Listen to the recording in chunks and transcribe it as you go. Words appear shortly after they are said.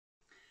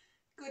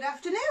Good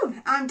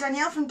afternoon, I'm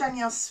Danielle from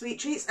Danielle's Sweet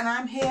Treats and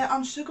I'm here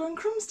on Sugar and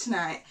Crumbs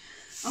tonight.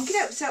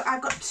 Okay, so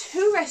I've got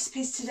two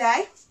recipes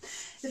today.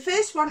 The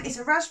first one is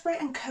a raspberry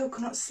and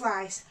coconut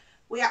slice.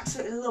 We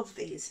absolutely love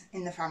these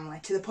in the family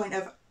to the point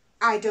of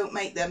I don't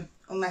make them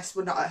unless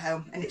we're not at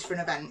home and it's for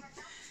an event.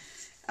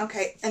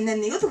 Okay, and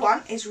then the other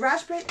one is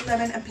raspberry,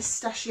 lemon and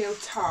pistachio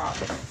tart,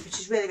 which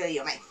is really, really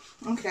yummy.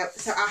 Okay,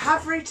 so I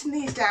have written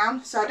these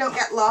down so I don't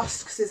get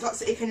lost because there's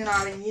lots of ifing and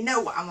ahhing and you know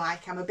what I'm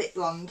like, I'm a bit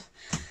blonde.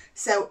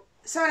 So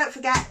I don't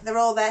forget, they're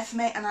all there for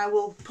me and I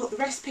will put the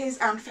recipes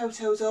and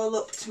photos all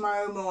up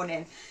tomorrow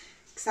morning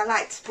because I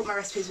like to put my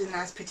recipes with a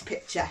nice pretty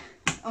picture.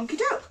 Okie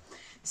doke.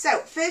 So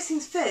first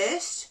things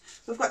first,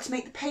 we've got to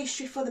make the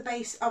pastry for the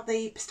base of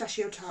the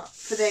pistachio tart,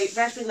 for the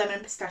raspberry lemon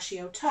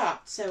pistachio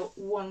tart. So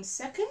 1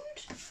 second.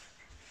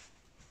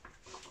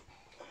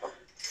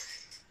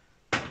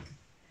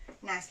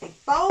 Nice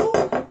big bowl.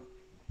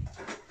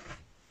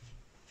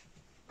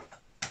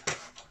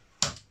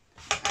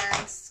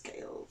 And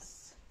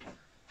scales.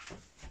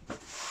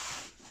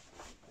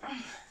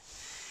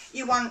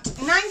 You want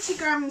 90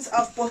 grams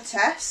of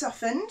butter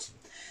softened,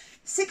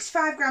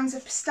 65 grams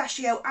of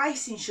pistachio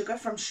icing sugar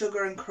from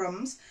Sugar and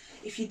Crumbs.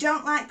 If you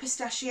don't like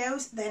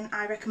pistachios, then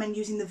I recommend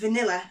using the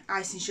vanilla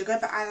icing sugar,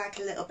 but I like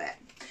a little bit.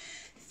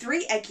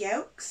 3 egg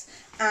yolks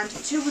and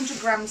 200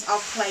 grams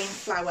of plain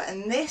flour,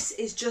 and this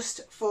is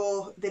just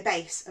for the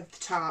base of the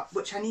tart,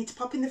 which I need to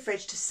pop in the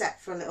fridge to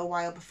set for a little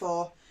while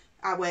before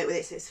I work with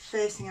it. So it's the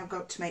first thing I've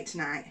got to make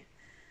tonight.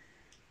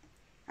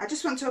 I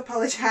just want to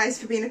apologise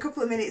for being a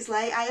couple of minutes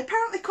late. I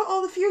apparently cut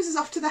all the fuses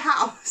off to the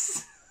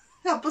house.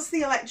 I'll bust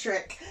the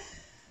electric.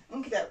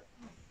 Okie doke.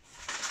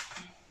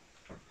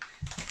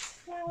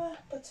 Flour,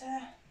 butter,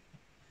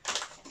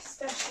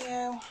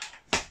 pistachio,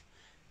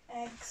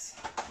 eggs.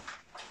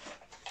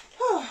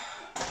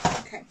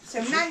 Okay,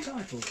 so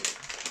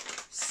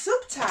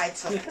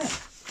subtitles. Yeah.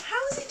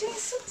 How is it doing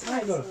subtitles? I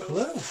ain't got a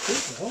clue.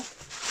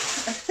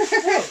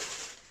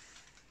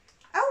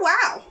 Oh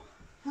wow!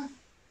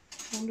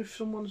 I wonder if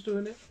someone's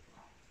doing it.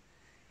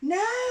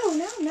 No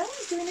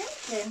one's doing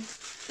anything.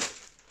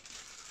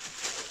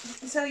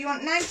 So you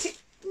want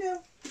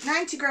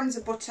 90 grams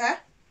of butter.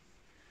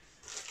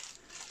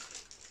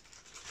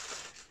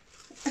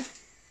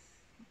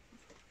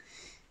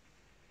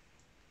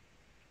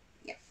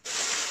 Yeah.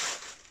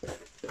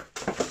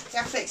 You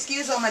have to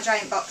excuse all my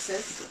giant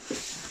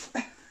boxes.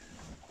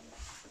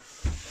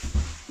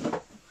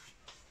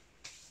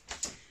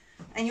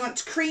 And you want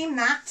to cream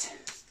that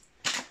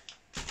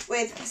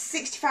with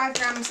 65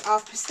 grams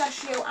of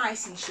pistachio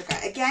icing sugar.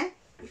 Again,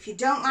 if you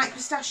don't like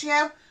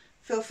pistachio,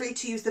 feel free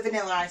to use the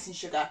vanilla icing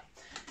sugar.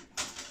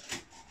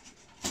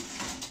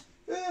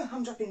 Ugh,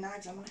 I'm dropping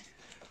knives, am I?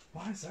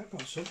 Why has that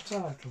got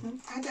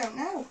subtitles? I don't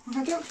know.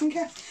 I don't think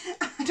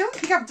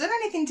I've done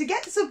anything to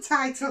get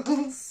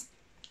subtitles.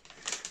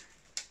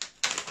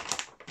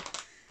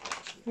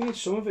 I think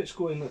some of it's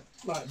going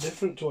like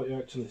different to what you're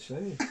actually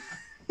saying.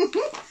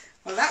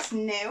 Well, that's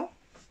new.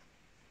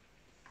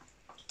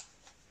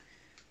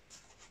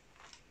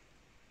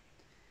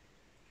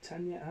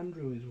 Tanya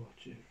Andrew is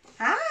watching.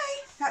 Hi,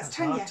 that's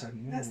Tanya.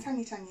 Tanya. That's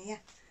Tanya, yeah.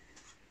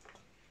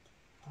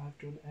 I've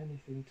done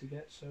anything to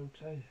get so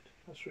tired.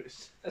 That's what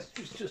it's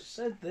just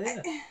said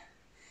there.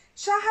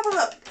 Shall I have a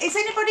look? Is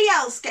anybody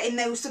else getting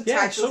those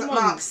subtitles that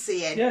Mark's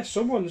seeing? Yeah,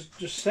 someone's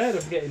just said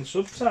I'm getting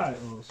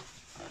subtitles.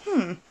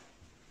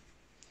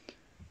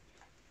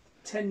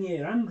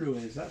 10-year Andrew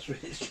is, that's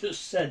what it's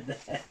just said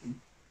there.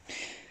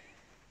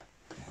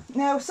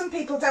 No, some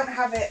people don't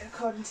have it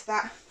according to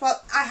that. Well,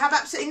 I have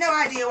absolutely no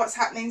idea what's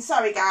happening.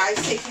 Sorry guys,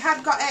 if you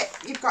have got it,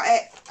 you've got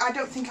it. I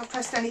don't think I've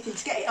pressed anything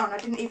to get it on. I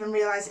didn't even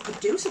realise it could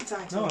do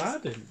subtitles. No, I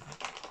didn't.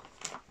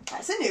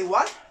 That's a new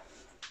one.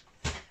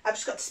 I've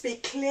just got to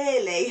speak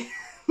clearly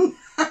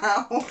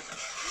now.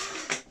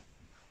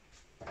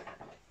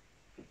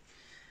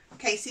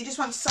 Okay, so you just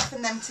want to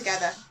soften them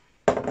together.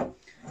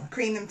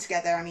 Cream them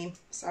together, I mean.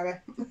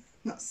 Sorry,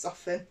 not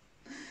soften.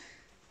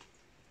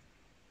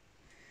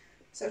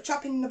 So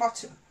chopping the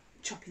butter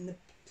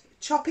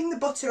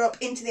up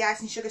into the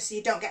icing sugar so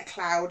you don't get a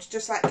cloud,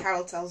 just like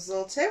Carol tells us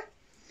all to.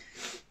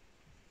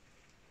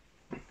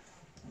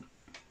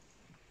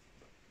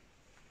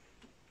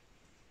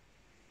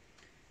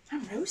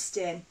 I'm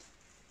roasting.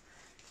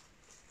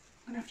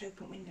 I'm going to have to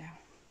open a window.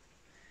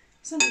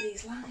 It's under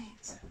these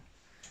lights.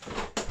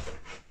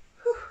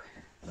 Whew.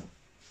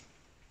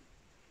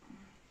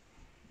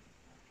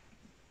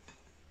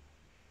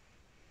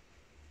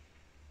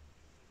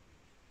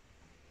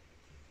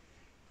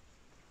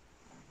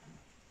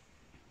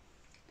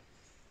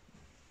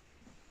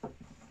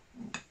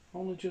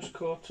 Only just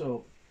caught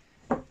up.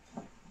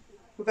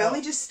 We've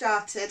only just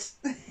started.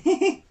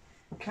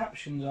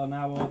 Captions are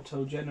now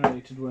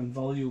auto-generated when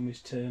volume is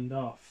turned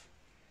off.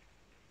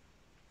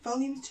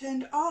 Volume's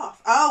turned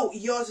off. Oh,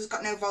 yours has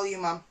got no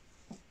volume on.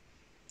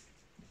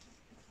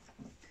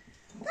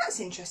 That's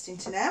interesting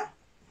to know.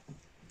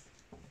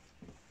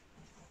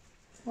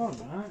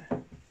 Alright.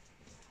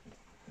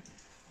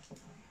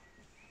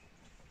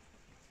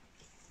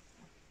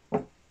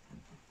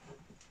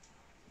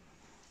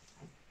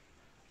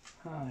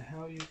 Hi,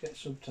 how you get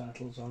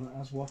subtitles on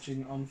as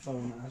watching on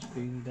phone as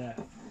being deaf?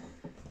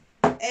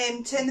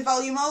 Turn the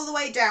volume all the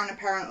way down,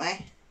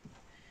 apparently.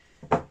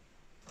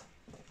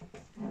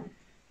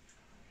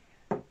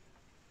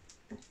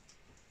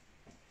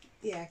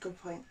 Yeah,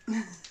 good point.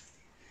 I'm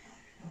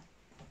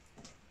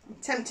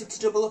tempted to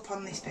double up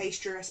on this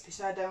pastry recipe,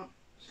 so I don't.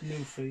 It's a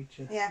new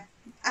feature. Yeah.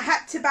 I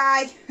had to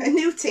buy a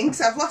new tin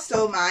because I've lost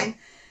all mine.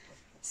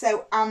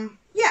 So,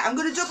 yeah, I'm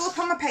going to double up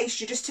on my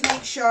pastry just to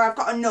make sure I've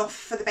got enough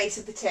for the base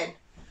of the tin.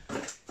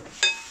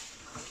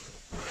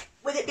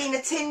 With it being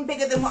a tin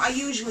bigger than what I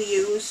usually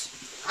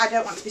use, I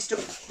don't want to be stuck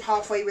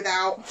halfway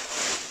without.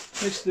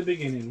 This is the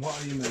beginning. What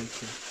are you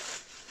making?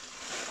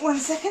 1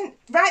 second.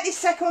 Right this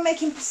second we're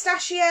making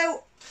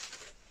pistachio.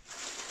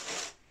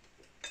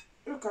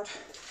 Oh God.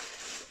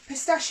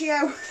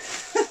 Pistachio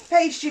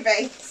pastry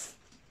base.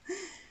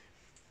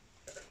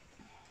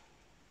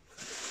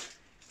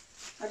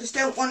 I just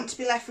don't want to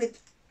be left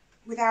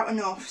without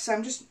enough, so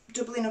I'm just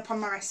doubling up on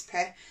my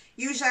recipe.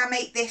 Usually I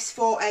make this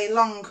for a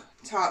long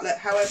tartlet,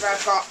 however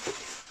I've got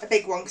a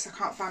big one because I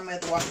can't find my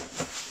other one.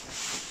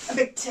 A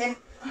big tin.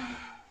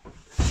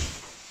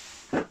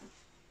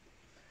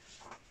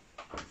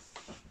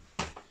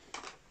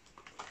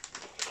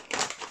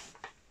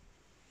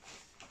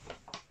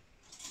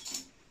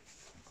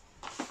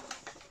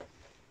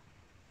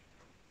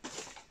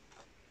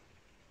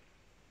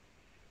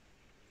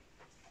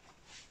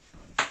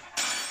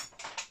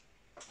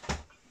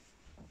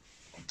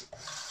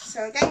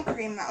 So again,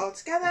 cream that all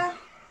together. I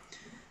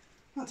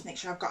want to make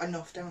sure I've got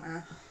enough, don't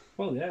I?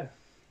 Well, yeah.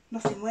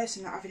 Nothing worse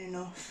than not having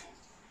enough.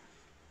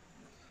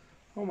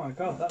 Oh my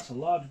God, that's a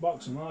large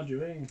box of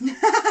margarine.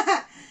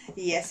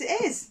 Yes,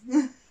 it is.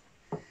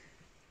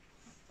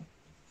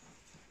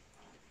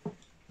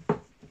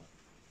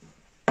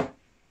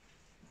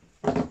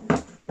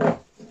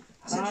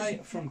 Hi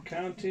from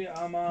County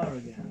Armagh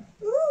again.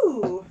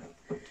 Ooh,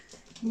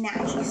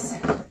 nice.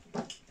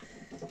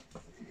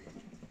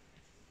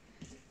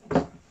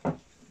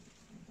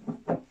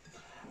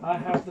 I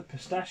have the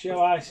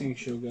pistachio icing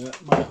sugar.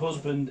 My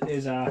husband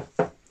is a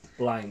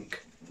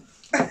blank.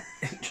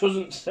 It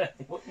doesn't say,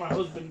 but my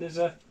husband is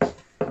a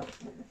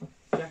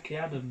Jackie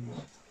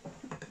Adams.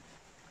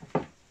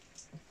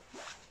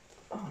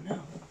 Oh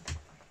no.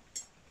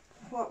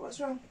 What's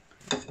wrong?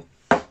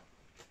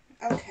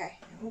 Okay,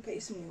 we'll get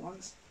you some new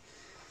ones.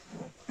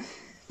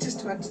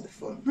 Just to add to the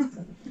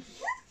fun.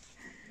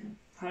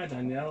 Hi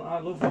Danielle, I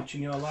love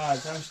watching your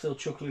lives. I'm still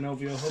chuckling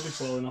over your hubby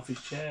falling off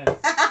his chair.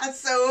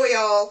 So are we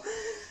all.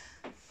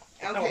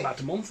 That was Okay. about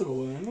a month ago,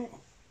 wasn't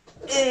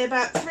it?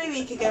 About 3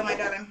 weeks ago, my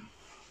darling.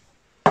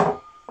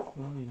 Well,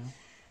 you know.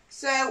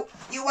 So,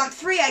 you want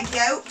 3 egg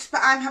yolks, but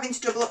I'm having to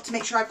double up to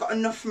make sure I've got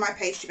enough for my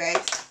pastry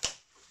base.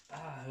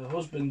 Her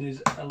husband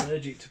is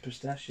allergic to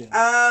pistachio.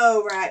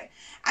 Oh, right.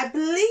 I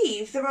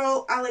believe they're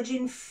all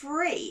allergen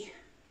free.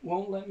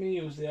 Won't let me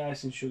use the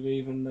icing sugar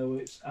even though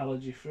it's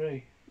allergy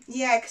free.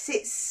 Yeah, because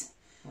it's...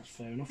 That's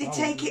fair enough. They I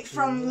take wouldn't it do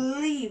from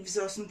that. leaves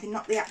or something,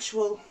 not the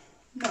actual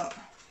nut.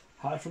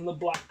 Hi from the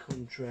Black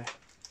Country.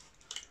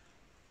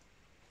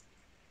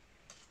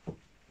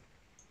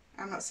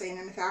 I'm not saying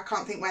anything. I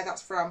can't think where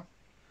that's from.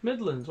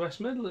 Midlands, West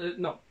Midlands,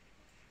 no.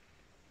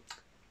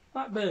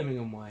 Like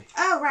Birmingham way.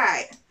 Oh,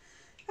 right.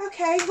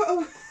 Okay.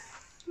 Well,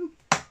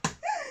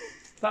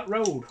 That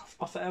road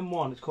off the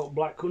M1, it's called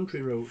Black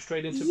Country Road,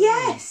 straight into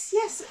Birmingham. yes,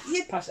 yes.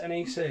 You, Past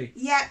NEC.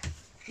 yeah.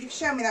 You've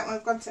shown me that when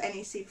we've gone to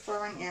NEC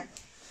before, haven't you?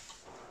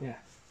 Yeah.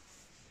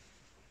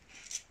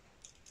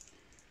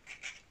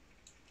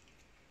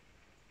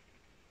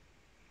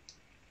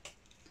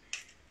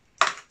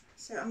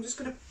 So I'm just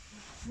going to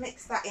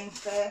mix that in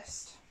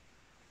first.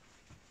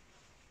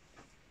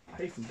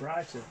 Hey from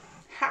Brighton.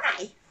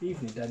 Hi.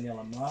 Evening, Danielle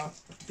and Mark.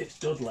 It's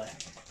Dudley.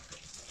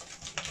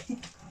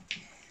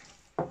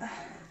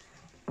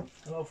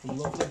 Hello from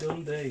lovely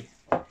Dundee.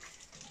 That's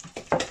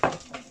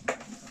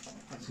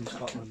in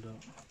Scotland,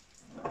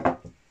 though.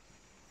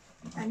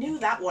 I knew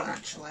that one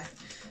actually.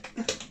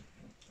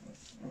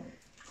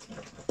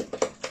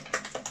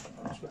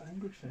 What's with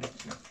angry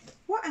faces?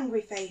 What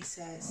angry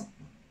faces?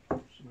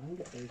 Some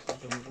angry faces,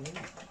 don't they?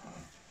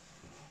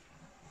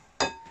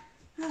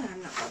 Oh,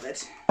 I'm not bothered.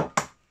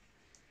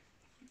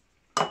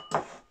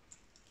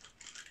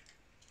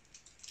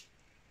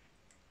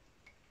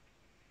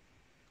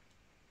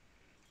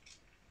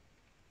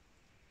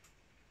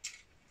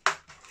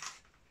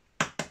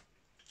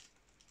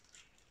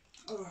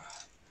 Oh.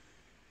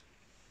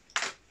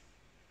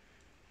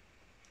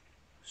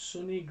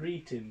 Sunny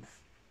greeting.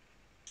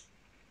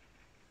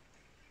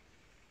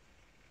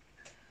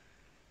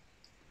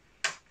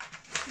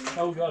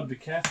 Oh God, be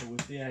careful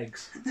with the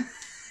eggs.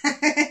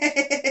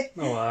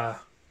 Oh,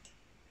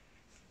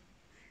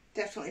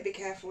 Definitely be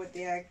careful with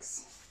the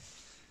eggs.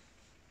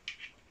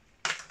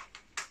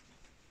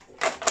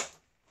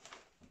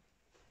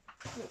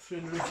 got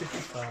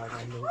 355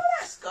 on the Oh,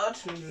 that's good.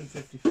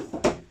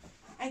 355.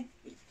 And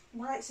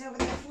white's over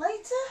there for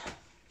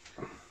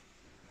later.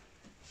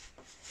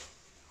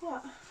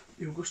 What?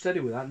 You go steady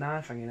with that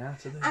knife hanging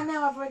out of there. I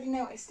know, I've already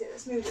noticed it.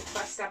 Let's move it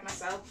before I stab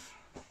myself.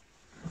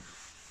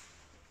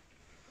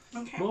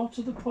 Okay. More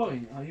to the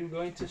point, are you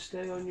going to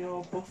stay on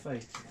your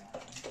buffet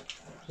tonight?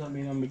 Does that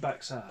mean on my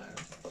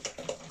backside?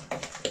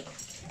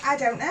 I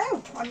don't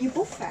know. On your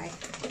buffet?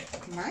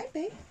 Might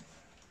be.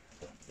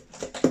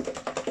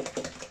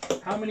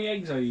 How many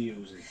eggs are you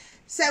using?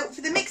 So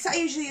for the mix that I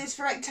usually use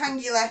for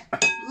rectangular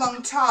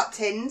long tart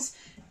tins,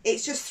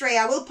 it's just 3.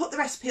 I will put the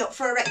recipe up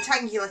for a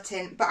rectangular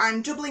tin, but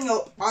I'm doubling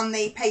up on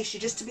the pastry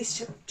just to be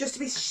safe,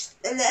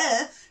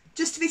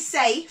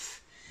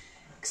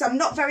 because I'm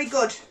not very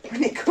good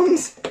when it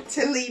comes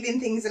to leaving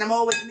things, and I'm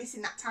always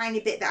missing that tiny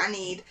bit that I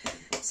need.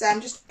 So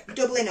I'm just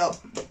doubling up.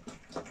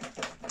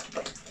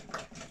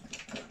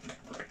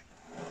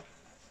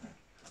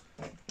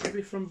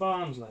 Maybe from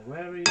Barnsley.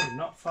 Where are you?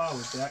 Not far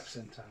with the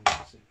accent I'm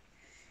guessing.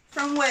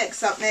 From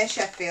Worksop near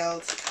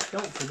Sheffield.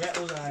 Don't forget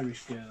those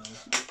Irish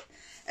girls.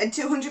 And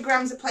 200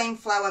 grams of plain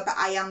flour, but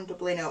I am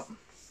doubling up.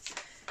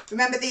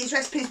 Remember, these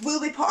recipes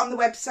will be put on the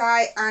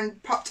website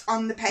and popped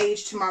on the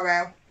page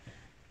tomorrow.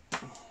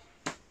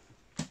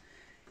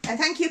 And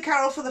thank you,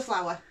 Carol, for the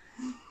flour.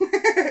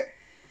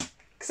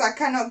 Because I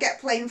cannot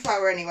get plain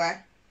flour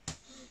anywhere.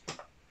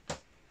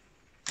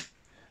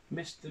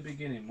 Missed the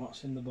beginning.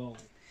 What's in the bowl?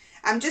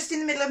 I'm just in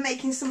the middle of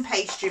making some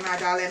pastry, my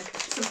darling.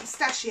 Some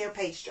pistachio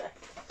pastry.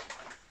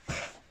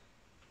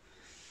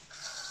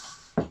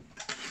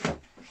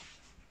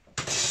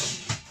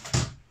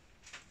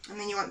 And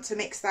then you want to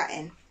mix that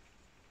in.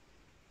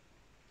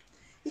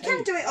 You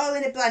can do it all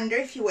in a blender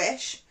if you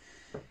wish,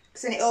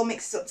 because then it all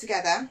mixes up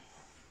together.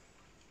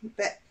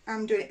 But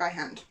I'm doing it by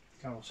hand.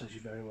 Carol says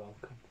you're very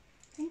welcome.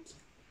 Thank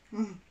you.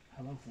 Mm.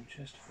 Hello from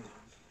Chesterfield.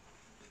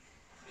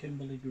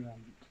 Kimberly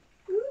Grant.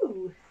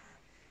 Ooh,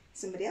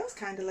 somebody else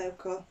kind of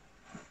local.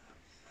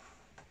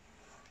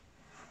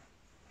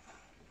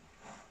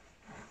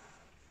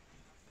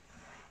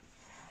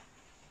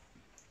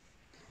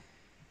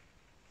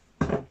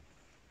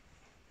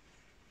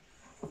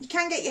 You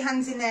can get your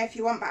hands in there if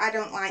you want, but I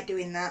don't like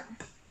doing that.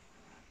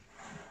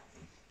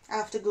 I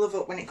have to glove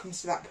up when it comes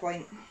to that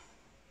point.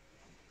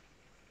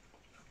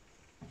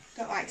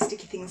 Don't like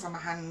sticky things on my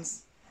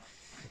hands.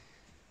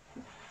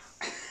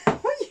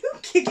 What are you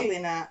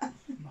giggling at?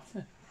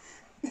 Nothing.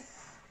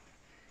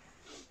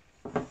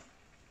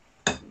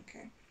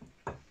 Okay.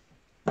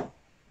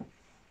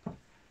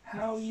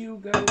 How you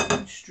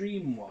going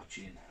stream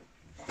watching?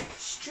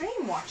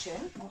 Stream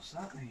watching? What's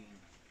that mean?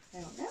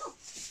 I don't know.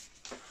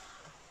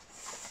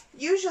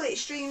 Usually it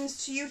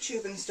streams to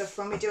YouTube and stuff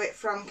when we do it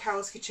from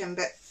Carol's Kitchen,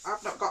 but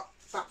I've not got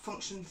that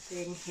function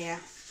thing here.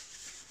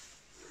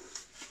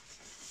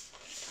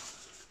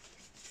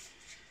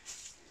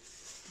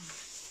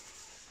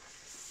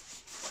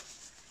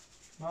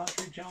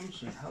 Marjorie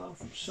Johnson, hello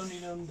from sunny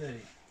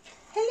Dundee.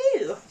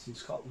 Hello. It's in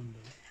Scotland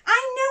though.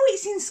 I know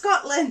it's in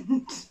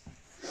Scotland.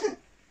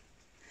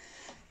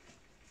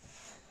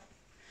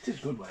 It is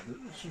good where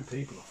some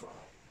people are from.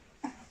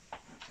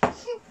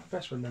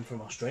 Best when they're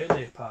from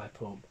Australia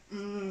pipe up.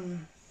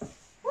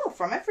 Well,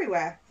 from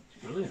everywhere.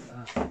 It's brilliant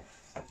that.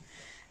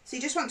 So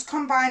you just want to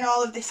combine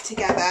all of this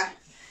together.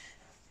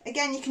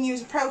 Again, you can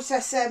use a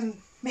processor,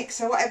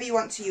 mixer, whatever you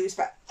want to use,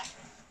 but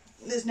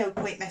there's no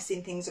point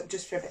messing things up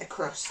just for a bit of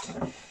crust.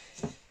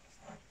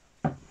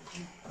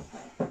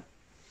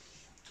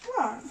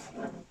 What?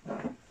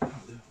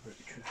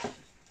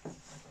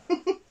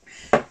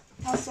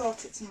 I'll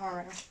sort it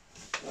tomorrow.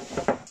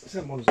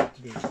 Some ones had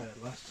to be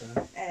repaired last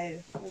time. Oh,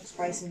 we'll just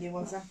buy some new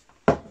ones then.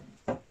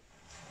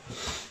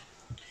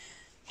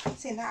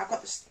 Seeing that, I've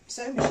got the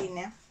sewing machine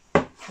now.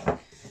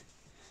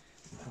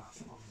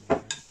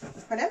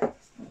 Pardon?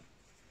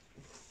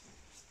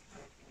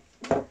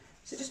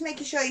 So just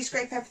making sure you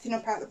scrape everything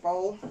up out of the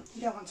bowl.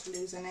 You don't want to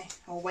lose any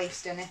or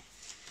waste any.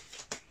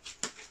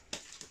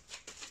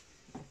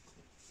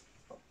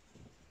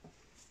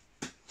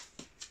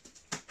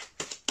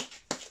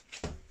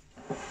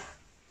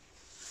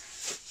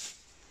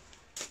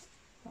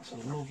 That's a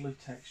lovely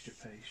texture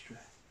pastry.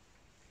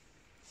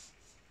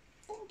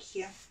 Thank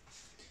you.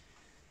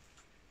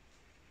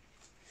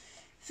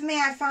 For me,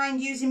 I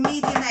find using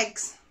medium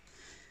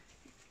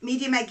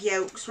egg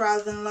yolks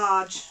rather than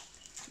large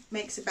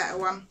makes a better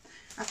one.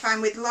 I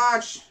find with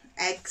large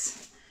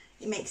eggs,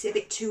 it makes it a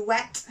bit too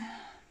wet.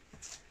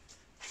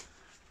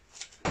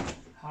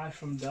 Hi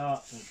from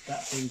Dartford,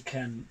 that's in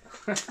Kent.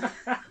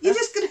 You're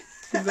just gonna.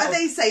 Are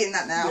they saying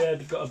that now? Yeah,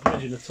 they've got a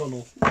bridge and a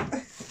tunnel.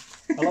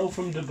 Hello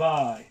from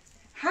Dubai.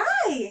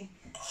 Hi.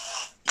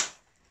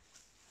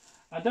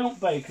 I don't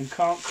bake and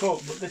can't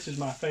cook, but this is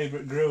my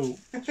favourite group.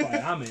 That's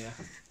why I'm here.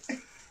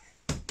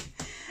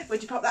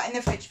 Would you pop that in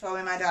the fridge for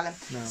me, my darling?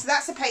 No. So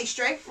that's a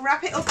pastry.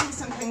 Wrap it up in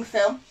some cling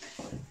film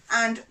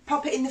and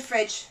pop it in the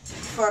fridge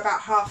for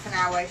about half an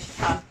hour if you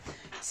can.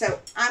 So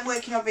I'm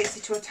working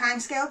obviously to a time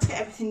scale to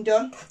get everything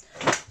done.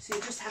 So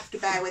you just have to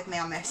bear with me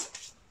on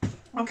this.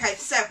 Okay,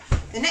 so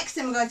the next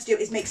thing we're going to do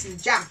is make some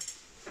jam.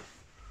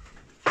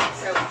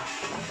 So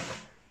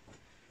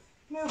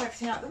move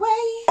everything out of the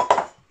way.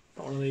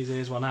 Not one of these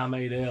is one I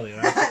made earlier.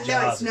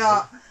 No, it's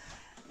not.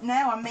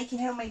 No, I'm making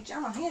homemade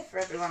jam on here for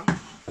everyone.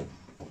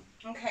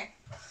 Okay.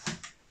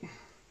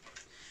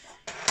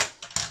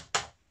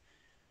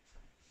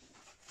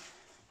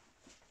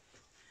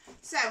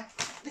 So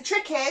the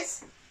trick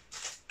is,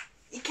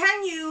 you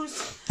can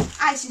use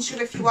icing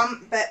sugar if you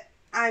want, but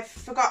I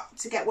forgot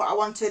to get what I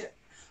wanted.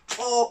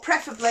 Or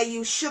preferably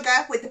use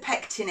sugar with the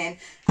pectin in.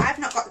 I've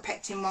not got the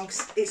pectin one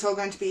because it's all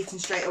going to be eaten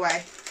straight away.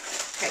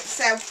 Okay,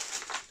 so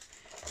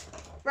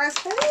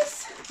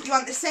raspberries. You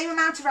want the same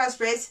amount of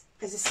raspberries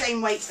as the same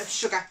weight of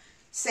sugar.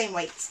 Same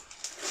weight.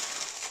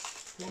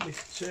 You want me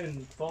to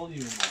turn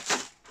volume on?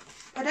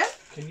 Pardon?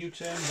 Can you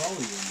turn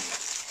volume on?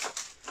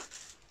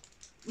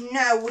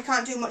 No, we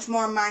can't do much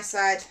more on my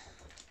side.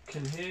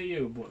 Can hear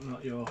you, but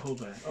not your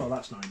hubby. Oh,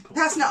 that's not important.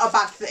 That's not a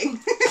bad thing.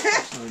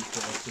 That's not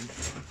important.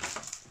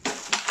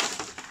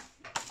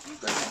 Oh,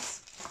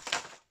 goodness.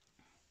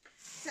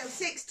 So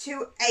 6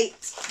 to 8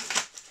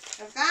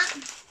 of that.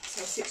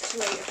 So 6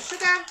 to 8 of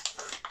sugar.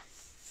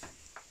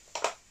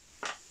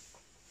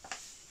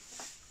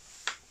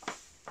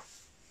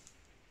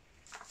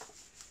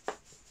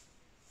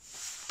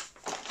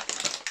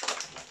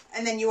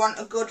 And then you want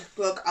a good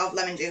glug of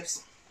lemon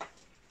juice.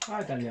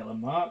 Hi Danielle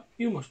and Mark.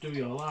 You must do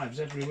your lives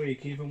every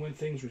week, even when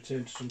things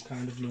return to some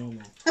kind of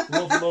normal.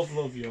 Love, love,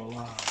 love your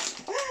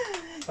lives.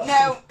 That's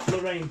No.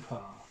 Lorraine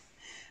Parr.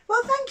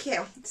 Well, thank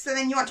you. So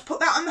then you want to put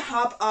that on the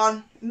hob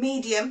on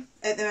medium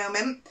at the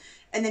moment.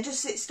 And then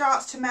just as it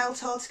starts to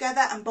melt all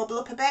together and bubble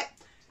up a bit,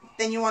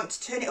 then you want to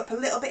turn it up a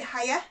little bit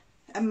higher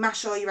and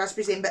mash all your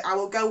raspberries in. But I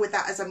will go with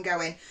that as I'm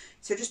going.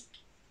 So just,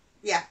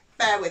 yeah,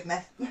 bear with me.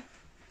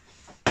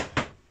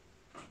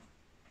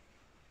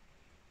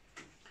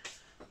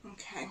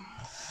 Okay.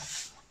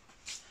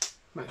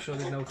 Make sure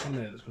there's no thing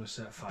there that's going to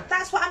set fire.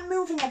 That's what I'm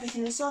moving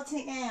everything and sorting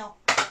it now.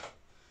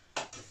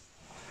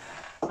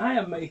 I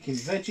am making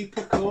veggie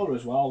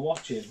pakoras while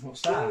watching.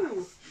 What's that?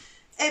 Ooh.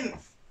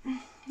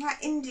 Like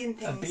Indian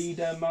things.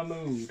 Abida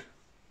Mahmood.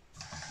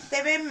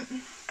 They're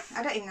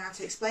I don't even know how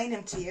to explain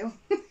them to you.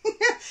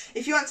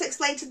 If you want to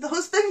explain to the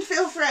husband,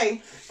 feel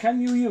free.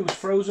 Can you use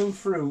frozen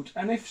fruit?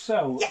 And if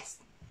so, Yes.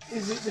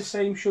 is it the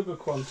same sugar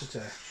quantity?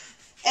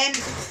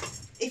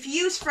 If you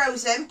use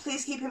frozen,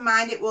 please keep in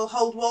mind it will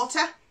hold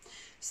water.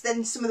 So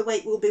then some of the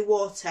weight will be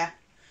water.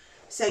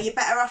 So you're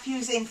better off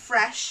using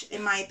fresh,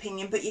 in my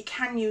opinion, but you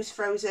can use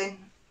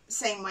frozen,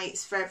 same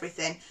weights for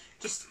everything.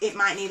 Just, it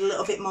might need a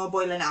little bit more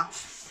boiling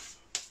off.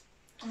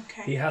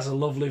 Okay. He has a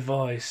lovely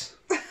voice.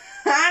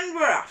 And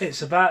we're off.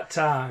 It's about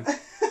time.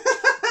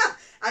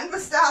 And we're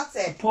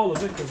starting. Paula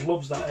Vickers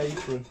loves that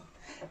apron.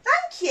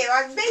 Thank you,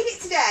 I've made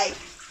it today.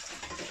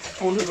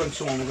 I wonder when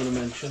someone was going to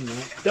mention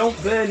that. Don't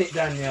burn it,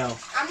 Danielle.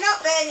 I'm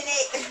not burning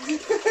it.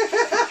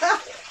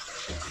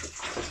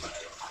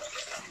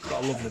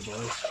 Got a lovely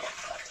voice.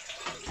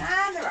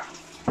 And they're off.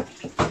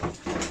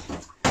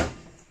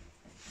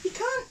 You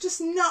can't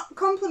just not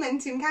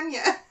compliment him, can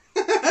you?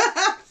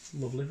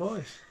 Lovely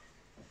voice.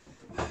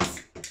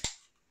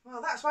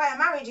 Well, that's why I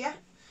married you.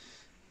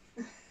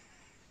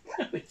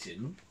 No, it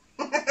didn't.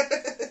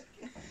 Let's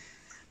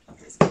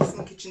get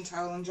some kitchen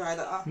towel and dry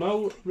that off.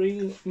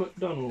 Maureen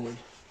McDonald.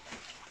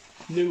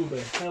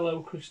 Newbie.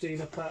 Hello,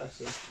 Christina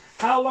Patterson.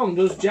 How long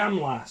does jam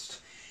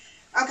last?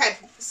 Okay,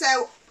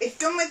 so if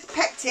done with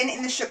pectin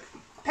in the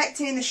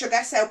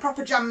sugar, so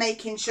proper jam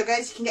making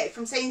sugars, you can get it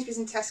from Sainsbury's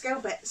and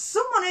Tesco, but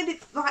someone had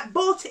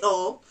bought it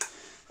all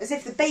as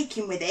if they're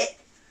baking with it.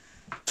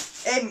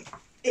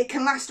 It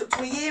can last up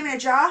to a year in a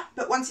jar,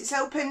 but once it's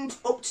opened,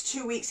 up to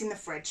 2 weeks in the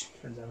fridge.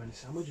 Depends how many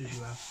sandwiches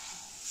you have.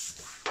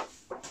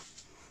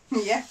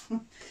 Yeah.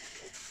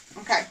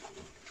 Okay.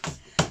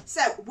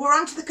 So we're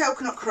on to the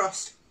coconut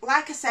crust.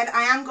 Like I said,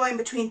 I am going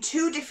between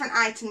two different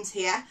items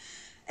here.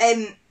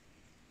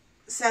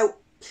 So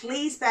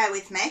please bear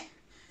with me.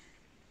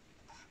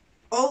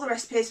 All the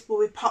recipes will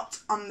be popped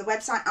on the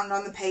website and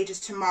on the pages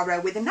tomorrow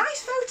with a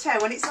nice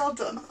photo when it's all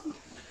done.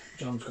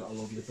 John's got a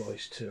lovely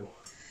voice too.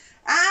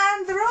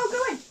 And they're all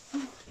going.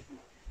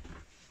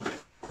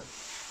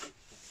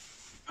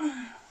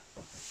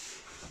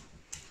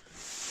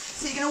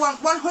 So you're going to want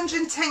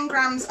 110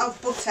 grams of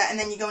butter and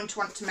then you're going to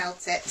want to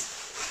melt it.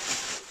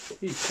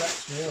 He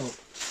cracks me up.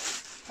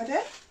 I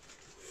did?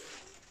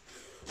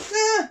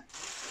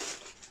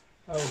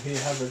 Oh, he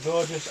has a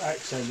gorgeous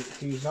accent.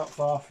 He's not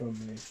far from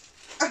me.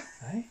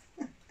 Hey?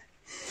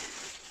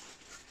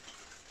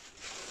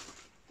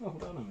 Oh,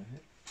 hold on a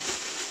minute.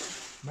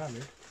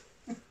 Married.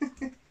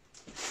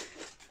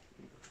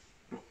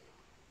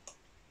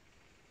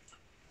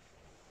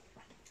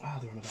 Ah,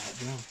 they're on about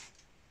jam.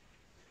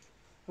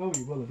 Oh,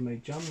 you will have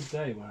made John's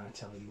day when I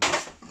tell him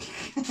that.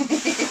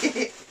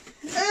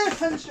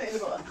 Punch straight in the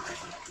butter.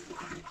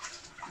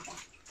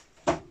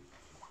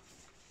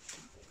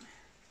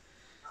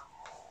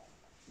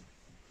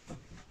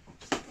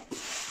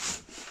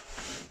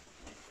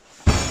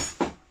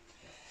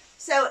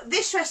 So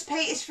this recipe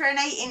is for an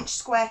 8-inch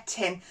square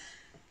tin.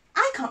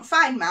 I can't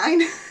find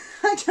mine.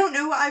 I don't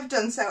know what I've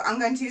done, so I'm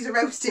going to use a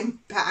roasting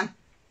pan.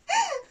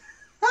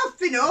 I've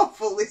been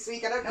awful this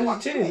week. I don't know what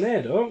I'm There's a tin in doing.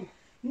 there, don't?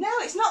 No,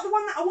 it's not the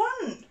one that I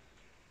want.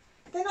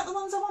 They're not the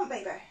ones I want,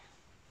 baby.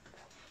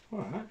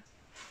 Alright.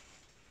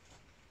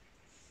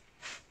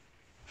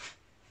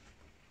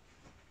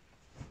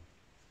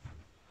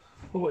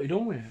 Well, what are you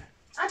done with it?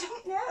 I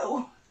don't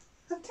know.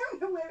 I don't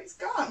don't know where it's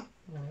gone.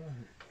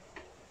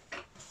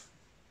 Alright.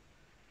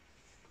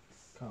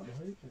 Can't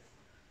believe it.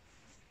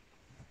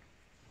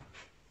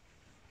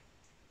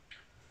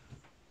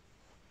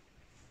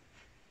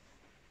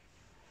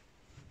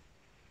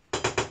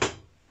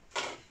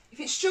 If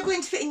it's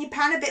struggling to fit in your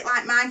pan a bit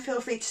like mine, feel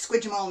free to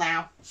squidge them all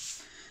now.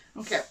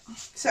 Okay,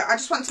 so I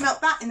just want to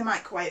melt that in the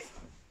microwave.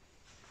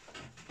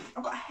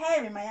 I've got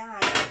hair in my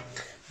eye.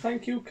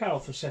 Thank you, Cal,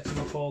 for setting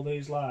up all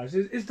these lives.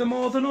 Is there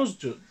more than us,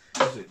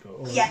 does it?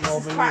 Or Yes, more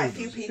there's than quite you a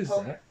few does? people.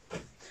 Is there?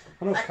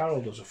 I know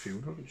Carol does a few,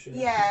 doesn't she?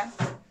 Yeah.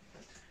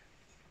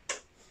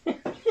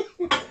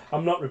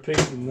 I'm not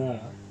repeating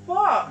that.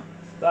 What?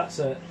 That's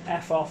a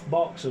F-off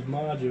box of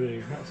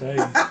margarine. That's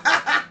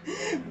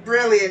aim.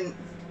 Brilliant.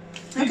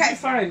 Did Okay. you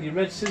find your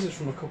red scissors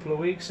from a couple of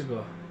weeks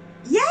ago?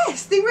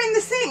 Yes, they were in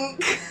the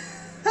sink.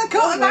 I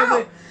got them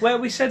out. Where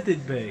we said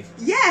they'd be?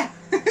 Yeah.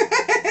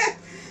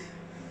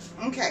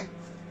 Okay.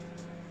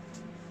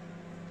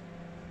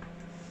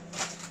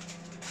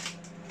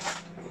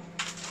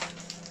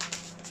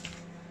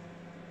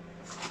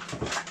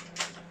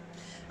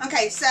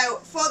 Okay, so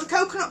for the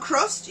coconut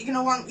crust, you're going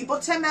to want your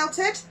butter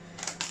melted,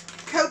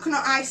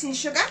 coconut icing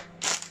sugar,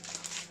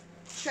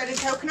 shredded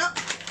coconut,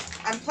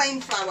 and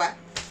plain flour.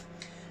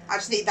 I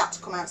just need that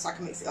to come out so I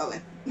can mix it all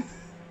in.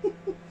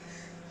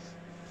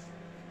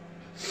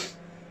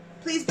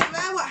 Please be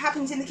aware, what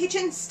happens in the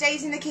kitchen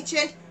stays in the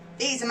kitchen.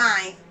 These are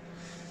mine.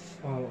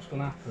 Oh, what's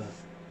going to happen?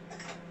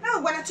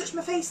 No, when I touch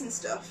my face and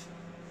stuff.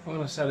 I'm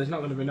going to say there's not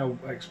going to be no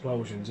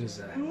explosions, is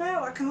there?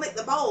 No, I can lick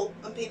the bowl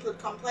and people would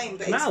complain,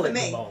 but Can it's I for lick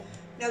me. the bowl?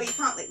 No, you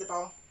can't lick the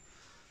bowl.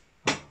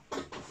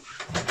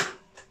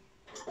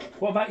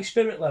 What about your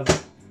spirit level?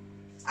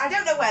 I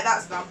don't know where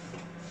that's gone.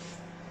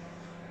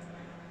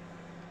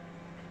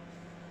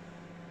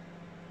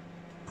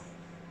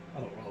 I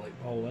don't want to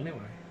lick bowl anyway.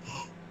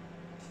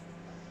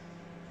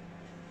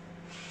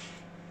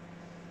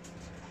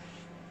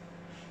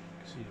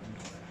 See you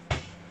under there.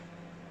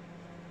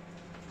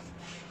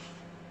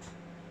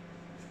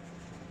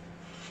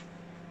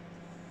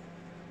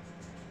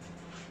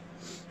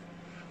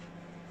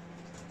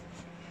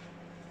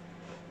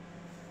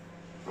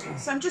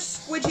 So I'm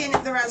just squidging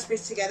the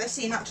raspberries together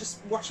so you're not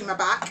just watching my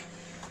back.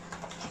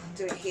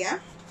 Do it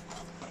here.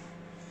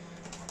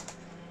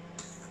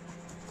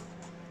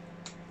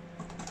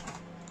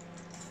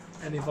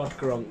 Any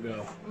vodka on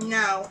go?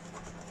 No.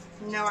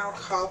 No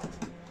alcohol.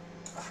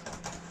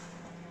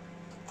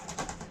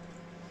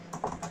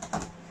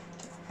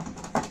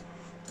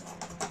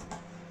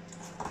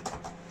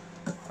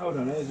 Hold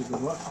on, here's a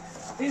good one.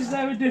 Is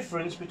there a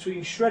difference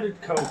between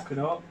shredded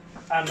coconut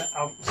and,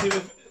 I'll see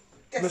if,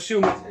 I'm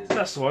assuming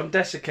that's the one,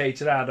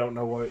 desiccated, I don't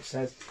know what it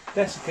says.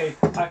 Desiccated,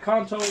 I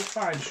can't always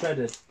find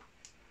shredded,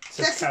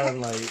 says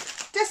Karen Lake.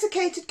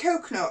 Desiccated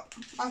coconut.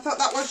 I thought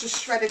that was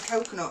just shredded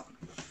coconut.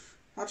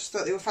 I just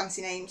thought they were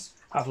fancy names.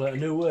 I've learnt a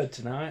new word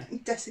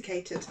tonight.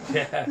 Desiccated.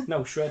 Yeah,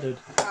 no, shredded.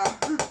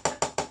 Oh.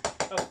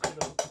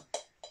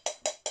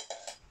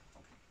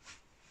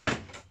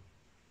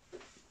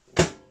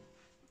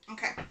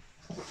 Okay.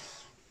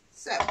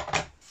 So,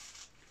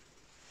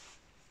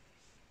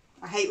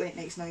 I hate when it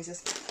makes noises.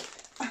 So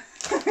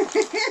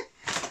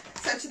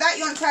to that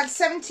you want to add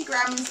 70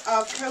 grams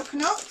of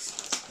coconut.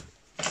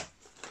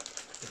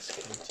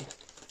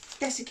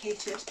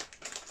 Desiccated.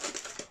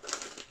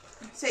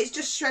 So it's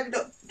just shredded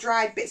up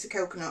dried bits of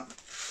coconut.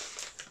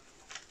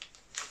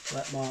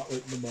 Let Mark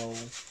lick the bowl.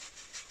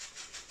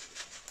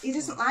 He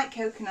doesn't like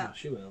No, coconut.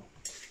 she will.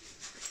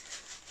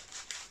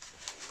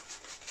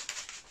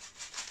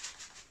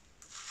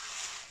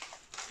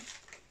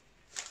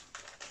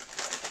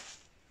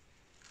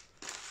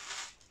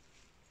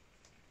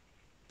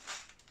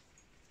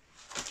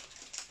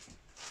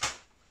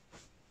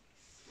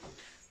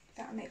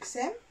 That mix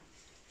in.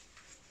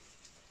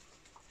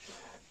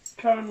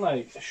 Karen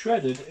Lake,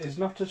 shredded is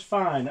not as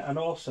fine, and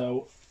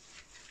also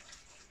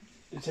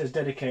it says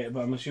dedicated,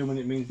 but I'm assuming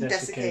it means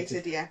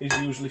desiccated. Desiccated, yeah.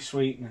 Is usually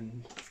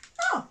sweetened.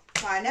 Oh,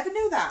 I never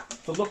knew that.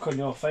 The look on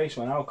your face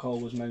when alcohol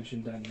was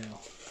mentioned,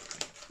 Danielle.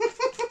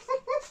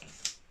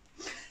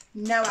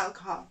 No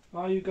alcohol.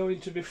 Are you going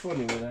to be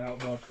funny without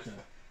vodka?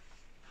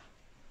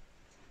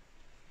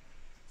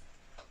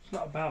 It's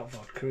not about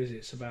vodka, is it?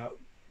 It's about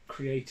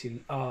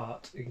creating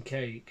art in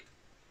cake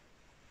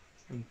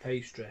and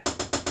pastry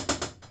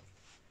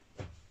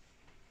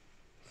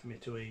for me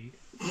to eat.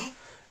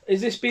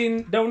 Is this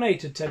being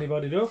donated to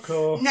anybody, Duck?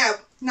 Or? No,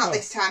 not Oh.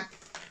 this time.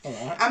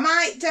 Alright. I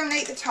might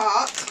donate the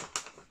tart,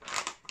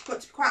 but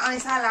to be quite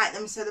honest, I like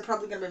them, so they're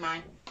probably going to be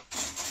mine.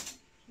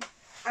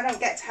 I don't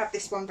get to have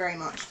this one very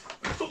much.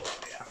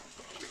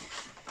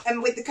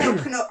 And with the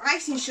coconut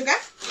icing sugar,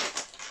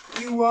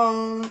 you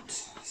want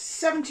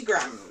 70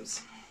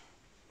 grams.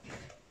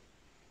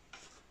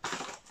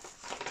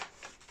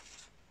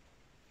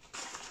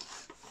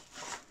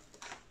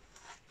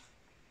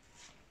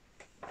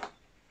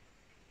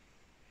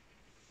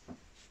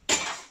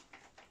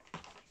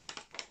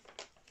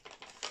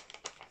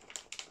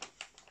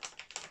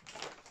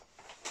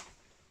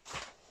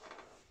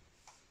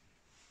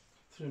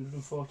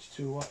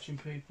 $342 watching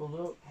people,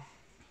 look.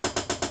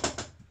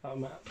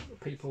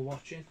 People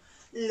watching.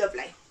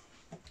 Lovely.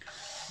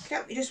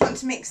 Okay, you just want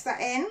to mix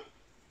that in.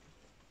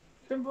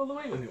 Remember the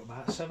week when it was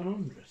about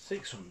 700,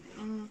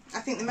 600? I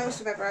think the most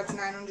I've ever had is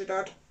 900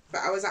 odd,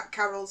 but I was at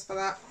Carol's for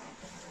that.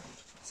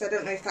 So I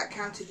don't know if that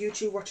counted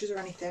YouTube watchers or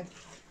anything.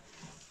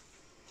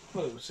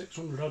 Well, it was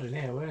 600 odd in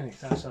here, weren't it?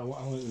 That's how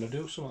I wasn't going to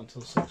do something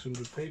until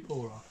 600 people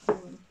were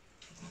on.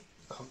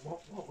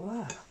 What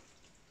was that?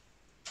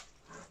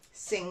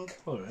 Sing.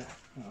 Oh, right.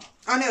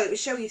 Oh no, it was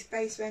show your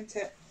face, weren't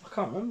it? I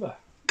can't remember.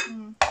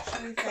 Show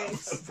your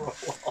face.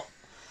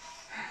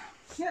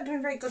 You're not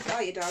doing very good,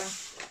 are you, darling?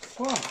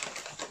 What?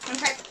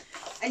 Okay.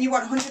 And you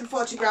want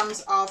 140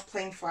 grams of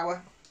plain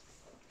flour.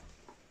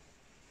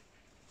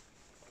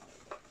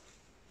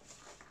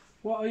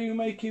 What are you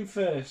making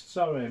first?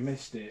 Sorry, I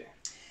missed it.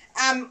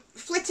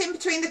 Flit in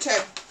between the two.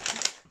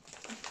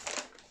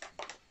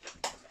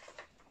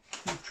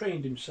 You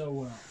trained him so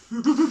well.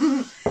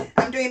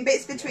 I'm doing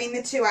bits between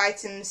the two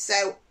items,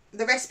 so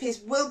the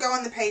recipes will go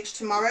on the page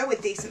tomorrow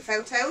with decent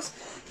photos.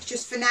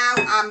 Just for now,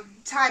 I'm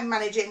time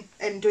managing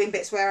and doing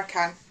bits where I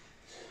can.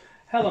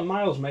 Helen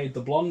Miles made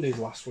the blondies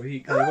last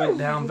week. They went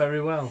down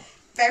very well.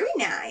 Very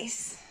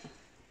nice.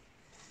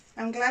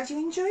 I'm glad you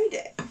enjoyed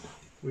it.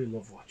 We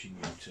love watching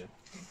you two.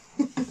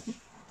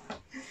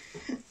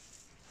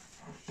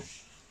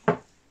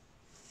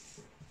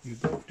 You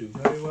both do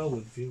very well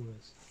with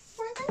viewers.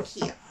 Well, thank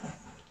you.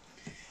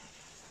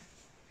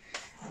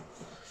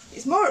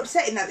 It's more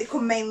upsetting that they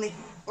come mainly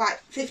like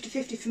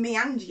 50-50 for me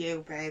and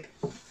you, babe.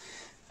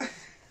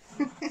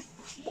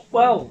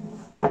 Well,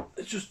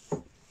 it's just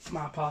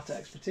my part of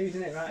expertise,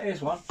 isn't it? Right,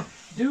 here's one.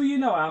 Do you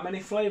know how many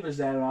flavours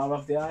there are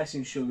of the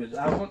icing sugars?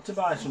 I want to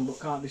buy some but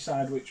can't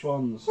decide which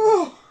ones.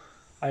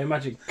 I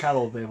imagine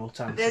Carol will be able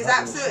to answer. There's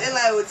absolutely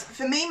loads.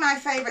 For me, my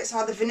favourites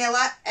are the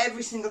vanilla,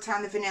 every single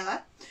time the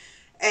vanilla.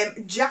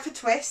 Jaffa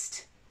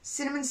Twist,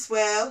 Cinnamon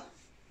Swirl,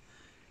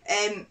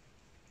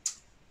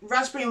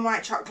 raspberry and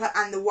white chocolate,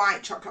 and the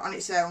white chocolate on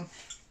its own.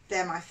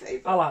 They're my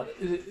favourite. I like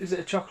it. Is it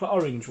a chocolate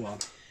orange one?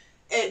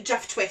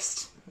 Jaffa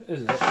Twist.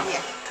 Is it?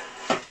 Yeah.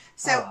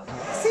 So,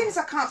 as soon as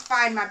I can't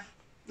find my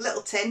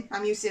little tin,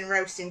 I'm using a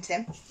roasting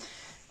tin.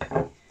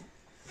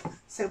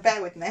 So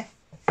bear with me.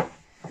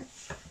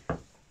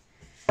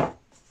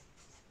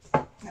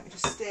 Let me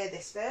just stir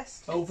this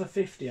first. Over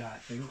 50, I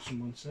think,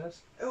 someone says.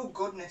 Oh,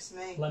 goodness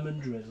me. Lemon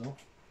drizzle.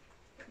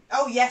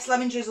 Oh, yes,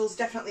 lemon drizzle's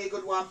definitely a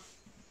good one.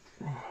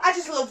 I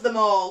just love them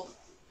all.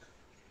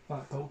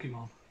 Like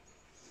Pokemon.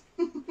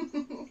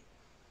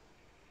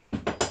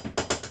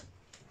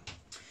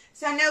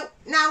 So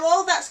now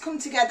all that's come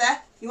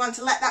together, you want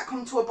to let that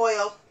come to a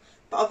boil.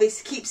 But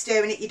obviously keep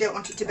stirring it, you don't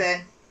want it to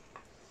burn.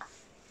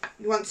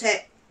 You want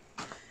to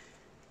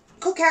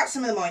cook out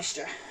some of the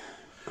moisture.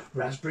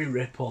 Raspberry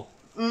Ripple.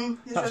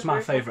 That's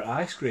my favourite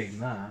ice cream,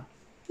 that.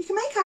 You can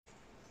make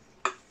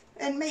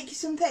and make you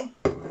something.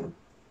 You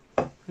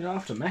don't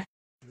have to make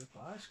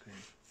Ripple ice cream.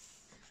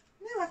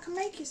 No, I can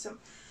make you some.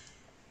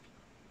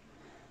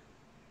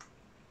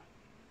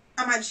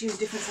 I might just use a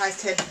different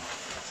size tin.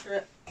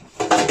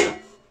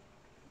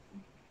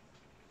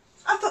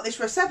 I thought this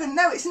was a 7.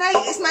 No, it's an 8.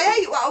 It's my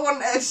 8 what I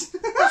wanted.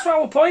 That's what I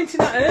was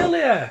pointing at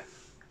earlier.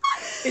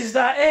 Is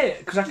that it?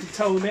 Because I can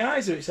tell with my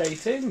eyes that it's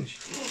 8 inch.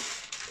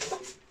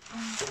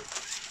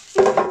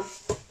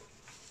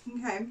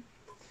 Okay.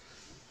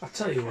 I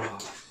tell you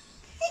what.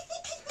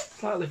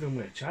 It's like living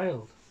with a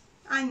child.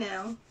 I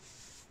know.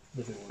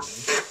 Living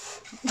with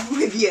me.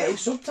 With you. The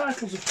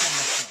subtitles have come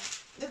back.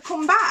 They've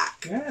come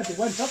back. Yeah, they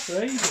went off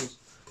for ages.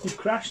 You've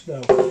crashed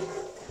though.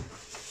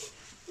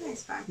 Yeah,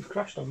 it's fine. You've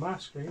crashed on my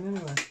screen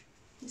anyway.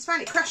 It's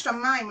fine. It crashed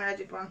on mine when I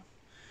did one.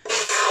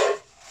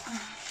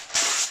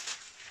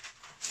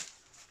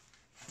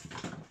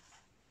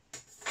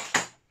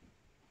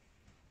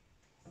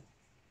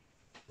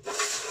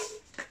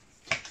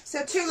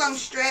 So 2 long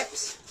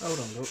strips. Hold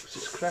on, look, 'cause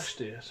it's crashed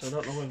here, so I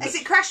don't know whether. Is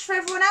it crashed for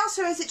everyone else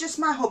or is it just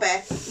my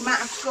hubby? You might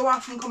have to go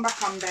off and come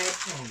back on, babe.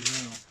 Oh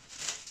no.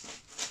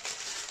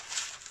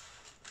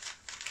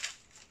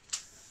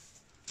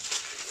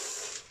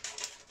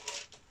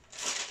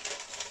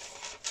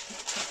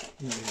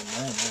 Not even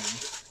there, man.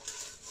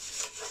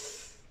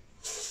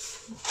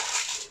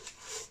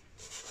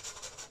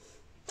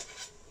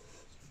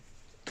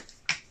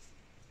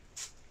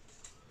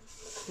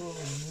 Oh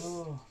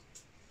no.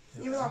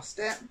 You lost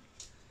it.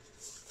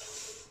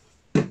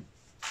 I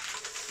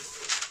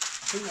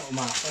think that was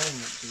my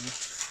phone actually.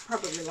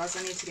 Probably was. I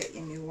need to get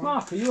you a new one.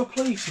 Mark, are you a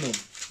policeman?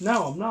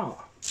 No, I'm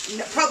not.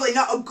 No, probably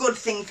not a good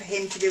thing for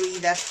him to do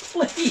either.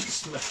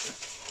 Policeman?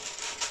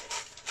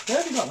 Where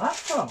have you got that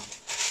from?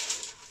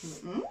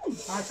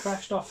 I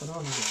crashed off and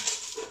on again.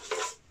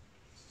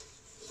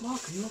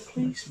 Mark, are you a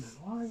policeman?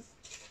 Why?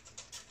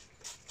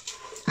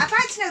 I'd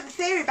like to know the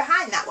theory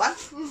behind that one.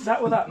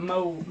 That was that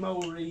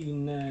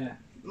Maureen.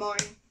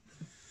 Maureen.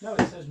 No,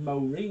 it says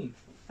Maureen.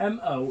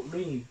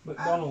 M-O-Reen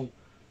McDonald.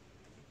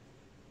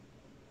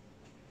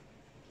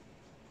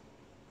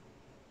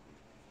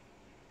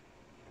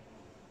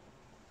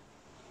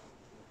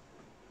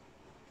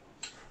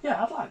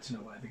 Yeah, I'd like to know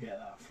where they get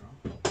that from.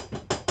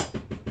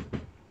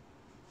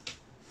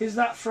 Is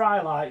that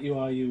fry light you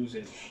are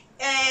using?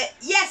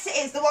 Yes,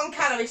 it is. The 1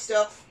 calorie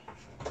stuff.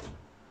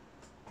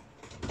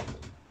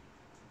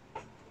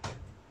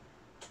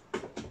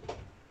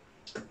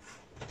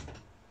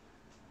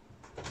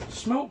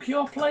 Smoke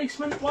your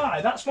placement?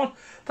 Why? That's one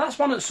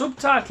at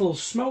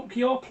subtitles. Smoke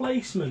your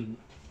placement.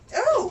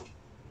 Oh!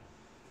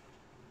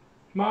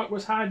 Mark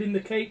was hiding the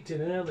cake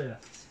tin earlier.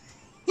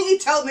 You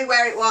told me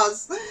where it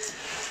was.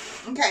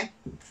 Okay.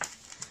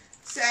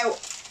 So,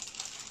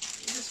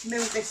 just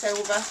move this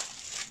over.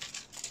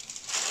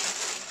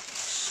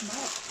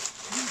 Smoke.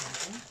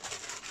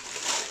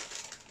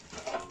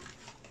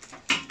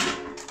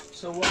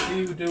 So what do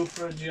you do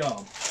for a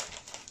job?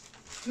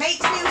 Make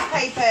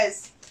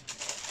newspapers.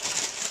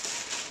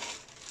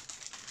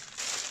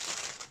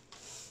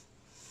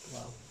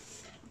 Well.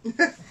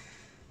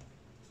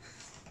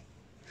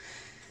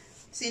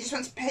 So you just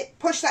want to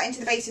push that into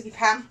the base of your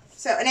pan.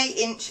 So an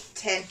 8-inch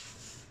tin.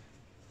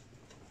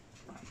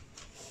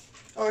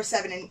 Or a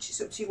 7-inch, it's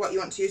up to you what you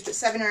want to use, but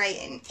 7 or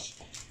 8-inch.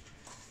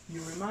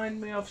 You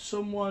remind me of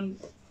someone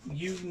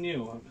you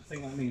knew, I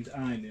think that means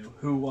I knew,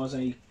 who was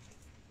a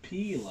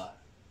peeler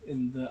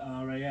in the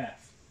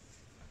RAF.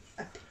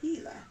 A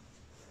peeler?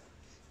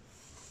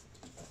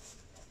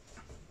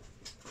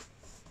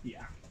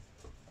 Yeah.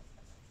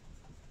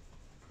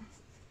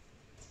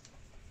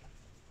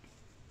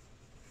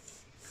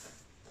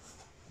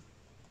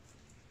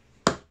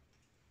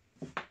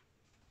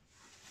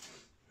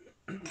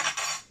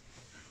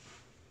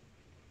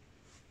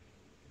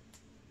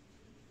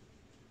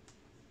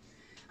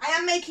 I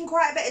am making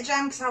quite a bit of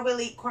jam because I will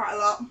eat quite a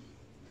lot.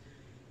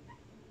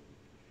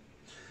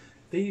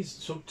 These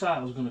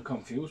subtitles are going to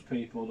confuse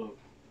people, though.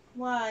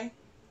 Why?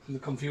 They're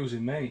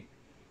confusing me.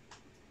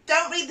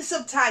 Don't read the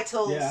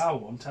subtitles. Yeah, I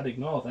won't. I'd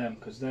ignore them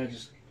because they're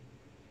just...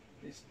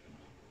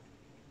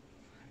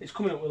 It's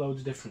coming up with loads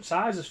of different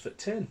sizes for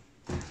tin.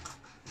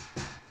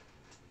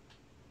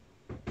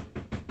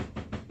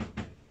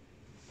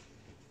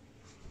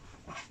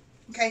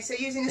 Okay, so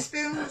using a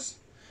spoons.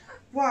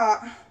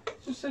 What?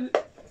 Just said,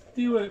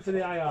 do you work for the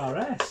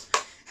IRS?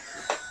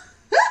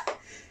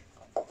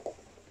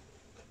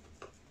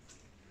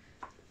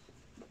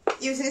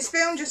 Using a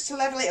spoon just to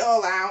level it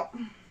all out.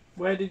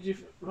 Where did you...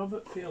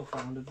 Robert Peel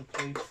founded the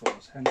police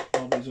force, hence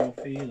Bobby's or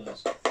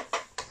peelers.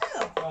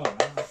 Oh. Oh,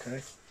 right, okay.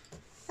 Where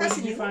That's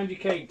did you new. find your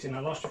cake tin? I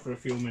lost you for a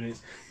few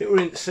minutes. It were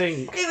in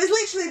sync. It was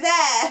literally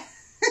there.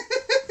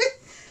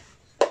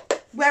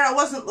 Where I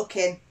wasn't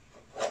looking.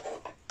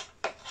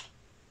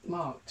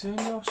 Mark, turn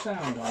your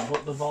sound on,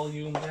 but the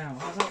volume down.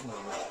 How's that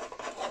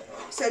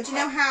work? So do you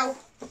know how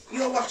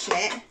you're watching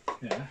it?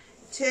 Yeah.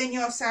 Turn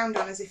your sound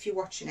on as if you're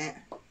watching it.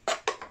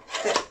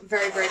 But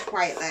very, very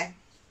quietly.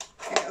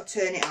 And it'll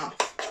turn it off.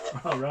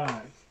 All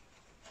right.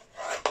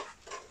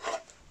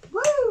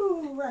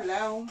 Woo!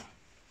 Hello.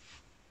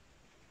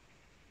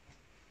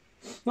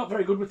 Not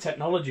very good with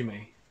technology,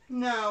 me.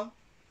 No.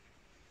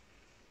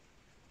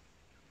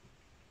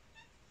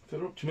 If it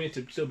were up to me,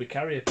 it'd still be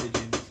carrier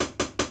pigeons.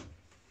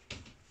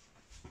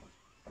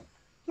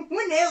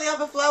 We're nearly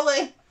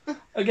overflowing.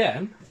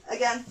 Again?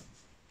 Again.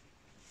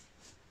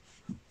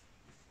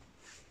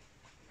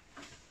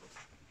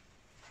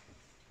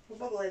 We're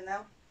bubbling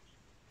now.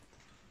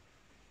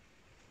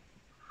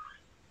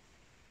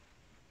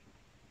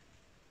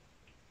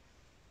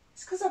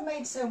 It's because I've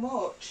made so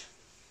much.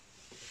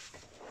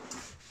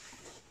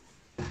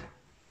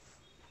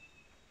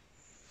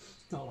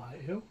 Not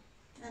like you.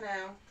 I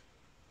know.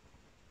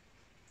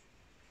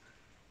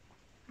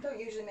 I don't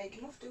usually make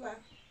enough, do I?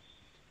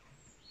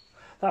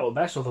 That was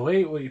best of the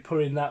way where you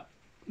put in that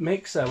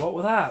mixer. What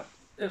was that?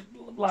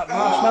 Like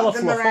marshmallow the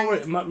fluff. meringue. What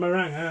was it?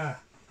 Meringue, ah.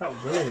 That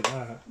was brilliant,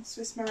 that.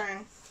 Swiss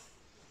meringue.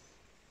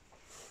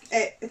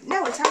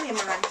 No, Italian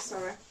meringue,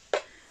 sorry.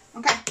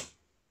 Okay.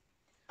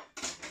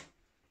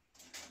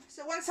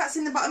 So once that's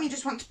in the bottom, you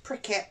just want to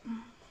prick it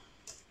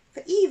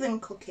for even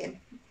cooking.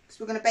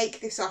 Because we're going to bake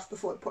this off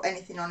before we put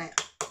anything on it.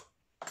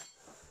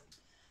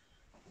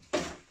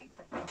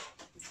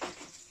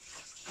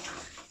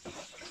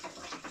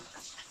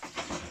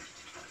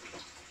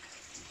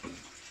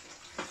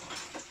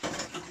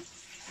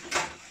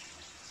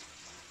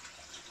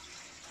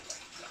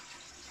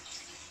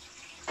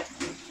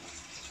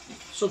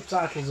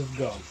 Subtitles have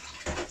gone.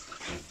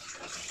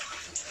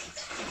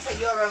 So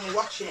you're only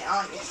watching it,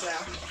 aren't you, so?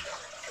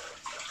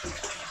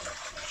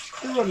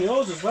 They were on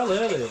yours as well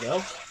earlier,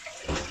 though.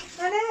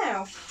 I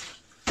know.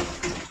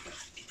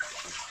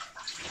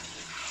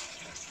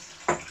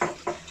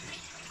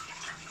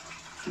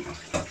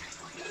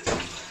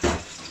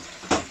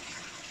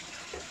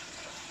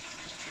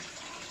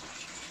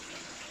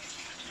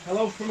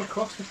 Hello from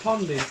across the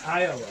pond in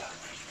Iowa.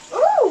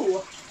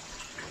 Ooh!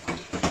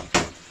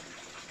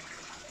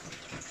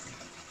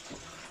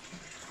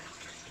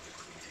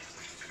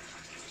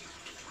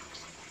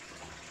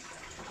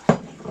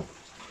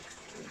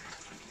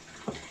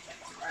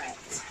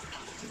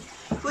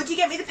 Would you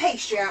get me the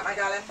pastry out, my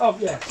darling? Oh,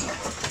 yeah.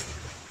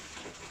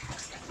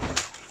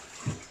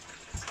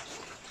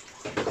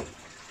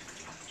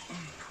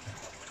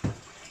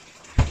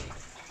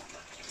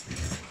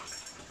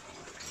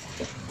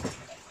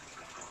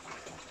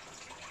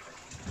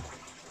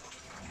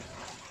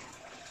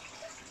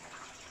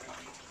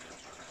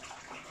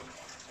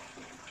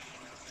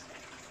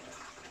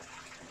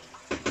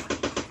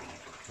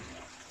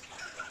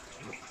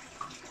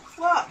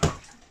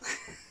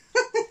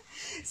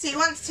 you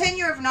want to turn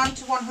your oven on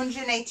to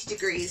 180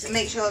 degrees and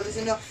make sure there's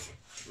enough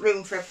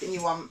room for everything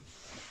you want.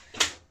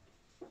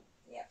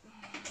 Yep.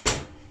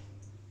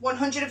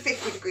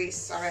 150 degrees,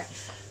 sorry.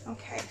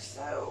 Okay,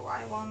 so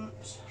I want...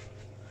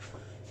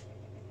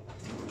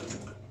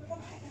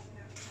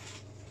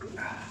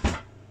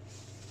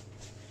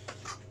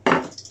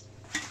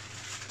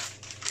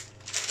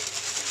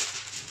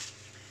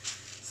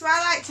 So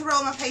I like to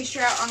roll my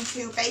pastry out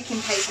onto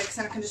baking paper because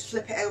then I can just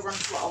flip it over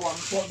onto what I want.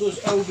 What does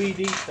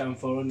OBD stand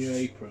for on your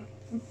apron?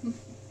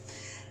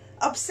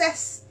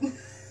 Obsessive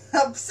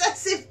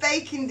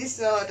baking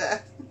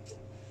disorder.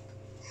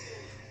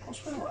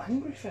 What's with all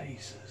angry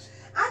faces?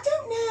 I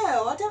don't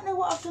know. I don't know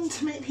what I've done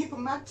to make people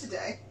mad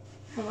today.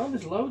 Well,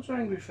 there's loads of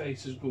angry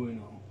faces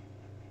going on.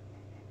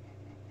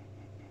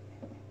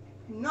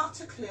 Not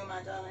a clue,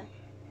 my darling.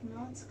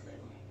 Not a clue.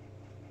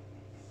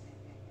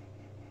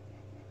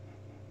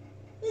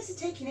 This is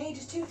taking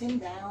ages to thin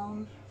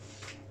down.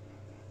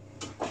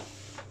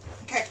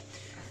 Okay,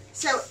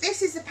 so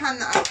this is the pan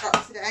that I've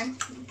got today.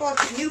 Bought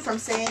it new from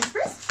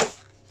Sainsbury's.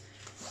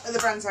 Other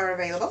brands are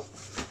available.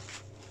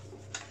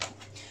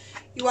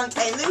 You want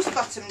a loose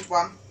bottomed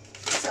one.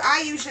 So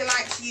I usually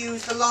like to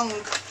use the long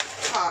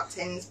tart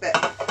tins, but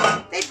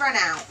they've run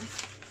out.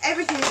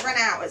 Everything's run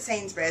out at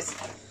Sainsbury's.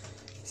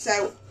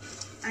 So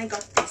I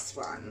got this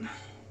one.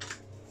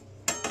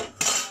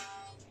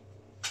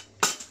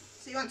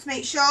 So you want to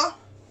make sure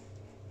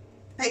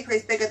the paper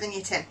is bigger than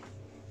your tin.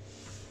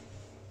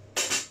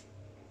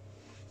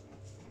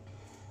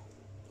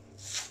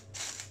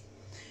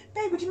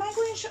 Babe, would you mind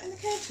going and shutting the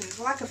curtains?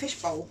 I like a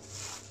fishbowl.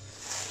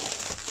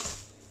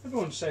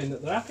 Everyone's saying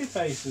that they're happy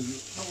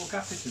faces. Don't look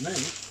happy to me.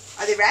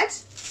 Are they red?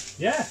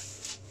 Yeah.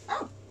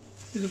 Oh.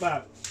 There's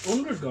about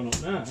 100 gone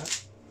up now.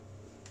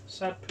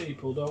 Sad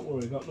people, don't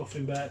worry, got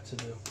nothing better to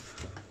do.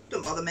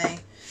 Don't bother me.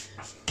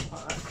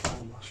 Like that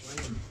clown last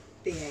week.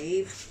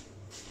 Behave.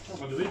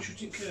 What am I doing?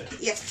 Shooting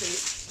curtains? Yes,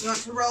 please. You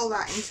want to roll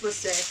that into a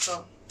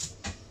circle.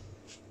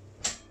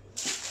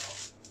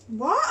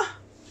 What?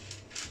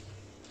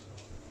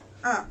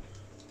 Oh.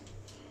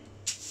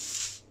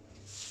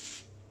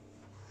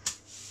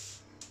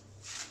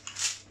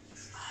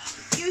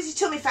 Use your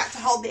tummy fat to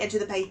hold the edge of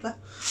the paper.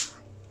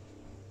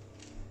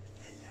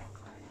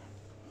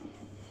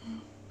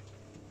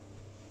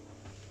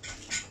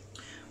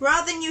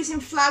 Rather than using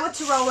flour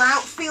to roll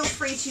out, feel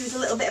free to use a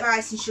little bit of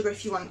icing sugar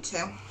if you want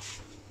to.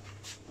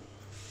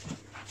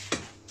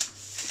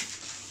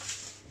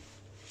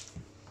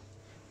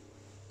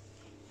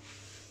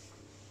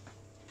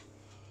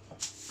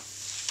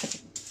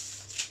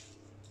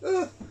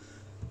 Ugh.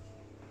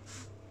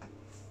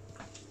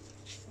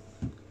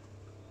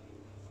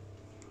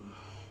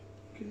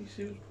 Can you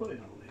see who's putting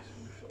all these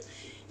in my face?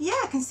 Yeah,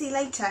 I can see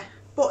later,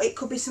 but it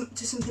could be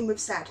to something we've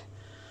said.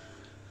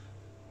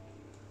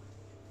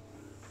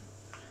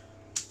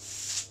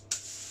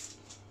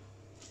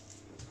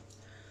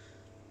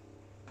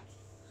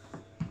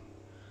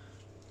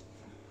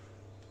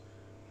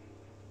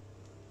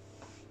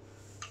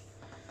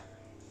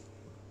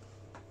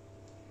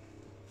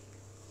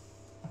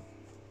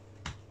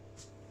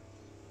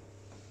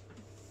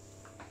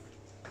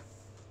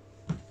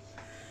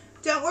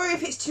 Don't worry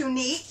if it's too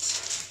neat,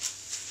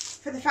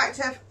 for the fact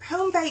of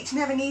home baked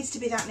never needs to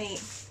be that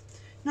neat.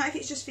 Not if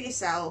it's just for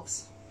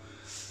yourselves.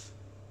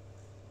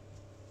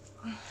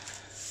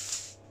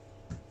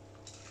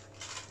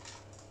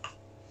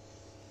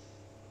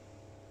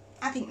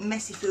 I think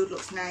messy food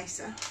looks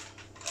nicer.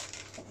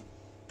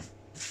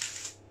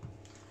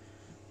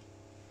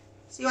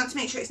 So you want to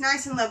make sure it's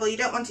nice and level. You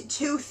don't want it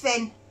too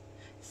thin,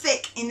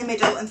 thick in the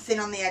middle and thin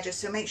on the edges,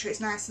 so make sure it's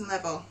nice and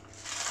level.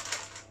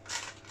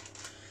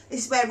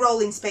 This is where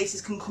rolling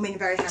spaces can come in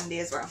very handy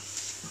as well.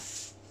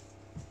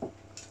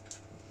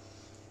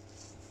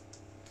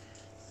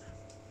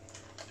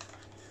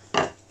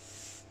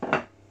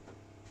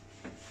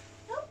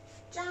 Oh,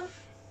 jam.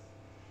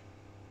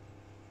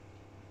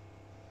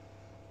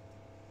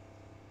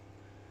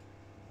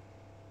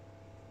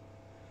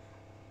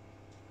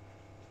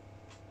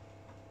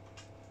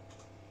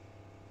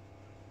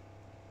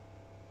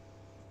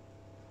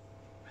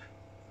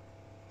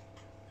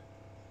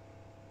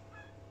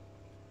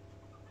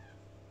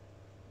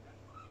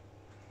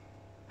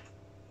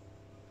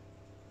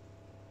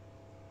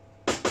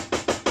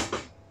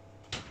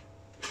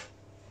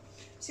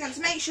 So you want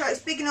to make sure it's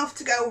big enough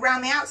to go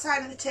around the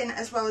outside of the tin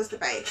as well as the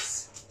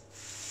base.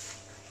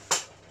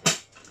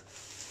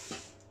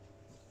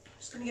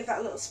 Just going to give that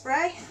a little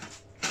spray.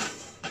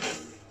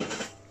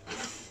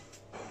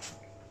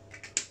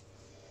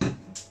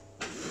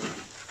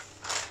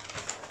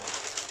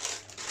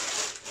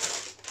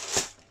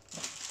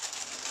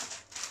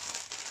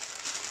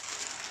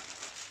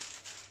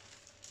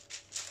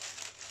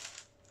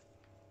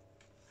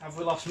 Have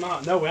we lost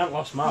Mark? No, we haven't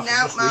lost Mark.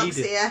 No, Mark's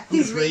here.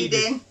 He's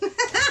reading.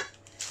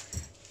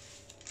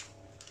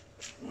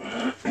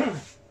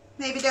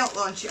 Maybe don't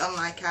launch it on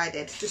like I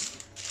did.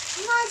 Just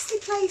nicely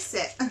place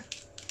it.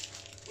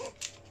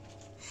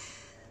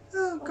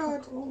 Oh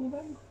God.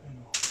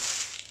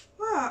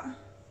 What?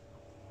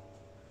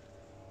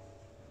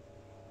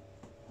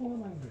 Oh,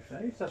 an angry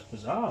face. That's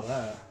bizarre,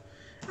 that.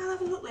 I'll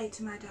have a look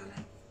later, my darling.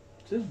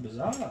 It is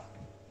bizarre.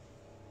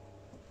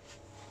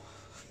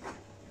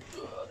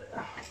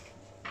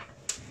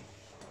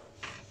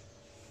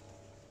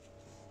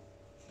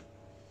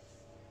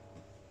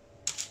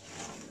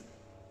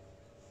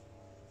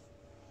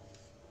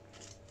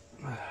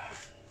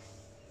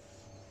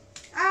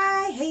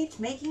 I hate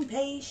making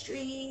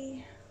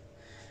pastry.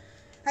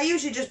 I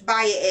usually just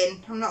buy it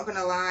in, I'm not going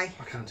to lie.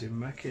 I can't even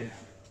make it.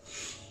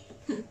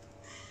 You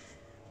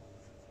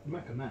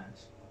make a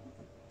mess.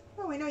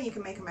 Oh, we know you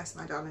can make a mess,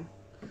 my darling.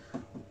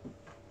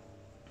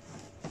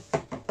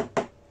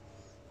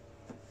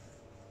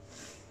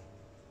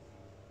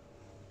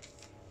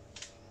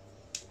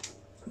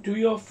 Do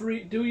you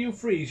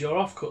freeze your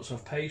offcuts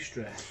of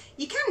pastry?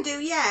 You can do,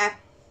 yeah.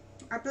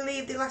 I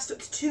believe they last up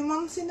to 2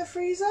 months in the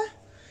freezer.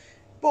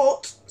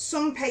 But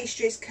some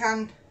pastries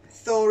can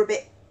thaw a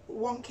bit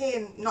wonky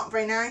and not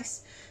very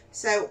nice.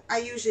 So I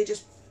usually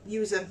just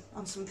use them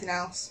on something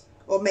else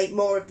or make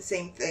more of the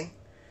same thing.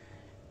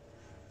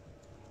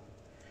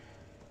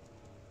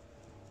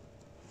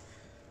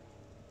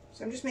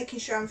 So I'm just making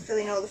sure I'm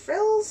filling all the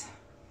frills.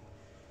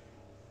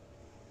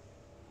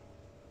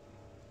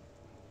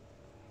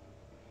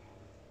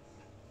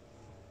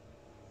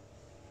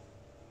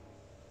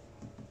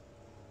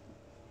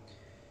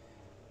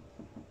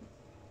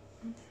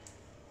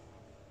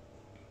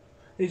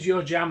 Is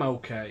your jam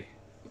okay?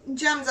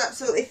 Jam's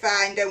absolutely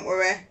fine, don't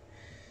worry.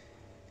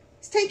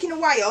 It's taking a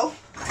while,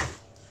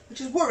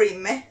 which is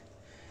worrying me,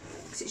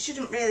 because it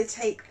shouldn't really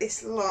take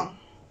this long.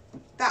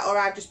 That or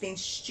I've just been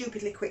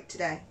stupidly quick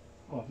today.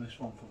 Oh, I've missed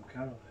one from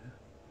Carol here.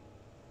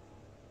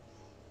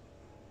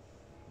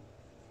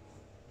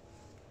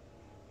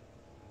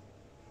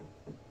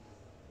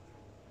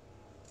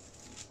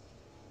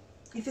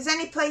 If there's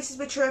any places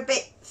which are a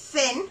bit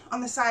thin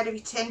on the side of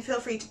your tin, feel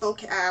free to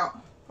bulk it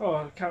out.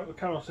 Oh,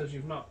 Carol says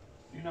you've not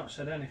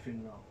said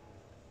anything wrong.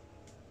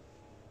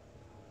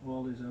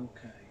 All is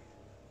okay.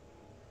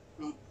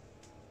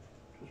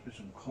 Must be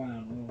some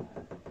clown, won't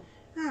it?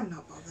 I'm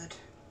not bothered.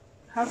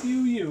 Have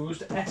you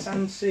used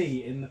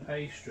S&C in the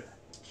pastry?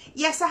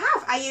 Yes, I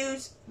have. I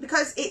use,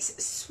 because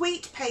it's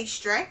sweet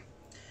pastry,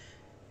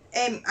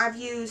 I've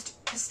used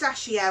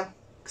pistachio,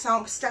 because I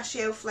want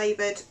pistachio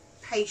flavoured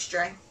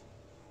pastry.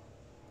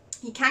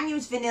 You can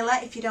use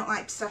vanilla if you don't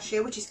like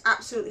pistachio, which is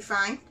absolutely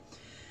fine.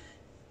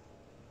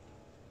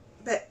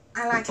 But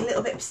I like a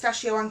little bit of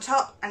pistachio on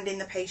top and in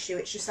the pastry,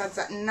 which just adds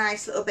that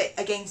nice little bit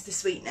against the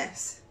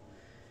sweetness.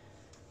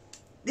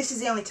 This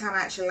is the only time I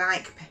actually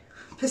like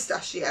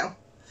pistachio.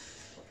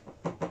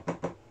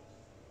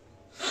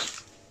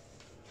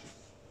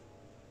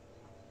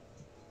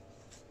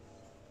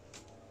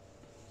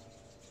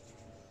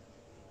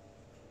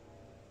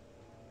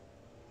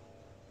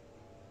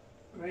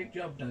 Great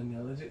job,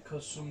 Danielle. Is it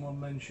because someone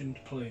mentioned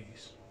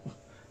please?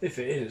 If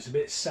it is, it's a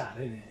bit sad,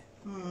 isn't it?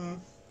 Hmm.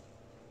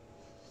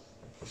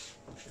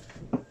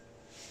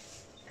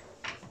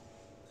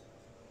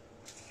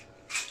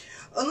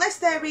 Unless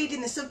they're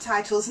reading the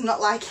subtitles and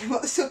not liking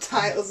what the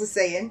subtitles are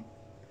saying.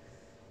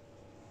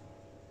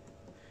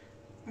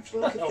 I have to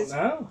look I at don't this.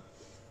 know.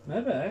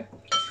 Maybe.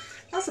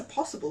 That's a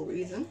possible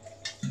reason.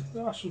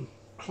 There are some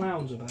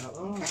clowns about,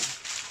 aren't there?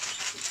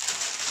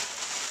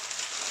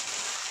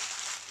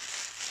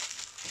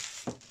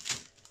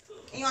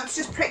 You want to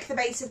just prick the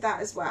base of that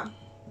as well.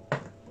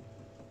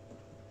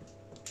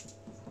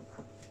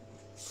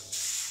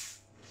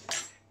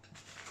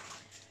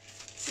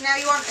 So now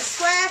you want a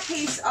square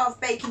piece of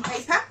baking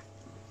paper.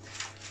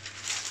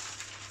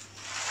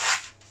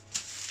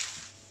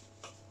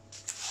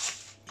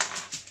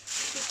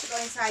 Just to go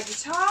inside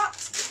your tart.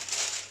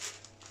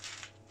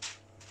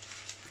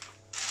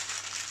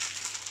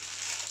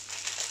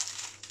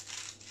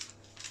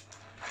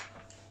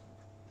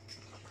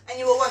 And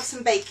you will want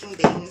some baking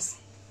beans.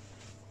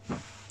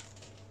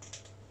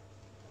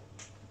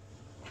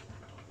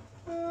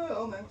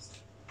 Almost.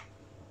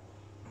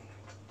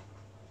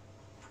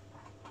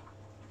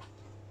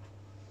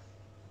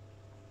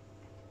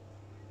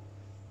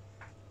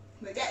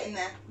 We're getting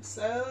there. We're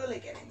slowly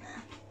getting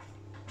there.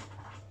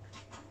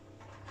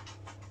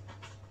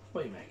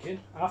 What are you making?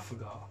 I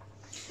forgot.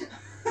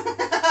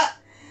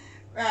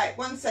 Right,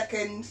 1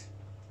 second.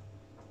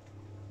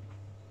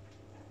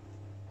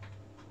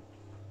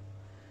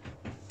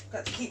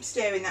 Got to keep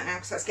stirring that now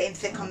because that's getting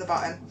thick on the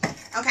bottom.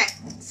 Okay,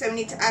 so we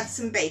need to add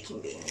some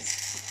baking beans.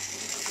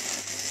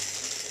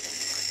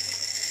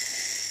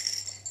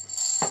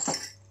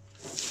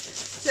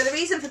 So the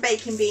reason for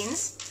baking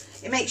beans,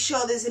 it makes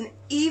sure there's an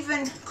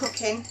even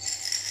cooking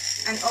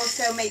and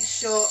also makes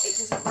sure it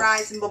doesn't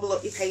rise and bubble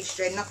up your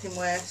pastry, nothing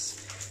worse.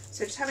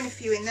 So just having a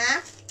few in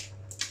there.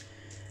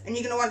 And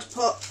you're going to want to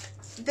put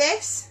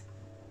this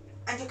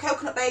and your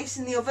coconut base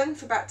in the oven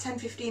for about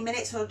 10-15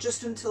 minutes or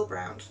just until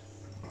browned.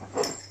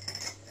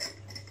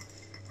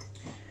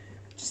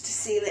 Just to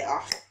seal it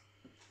off.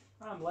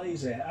 I'm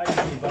lazy. I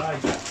usually buy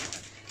them.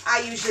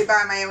 I usually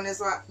buy my own as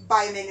well,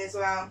 buy them in as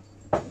well.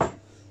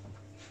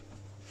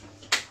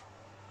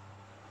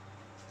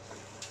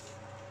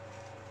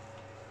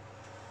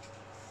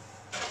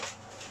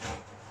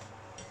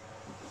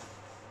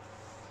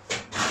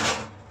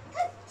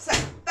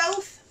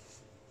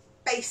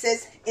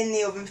 in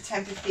the oven for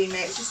 10-15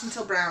 minutes, just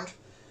until brown.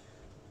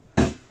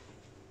 So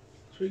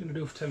what are you going to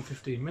do for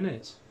 10-15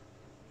 minutes?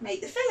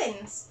 Make the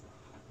fillings.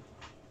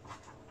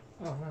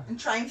 Oh, right. And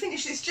try and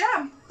finish this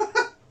jam.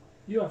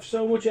 You have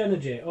so much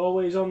energy,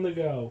 always on the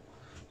go.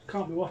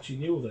 Can't be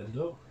watching you then,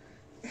 though.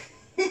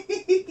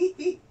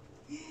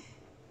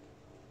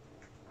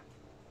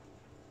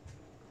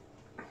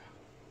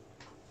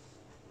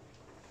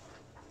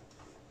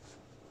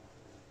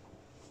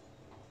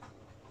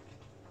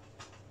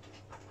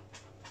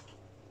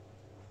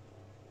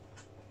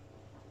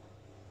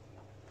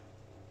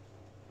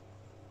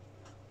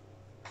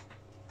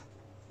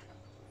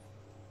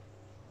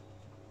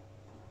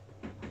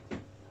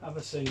 Have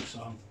a sing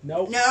song.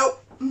 Nope. No.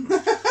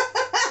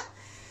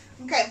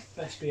 Okay.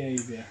 Best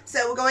behaviour.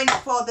 So we're going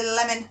for the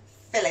lemon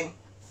filling.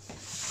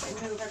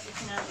 Move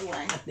everything out of the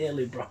way. I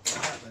nearly broke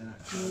that then.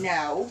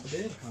 No. I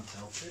did, can't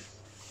help it.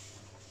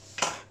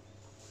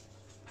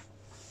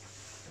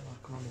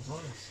 Come on, the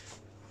voice.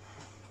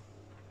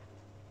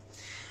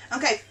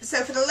 Okay,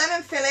 so for the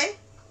lemon filling,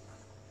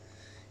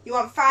 you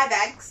want 5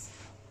 eggs.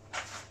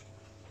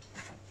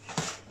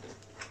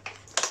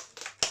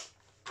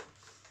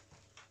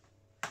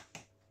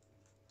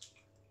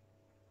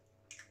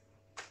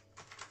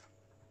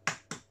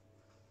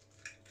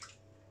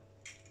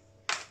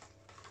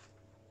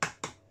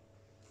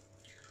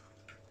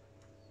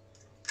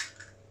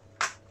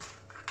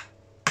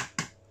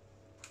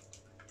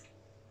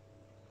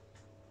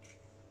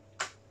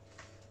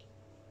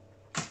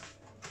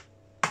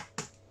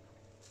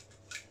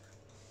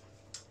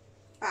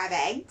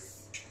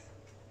 Eggs.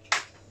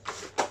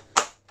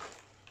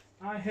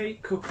 I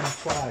hate cooking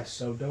twice,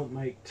 so don't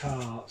make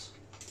tarts.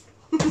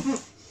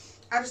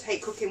 I just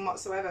hate cooking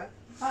whatsoever.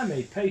 I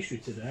made pastry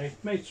today,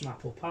 made some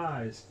apple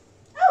pies.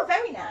 Oh,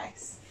 very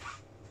nice.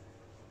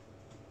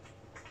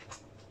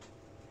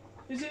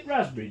 Is it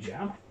raspberry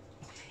jam?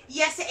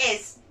 Yes, it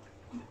is.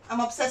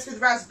 I'm obsessed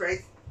with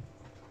raspberries.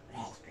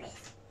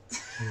 Raspberries.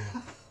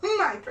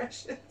 My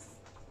precious.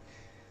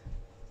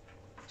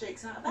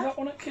 Jake's out of Is bed. that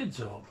one at Kids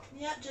Hub?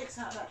 Yeah, Jake's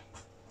out of bed.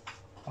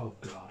 Oh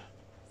God.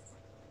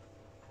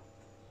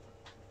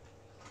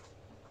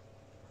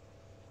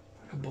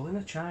 Like a bull in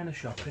a china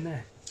shop,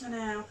 innit? I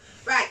know.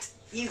 Right,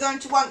 you're going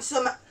to want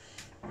some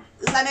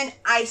lemon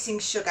icing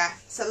sugar.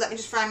 So let me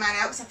just fry mine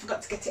out because I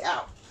forgot to get it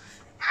out.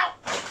 Ow!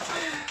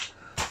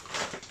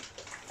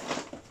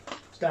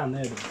 It's down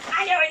there, though.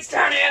 I know it's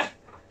down here.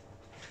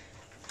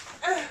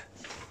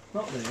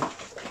 Not there.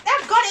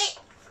 I've got it.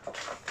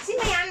 It's in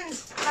my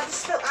hand. I've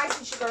just spilled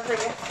icing sugar over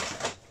here.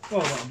 Oh,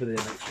 that'll be there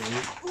next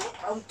week. Oh,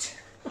 won't.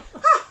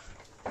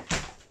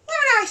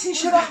 Lemon icing Was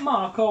sugar. that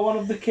Mark or one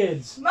of the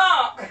kids?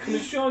 Mark. I can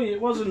assure you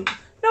it wasn't.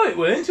 No, it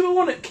weren't. It was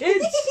one at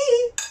Kids.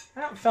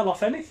 That fell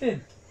off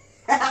anything.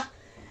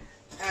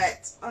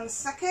 Alright, 1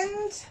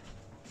 second.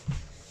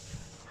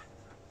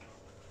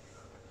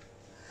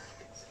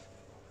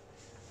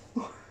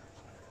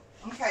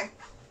 Okay.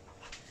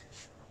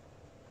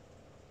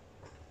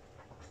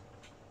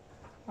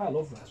 I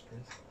love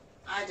raspberries.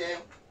 I do.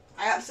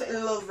 I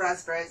absolutely love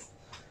raspberries.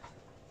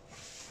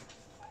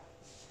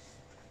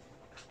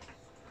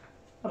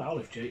 But I'll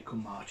if Jake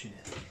come marching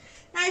in.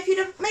 Now, if you'd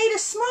have made a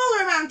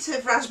smaller amount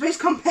of raspberries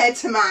compared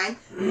to mine,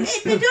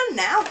 it'd be done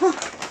now.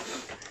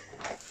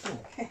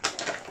 Okay.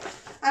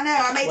 I know,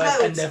 I made Where's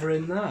loads. never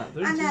in that?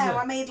 There I isn't, know, is there?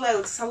 I made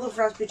loads 'cause I love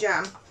raspberry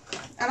jam.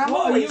 And I'm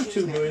What are always you two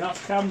using it. doing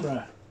off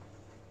camera?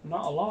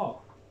 Not a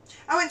lot.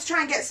 I went to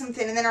try and get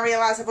something and then I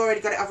realised I've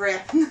already got it over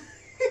here.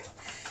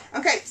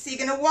 Okay, so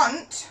you're going to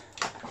want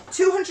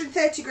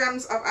 230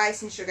 grams of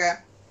icing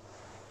sugar.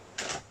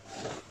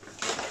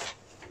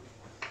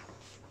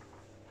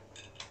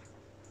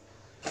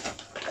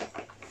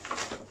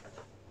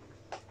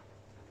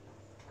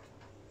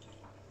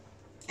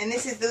 And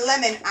this is the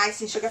lemon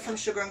icing sugar from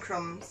Sugar and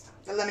Crumbs,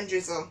 the lemon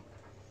drizzle.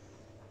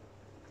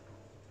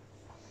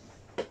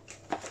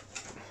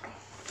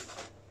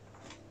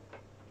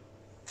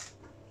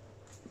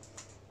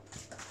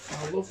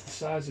 I love the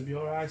size of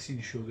your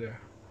icing sugar.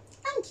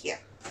 Thank you.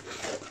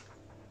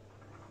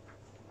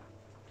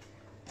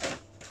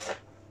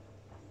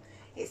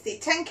 It's the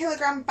 10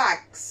 kilogram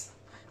bags,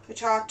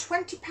 which are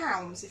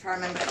 £20 if I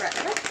remember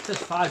correctly. There's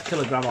 5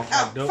 kilogram of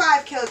Oh, that,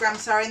 5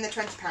 kilograms, sorry, in the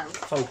 £20.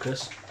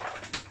 Focus.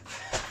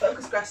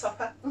 Focus,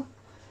 grasshopper.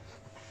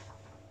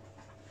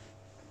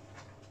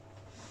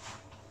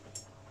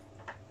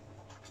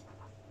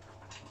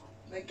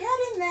 We're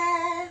getting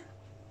there.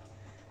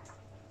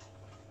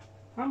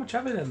 How much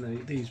have it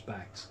in these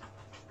bags?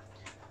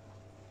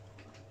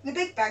 The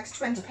big bag's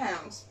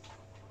 £20.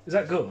 Is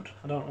that good?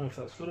 I don't know if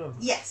that's good or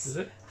not. Yes. Is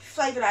it?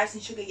 Flavoured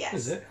icing sugar, yes.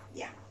 Is it?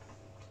 Yeah.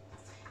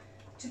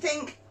 To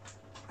think,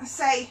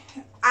 say,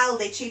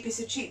 Aldi, cheapest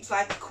of cheap's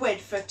like £1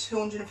 for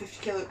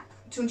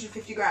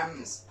 250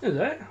 grams. Is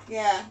it?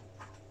 Yeah.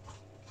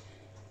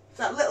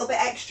 So that little bit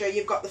extra,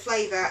 you've got the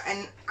flavour,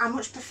 and I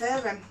much prefer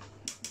them.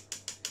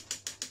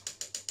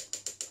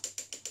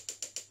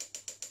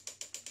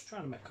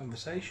 Trying to make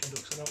conversation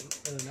because I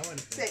don't really know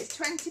anything. So it's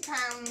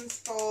 £20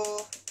 for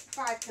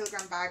 5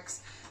 kilogram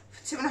bags.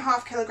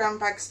 2.5 kilogram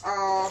bags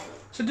are.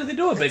 So do they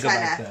do a bigger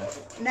bag there?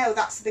 No,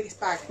 that's the biggest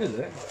bag. Is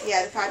it?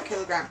 Yeah, the 5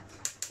 kilogram.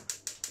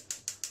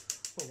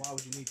 Well, why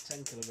would you need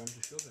 10 kilograms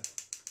of sugar?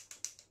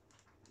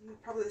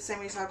 Probably the same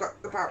reason I've got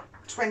about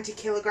 20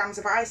 kilograms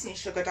of icing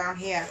sugar down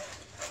here.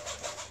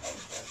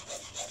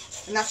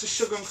 And that's just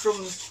sugar and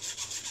crumbs.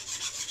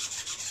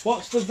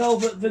 What's the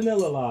velvet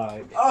vanilla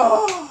like?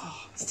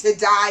 Oh, it's to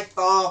die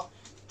for.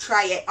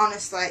 Try it,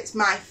 honestly, it's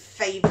my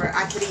favourite.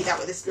 I could eat that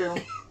with a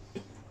spoon.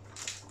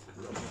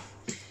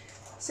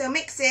 So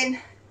mix in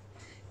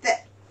the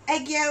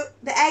egg yolk,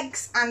 the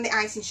eggs and the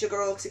icing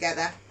sugar all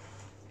together.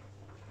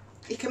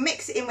 You can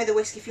mix it in with a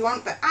whisk if you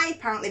want, but I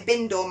apparently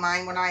binned all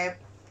mine when I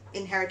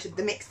inherited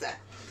the mixer.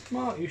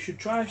 Mark, you should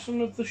try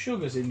some of the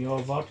sugars in your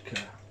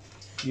vodka.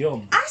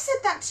 Yum. I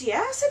said that to you.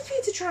 I said for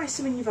you to try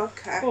some in your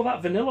vodka. Well,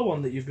 that vanilla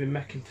one that you've been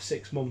making for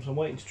 6 months, I'm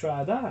waiting to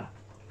try that.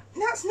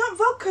 That's not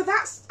vodka,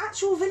 that's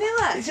actual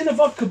vanilla. It's in a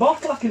vodka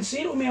bottle, I can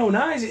see it with my own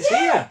eyes, it's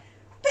here.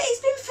 But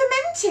it's been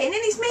fermenting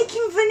and it's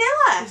making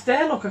vanilla. It's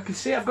there, look, I can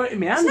see it, I've got it in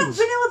my hands. It's not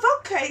vanilla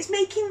vodka, it's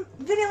making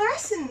vanilla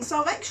essence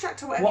or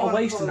extract or whatever. What a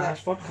waste of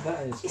nice vodka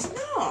that is. It's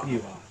not.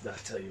 You are, I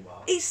tell you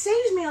what. It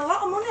saves me a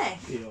lot of money.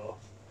 You are.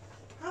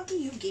 How do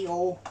you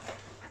go?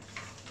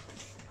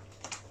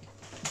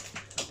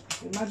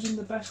 Imagine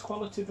the best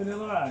quality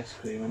vanilla ice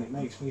cream and it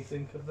makes me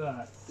think of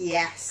that.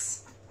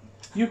 Yes.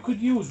 You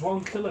could use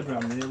 1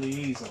 kilogram really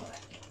easily.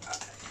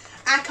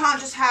 I can't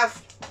just have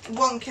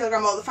 1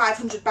 kilogram or the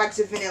 500 bags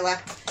of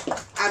vanilla.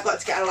 I've got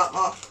to get a lot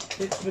more.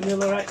 It's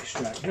vanilla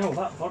extract. No,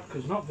 that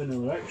vodka's not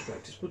vanilla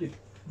extract. It's bloody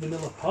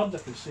vanilla pod. I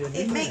can see it.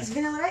 It makes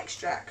vanilla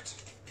extract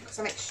because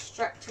I'm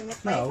extracting the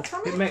flavour No,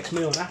 from it makes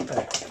me unhappy.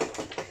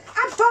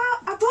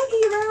 I bought you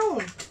your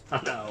own.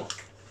 I know.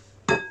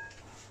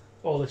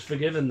 All is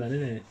forgiven then,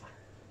 isn't it?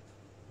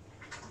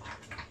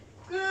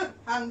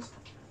 And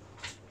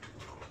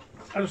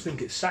I just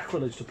think it's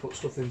sacrilege to put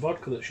stuff in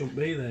vodka that shouldn't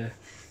be there.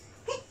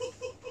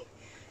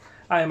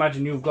 I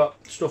imagine you've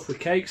got stuff with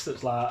cakes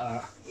that's like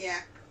that.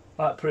 Yeah.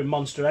 Like putting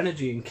Monster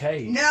Energy in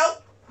cake. No.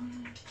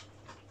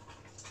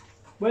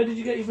 Where did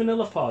you get your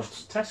vanilla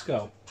pods?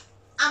 Tesco?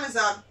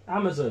 Amazon.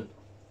 Amazon.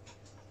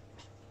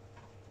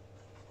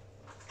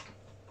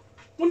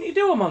 Wouldn't you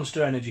do a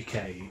Monster Energy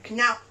cake?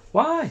 No.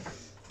 Why?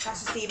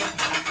 That's a Stephen.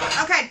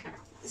 Okay,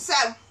 so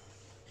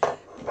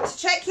to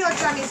check your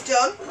jam is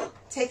done,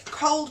 take a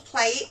cold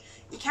plate.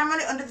 You can run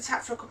it under the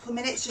tap for a couple of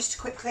minutes just to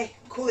quickly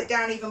cool it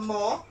down even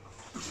more.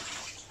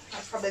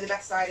 That's probably the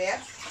best idea.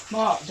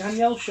 Mark,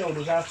 Danielle showed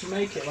us how to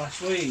make it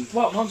last week.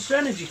 What, Monster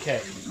Energy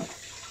cake?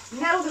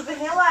 No, the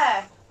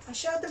vanilla. I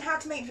showed them how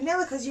to make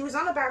vanilla because you was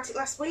on about it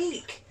last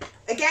week.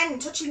 Again,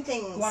 touching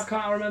things. Why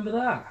can't I remember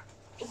that?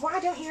 Why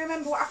don't you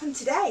remember what happened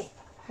today?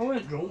 I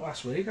weren't drunk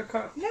last week, I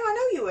can't... No, I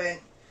know you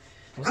weren't.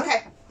 Was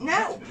Okay,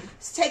 no.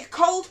 So take a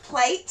cold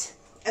plate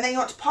and then you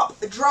want to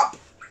pop a drop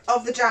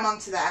of the jam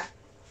onto there.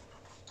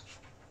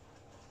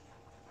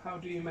 How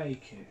do you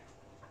make it?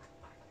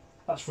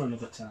 That's for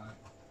another time.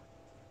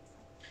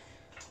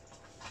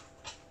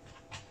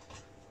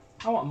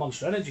 I want a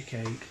Monster Energy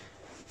cake.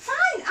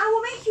 Fine, I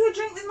will make you a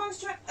drink with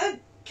a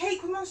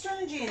cake with Monster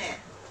Energy in it.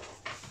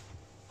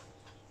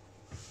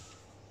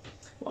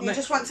 What You next?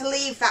 just want to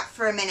leave that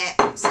for a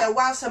minute. So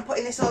whilst I'm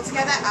putting this all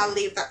together, I'll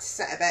leave that to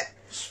set a bit.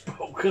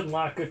 Spoken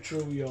like a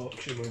true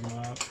Yorkshireman,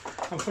 Mark.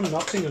 I'm from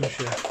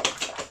Nottinghamshire.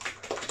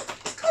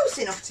 It's close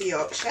enough to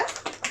Yorkshire.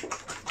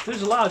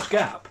 There's a large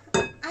gap.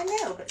 I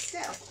know, but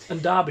still.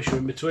 And Derbyshire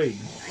in between.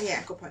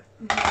 Yeah, good point.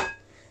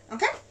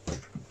 Okay.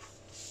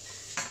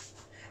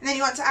 And then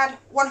you want to add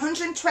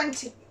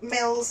 120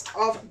 mils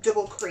of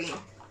double cream.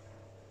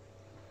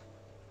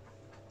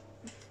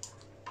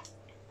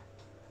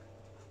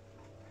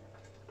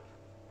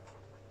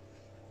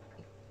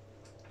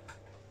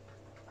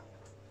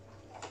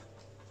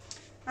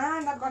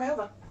 And I've gone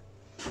over.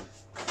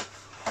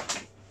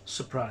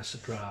 Surprise,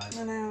 surprise.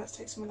 I know, let's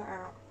take some of that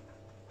out.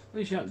 At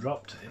least you haven't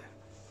dropped it.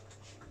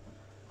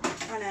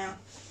 I know.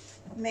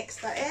 Mix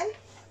that in.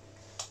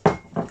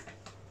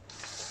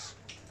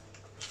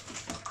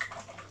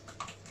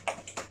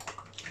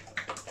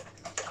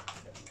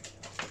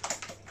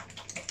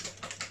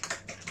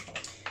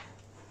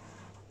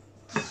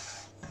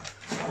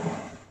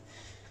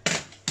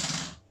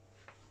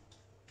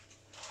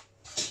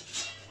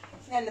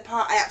 And then the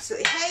part I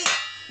absolutely hate,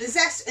 the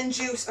zest and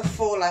juice of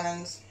 4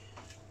 lemons.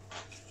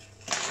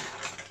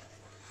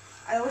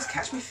 I always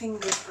catch my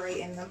fingers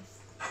grating them.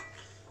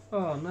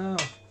 Oh no.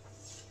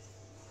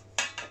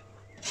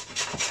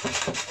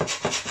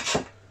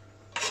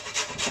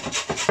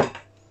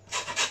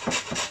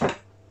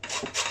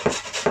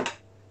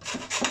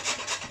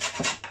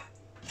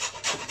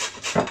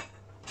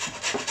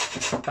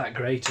 That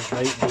grater's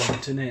right blunt,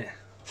 isn't it?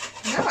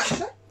 No, actually.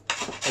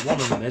 Well, one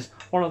of them is.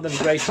 One of them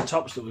grater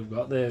tops that we've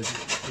got there is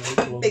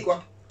right blunt. Big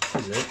one.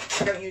 Is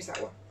it? I don't use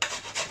that one.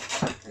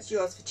 That's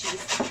yours for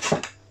cheese.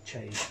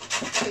 Cheese.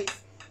 Cheese.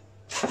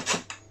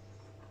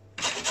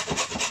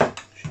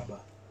 Shabba.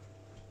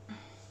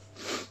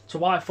 So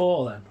why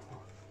 4 then?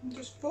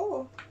 Just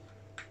 4.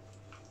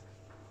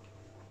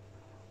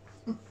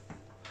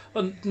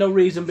 But no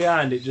reason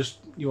behind it, just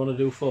you want to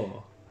do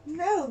 4?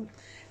 No,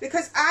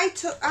 because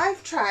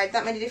I've tried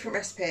that many different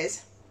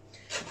recipes.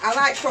 I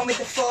liked one with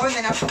the 4 and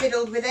then I've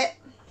fiddled with it.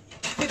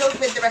 Fiddled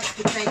with the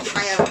recipe to make it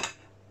my own.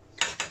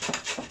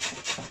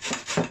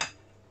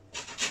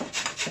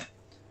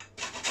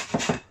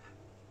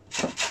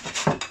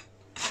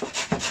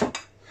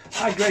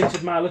 I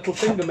grated my little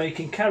finger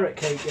making carrot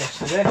cake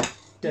yesterday.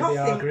 Debbie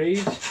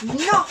Hargreaves.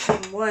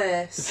 Nothing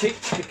worse. The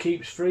picture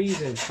keeps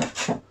freezing.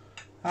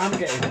 I'm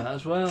getting that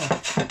as well.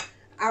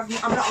 I'm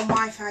not on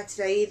Wi-Fi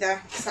today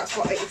either, because that's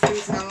what it was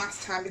freezing on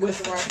last time because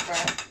of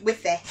Wi-Fi.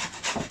 With it.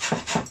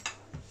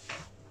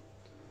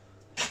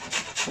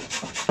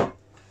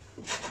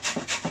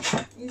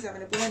 He's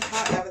having a blooming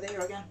party over there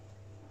again.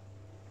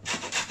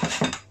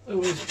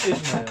 Who is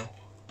Ismail?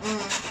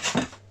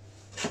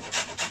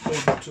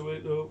 Big to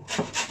it though.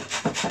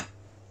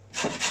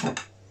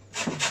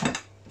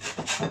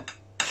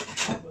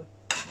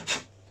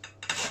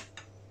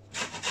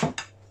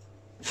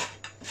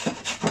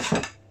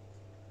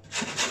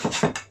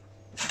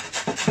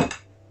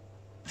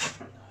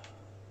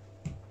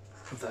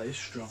 That is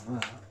strong,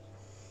 that.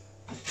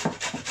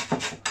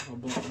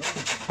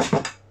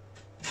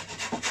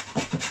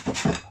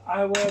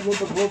 I wear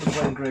rubber gloves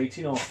when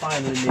grating or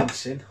finely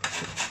mincing.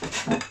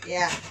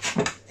 Yeah,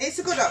 it's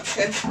a good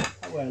option.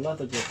 I wear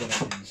leather gloves when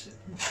I'm mincing.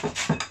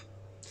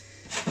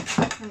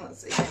 I'm not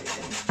seeing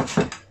anything.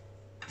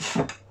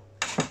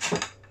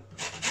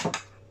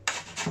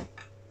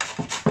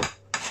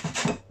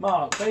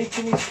 Mark,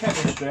 baking is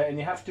chemistry and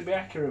you have to be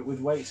accurate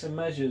with weights and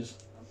measures.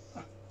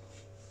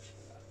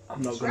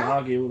 I'm not going to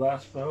argue with that, I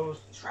suppose.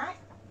 That's right.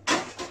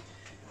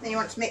 Then you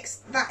want to mix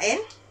that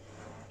in.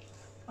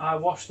 I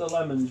wash the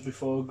lemons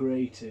before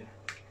grating.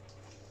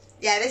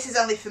 Yeah, this is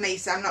only for me,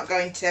 so I'm not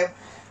going to.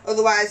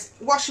 Otherwise,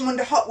 wash them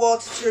under hot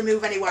water to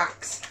remove any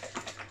wax.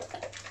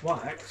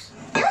 Wax?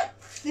 Yeah.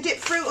 They dip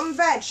fruit and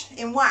veg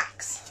in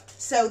wax,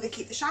 so they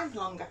keep the shine for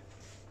longer.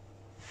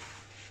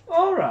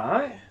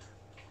 Alright.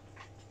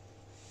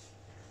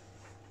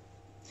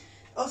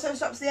 Also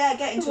stops the air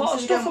getting to them. There's a lot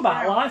of stuff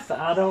about life that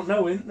I don't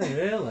know, isn't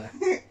there,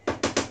 really?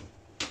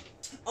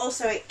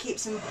 Also, it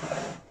keeps them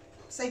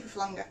safer for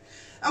longer.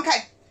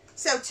 Okay,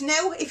 so to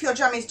know if your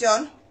jam is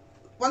done,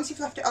 once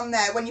you've left it on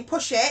there, when you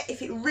push it,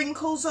 if it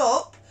wrinkles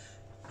up,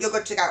 you're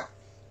good to go.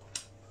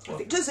 If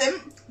it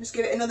doesn't, just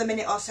give it another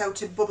minute or so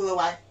to bubble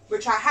away,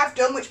 which I have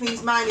done, which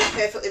means mine is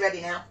perfectly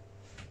ready now.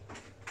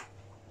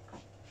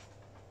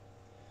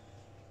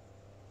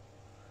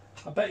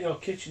 I bet your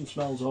kitchen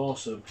smells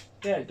awesome.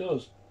 Yeah, it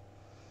does.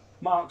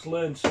 Mark's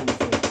learned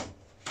something.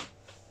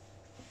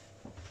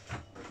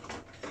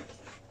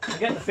 I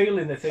get the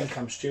feeling they think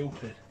I'm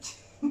stupid.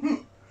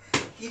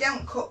 You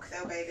don't cook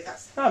though, baby.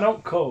 That's. I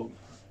don't cook.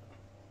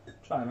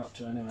 Try not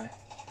to anyway.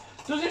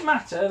 Does it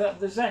matter that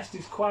the zest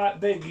is quite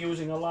big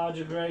using a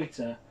larger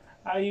grater?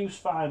 I use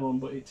fine one,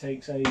 but it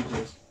takes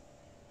ages.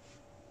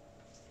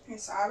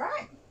 It's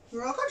alright.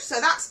 We're all good. So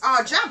that's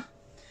our jam.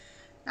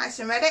 Nice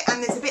and ready.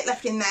 And there's a bit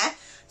left in there.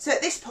 So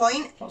at this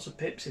point... Lots of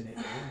pips in it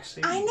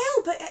though. I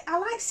know, but I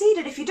like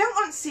seeded. If you don't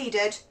want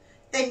seeded,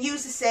 then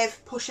use a sieve,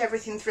 push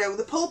everything through.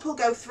 The pulp will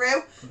go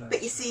through,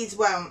 but your seeds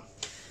won't.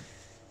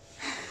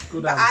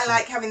 Good But answer. I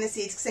like having the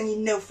seeds because then you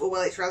know full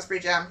well it's raspberry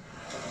jam.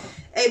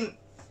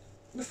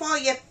 Before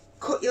you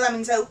cut your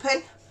lemons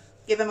open,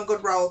 give them a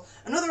good roll.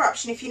 Another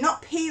option, if you're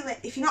not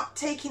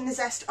taking the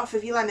zest off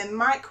of your lemon,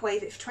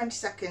 microwave it for 20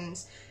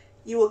 seconds.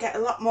 You will get a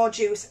lot more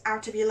juice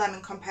out of your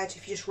lemon compared to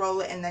if you just roll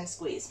it and then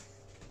squeeze.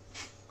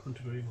 Couldn't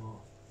agree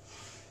more.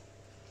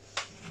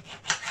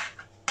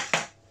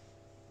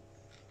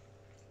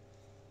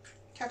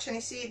 Catch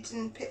any seeds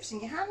and pips in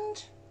your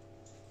hand.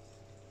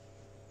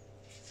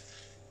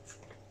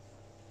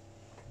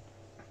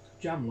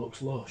 Jam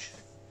looks lush.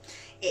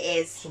 It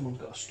is. Someone's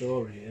got a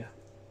story here.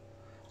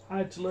 I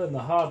had to learn the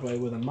hard way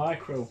with a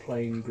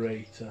microplane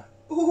grater.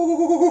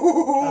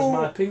 Ooh. As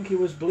my pinky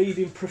was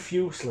bleeding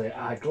profusely,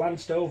 I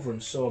glanced over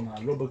and saw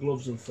my rubber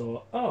gloves and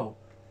thought, oh,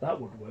 that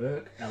would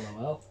work,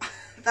 lol.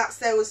 That's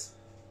those...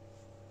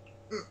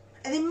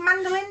 Are they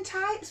mandolin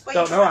types?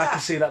 Don't know, I can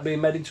see that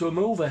being made into a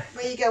movie.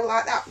 Where you go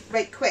like that,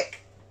 right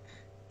quick.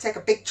 Take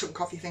a big chunk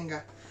off your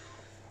finger.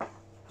 I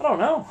don't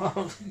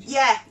know.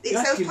 Yeah,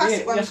 it's those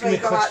plastic ones where you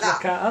go like that.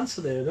 I can't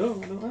answer there,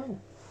 though. I don't know.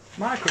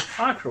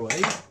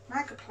 Microwave?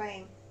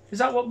 Microplane. Is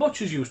that what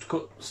butchers use to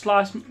cut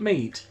sliced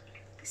meat?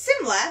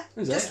 Similar,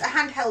 Is just it? a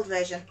handheld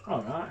version.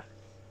 Alright.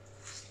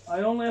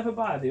 I only ever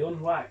buy the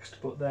unwaxed,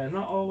 but they're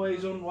not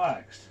always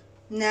unwaxed.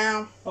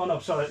 No. Oh no,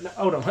 sorry. No,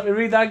 hold on, let me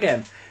read that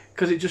again,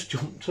 because it just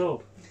jumped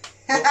up.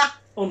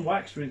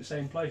 Unwaxed are in the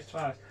same place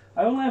twice.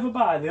 I only ever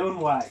buy the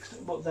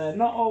unwaxed, but they're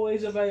not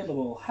always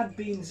available. Had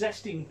been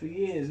zesting for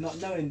years, not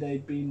knowing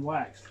they'd been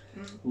waxed.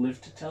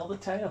 Live to tell the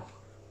tale.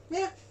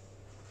 Yeah.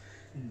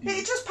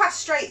 It just passed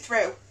straight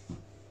through.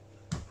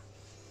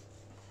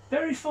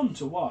 Very fun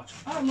to watch.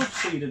 I love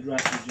seeded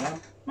raspberry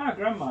jam. My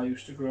grandma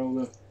used to grow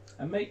them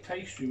and make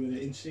pastry with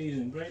it in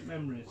season. Great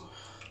memories.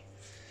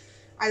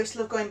 I used to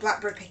love going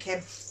blackberry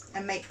picking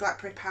and make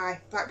blackberry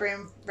pie, blackberry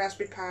and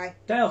raspberry pie.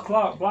 Dale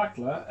Clark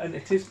Blackler, and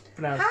it is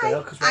pronounced Hi.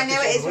 Dale because I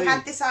know it is. We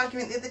had this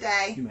argument the other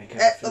day.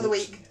 Other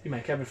week. You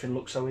make everything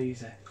look so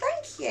easy.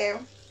 Thank you.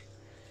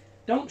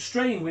 Don't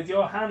strain with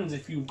your hands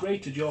if you've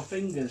grated your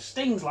fingers.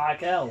 Stings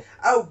like hell.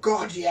 Oh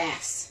God,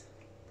 yes.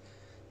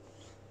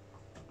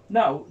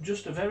 No,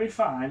 just a very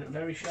fine,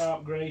 very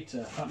sharp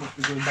grater. That must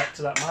be going back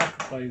to that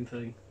microplane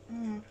thing.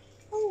 Mm.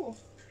 Ooh.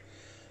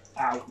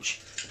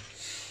 Ouch.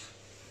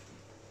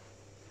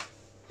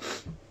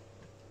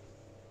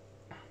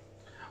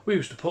 We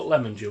used to put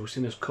lemon juice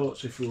in as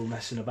cuts if we were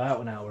messing about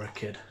when I were a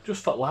kid.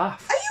 Just for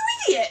laugh. Are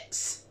you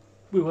idiots?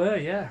 We were,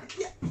 yeah.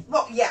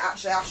 Well, yeah,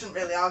 actually, I shouldn't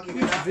really argue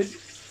with that.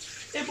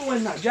 Yeah, but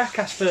when that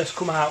Jackass first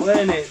come out,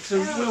 weren't it? So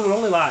we were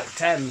only like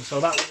 10, so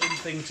that was one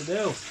thing to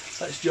do.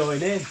 Let's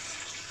join in.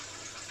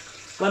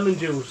 Lemon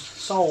juice,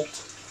 salt,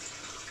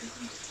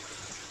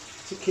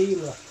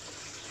 tequila.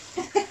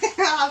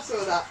 I'll have some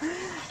of that.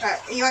 Right,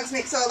 you want to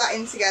mix all that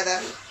in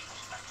together?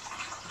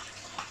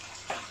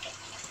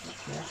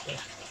 Yeah.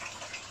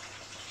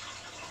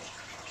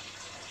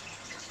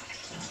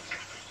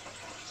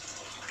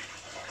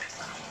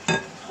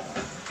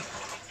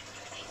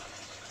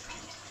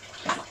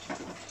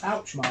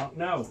 Ouch, Mark.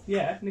 No.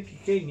 Yeah, Nicky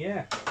King,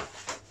 yeah.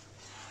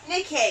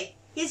 Nikki,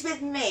 he's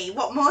with me.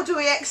 What more do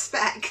we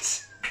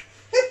expect?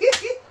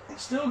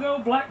 Still go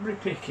blackberry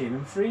picking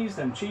and freeze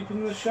them cheap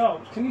in the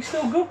shops. Can you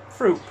still go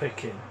fruit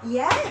picking?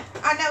 Yeah,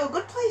 I know a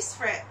good place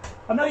for it.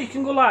 I know you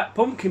can go like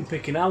pumpkin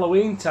picking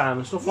Halloween time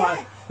and stuff like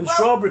and well,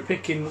 strawberry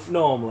picking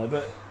normally,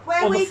 but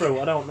other fruit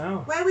I don't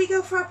know. Where we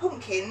go for our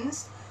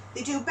pumpkins,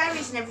 they do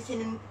berries and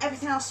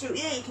everything else through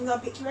here. You can go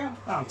and pick your own.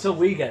 Until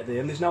we get there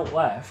and there's no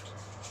left.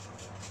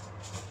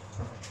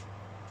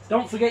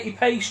 Don't forget your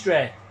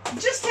pastry.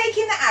 Just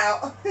taking it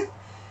out.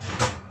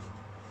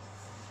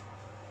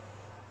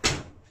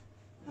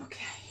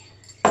 Okay.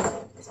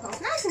 It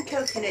smells nice and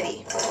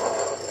coconutty.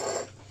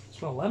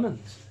 Smell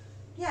lemons.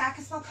 Yeah, I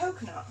can smell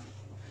coconut.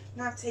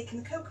 Now I've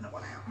taken the coconut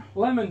one out.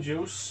 Lemon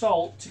juice,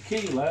 salt,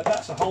 tequila.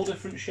 That's a whole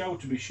different show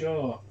to be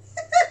sure.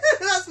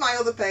 That's my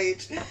other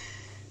page.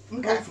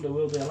 Okay. Hopefully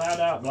we'll be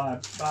allowed out by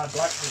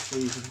blackberry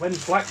season.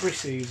 When's blackberry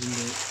season?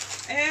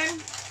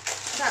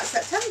 About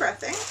September, I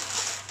think.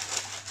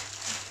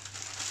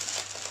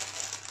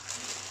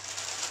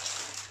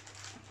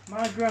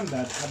 My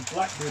granddad had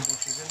blackberry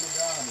bushes in the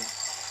garden.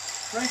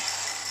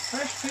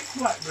 Fresh picked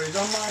blackberries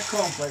on my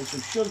cornflakes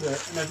with sugar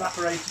and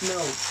evaporated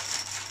milk.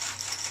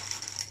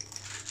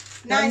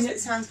 Nice, but it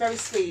sounds very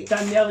sweet.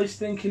 Danielle is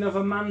thinking of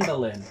a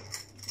mandolin.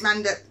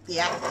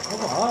 Yeah. Oh,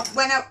 what?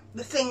 When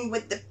the thing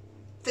with the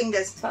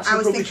fingers. That's I a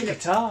was rubbish thinking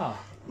guitar.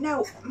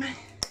 No.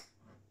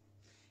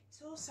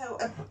 It's also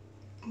a...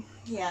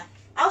 Yeah.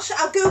 I'll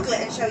Google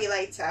it and show you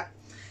later.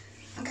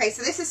 Okay,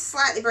 so this is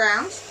slightly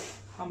browned.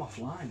 I'm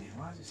offline here.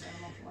 Why does it say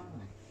I'm offline?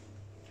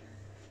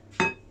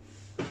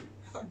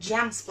 I've got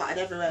jam splattered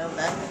everywhere over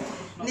there.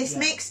 And this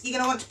mix you're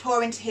going to want to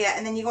pour into here,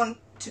 and then you're going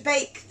to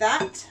bake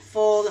that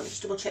for, let me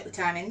just double check the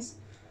timings,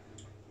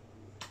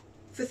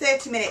 for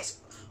 30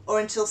 minutes or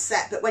until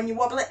set. But when you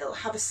wobble it, it'll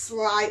have a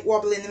slight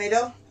wobble in the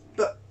middle,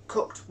 but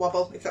cooked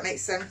wobble, if that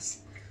makes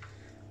sense.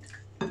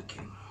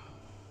 Okay.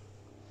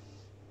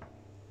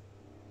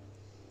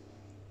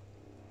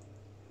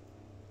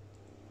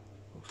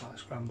 Looks like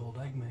scrambled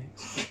egg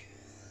mix.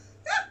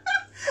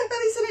 At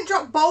least I didn't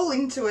drop bowl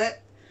into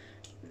it.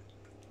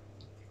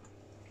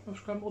 Oh,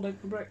 scrambled egg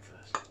for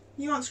breakfast.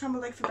 You want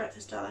scrambled egg for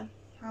breakfast, darling?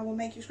 I will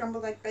make you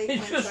scrambled egg bacon.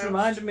 It just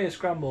reminded me of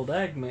scrambled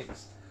egg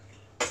mix.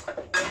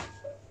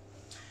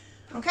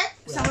 Okay,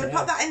 so I'm going to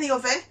pop that in the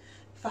oven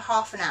for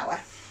half an hour.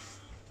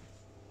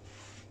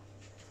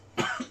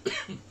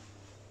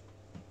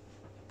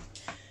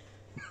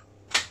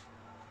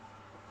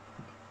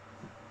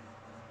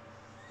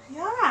 You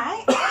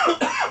alright?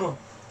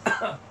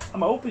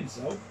 I'm hoping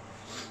so.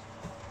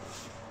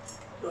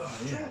 Oh,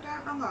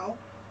 yeah. Don't know.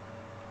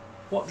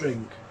 What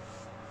drink?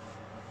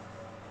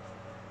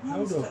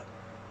 Hold up.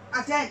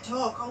 I daren't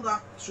talk, hold on.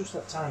 It's just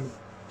that time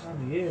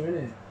of year, isn't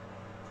it?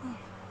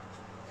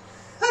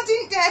 I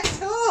didn't dare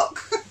talk.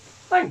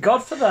 Thank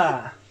God for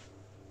that.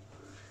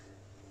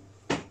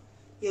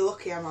 You're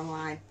lucky I'm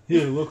online.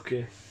 You're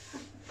lucky.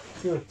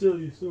 I'll tell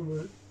you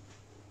something.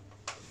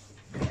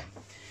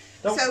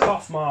 Don't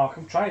cough, Mark.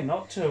 I'm trying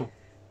not to.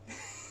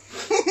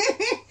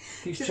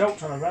 He's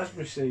choked on a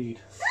raspberry seed.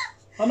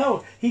 Oh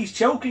no, he's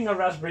choking a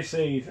raspberry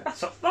seed.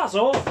 That's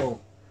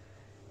awful.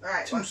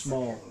 Right, too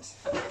small.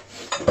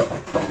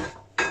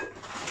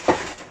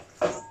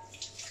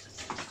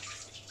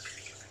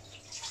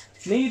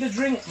 Need a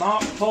drink,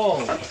 Mark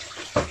Paul.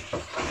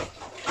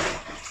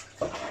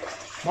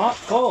 Mark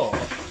Paul?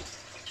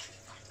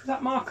 Is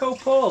that Marco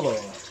Polo?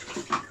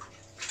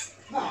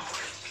 Oh.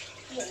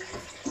 Do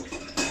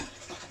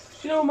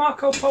you know what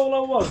Marco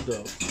Polo was,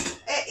 though?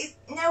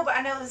 No, but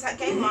I know there's that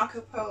game Marco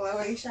Polo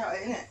where you shout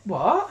it, innit?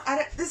 What?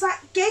 There's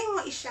that game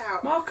what you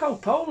shout. Marco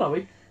Polo,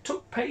 he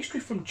took pastry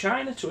from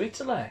China to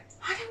Italy.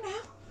 I don't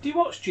know. Do you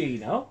watch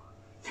Gino?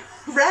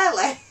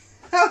 Rarely.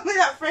 I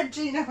that Fred,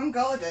 Gino and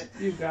Gordon.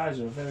 You guys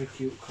are a very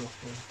cute couple.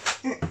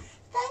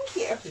 Thank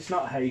you. It's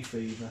not hay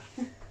fever.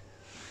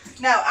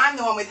 No, I'm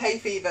the one with hay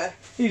fever.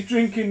 He's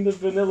drinking the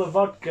vanilla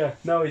vodka.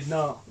 No, he's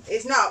not.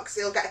 It's not, because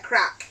he'll get a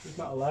crack. He's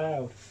not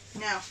allowed.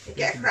 No, he'll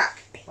get a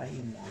crack.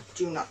 Plain one.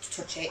 Do not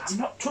touch it. I'm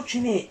not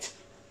touching it.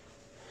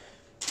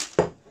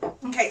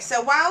 Okay,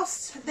 so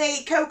whilst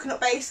the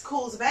coconut base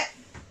cools a bit,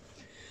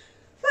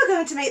 we're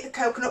going to make the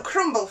coconut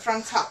crumble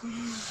from top.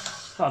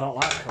 I don't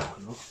like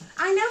coconut.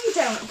 I know you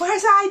don't,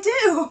 whereas I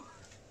do.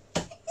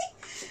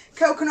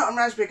 Coconut and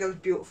raspberry goes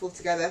beautiful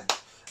together.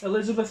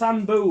 Elizabeth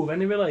Ann Booth,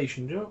 any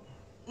relation, Joe?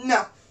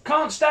 No.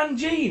 Can't stand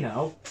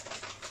Gino?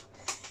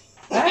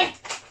 Eh?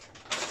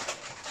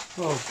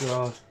 Oh,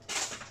 God.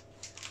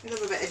 We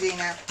love a bit of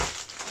Gino.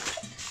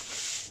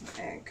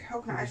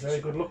 Coconut He's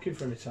very good looking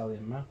for an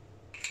Italian man.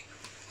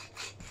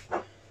 I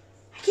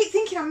keep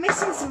thinking I'm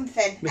missing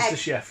something. Mr.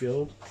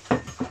 Sheffield.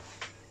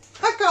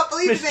 I can't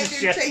believe Mr. they didn't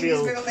change his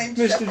Sheffield. middle name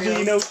to Mr. Sheffield.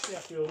 Gino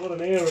Sheffield, what an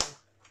hero.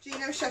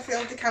 Gino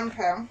Sheffield de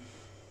Campo.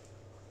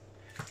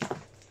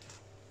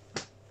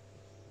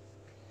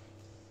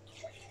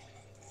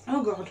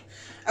 Oh God.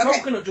 Okay.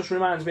 Coconut just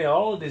reminds me of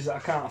holidays that I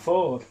can't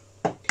afford.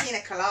 Pina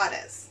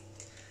coladas.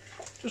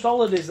 Just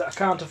holidays that I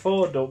can't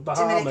afford, though.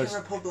 Bahamas. Dominican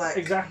Republic.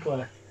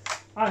 Exactly.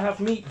 I have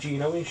meet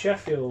Gino in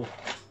Sheffield.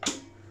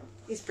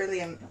 He's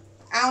brilliant.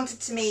 I wanted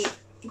to meet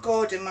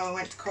Gordon when we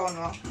went to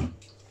Cornwall.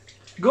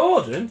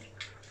 Gordon?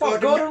 What,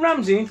 Gordon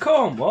Ramsay in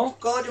Cornwall?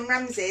 Gordon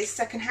Ramsay's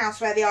second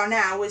house where they are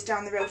now was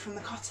down the road from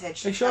the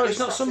cottage. Are you sure it's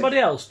not somebody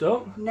else,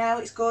 though? No,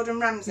 it's Gordon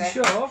Ramsay.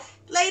 You sure?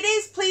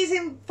 Ladies, please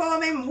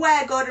inform him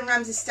where Gordon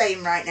Ramsay's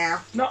staying right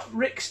now. Not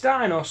Rick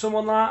Stein or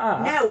someone like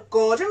that? No,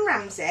 Gordon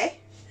Ramsay.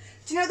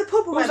 Do you know the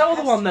pub we Who's went the other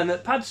past? one then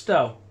at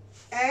Padstow?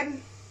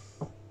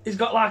 He's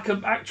got like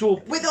an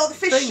actual... With all the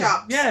fish thing.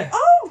 shops? Yeah.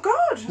 Oh,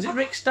 God. Is it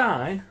Rick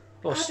Stein?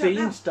 Or I don't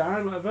know.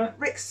 Stein, whatever?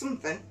 Rick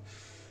something.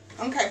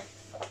 Okay.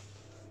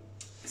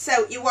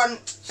 So, you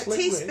want a Slick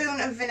teaspoon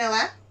of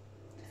vanilla.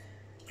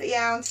 But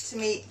yeah, I wanted to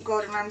meet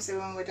Gordon Ramsay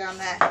when we were down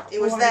there. He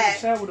was I there.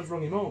 Sarah would have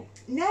rung him up.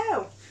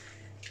 No.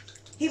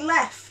 He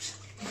left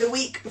the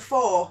week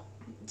before.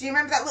 Do you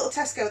remember that little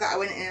Tesco that I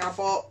went in and I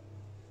bought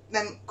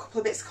them couple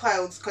of bits of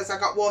clothes because I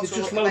got water There's all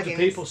just up my loads of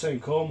leggings? people saying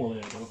Cornwall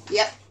here, though.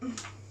 Yep.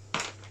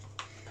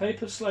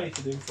 Paper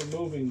slated him for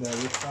moving there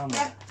with family.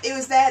 Yeah, he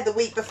was there the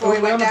week before Who we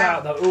are we went on down.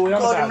 about, though? Who are we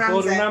on Gordon about?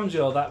 Gordon Ramsay. Ramsay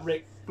or that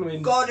Rick... I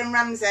mean, Gordon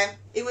Ramsay.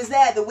 He was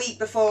there the week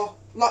before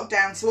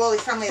lockdown, so all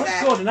his family what's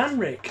there. Gordon and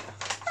Rick?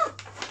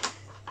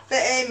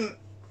 But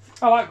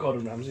I like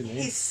Gordon Ramsay, mate.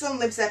 his son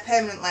lives there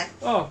permanently.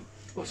 Oh,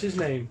 what's his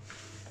name?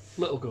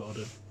 Little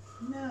Gordon.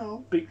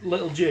 No. Big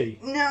Little G.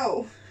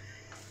 No.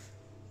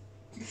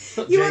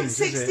 Not You James, want is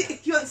 60?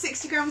 it? You want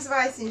 60 grams of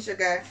icing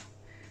sugar?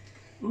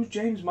 Who's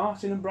James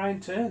Martin and Brian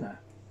Turner?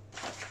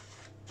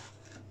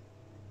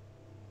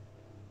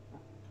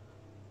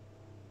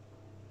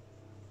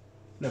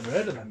 Never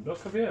heard of them,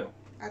 Duck, have you?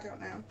 I don't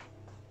know.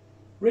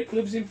 Rick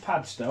lives in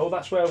Padstow,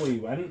 that's where we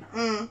went.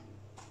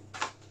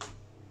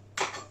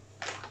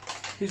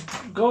 His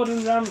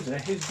Gordon Ramsay,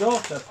 his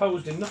daughter,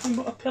 posed in nothing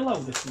but a pillow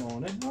this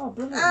morning. Oh,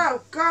 brilliant.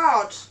 Oh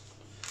God.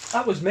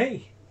 That was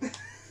me.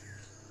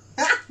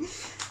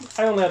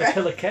 I only had a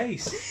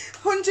pillowcase.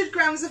 100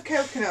 grams of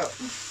coconut.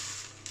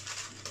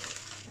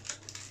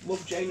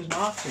 Love James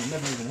Martin,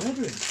 never even heard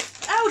of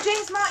him. Oh,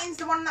 James Martin's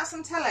the one that's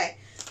on telly.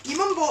 Your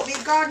mum bought me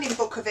a gardening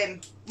book of him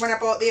when I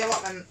bought the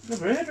allotment.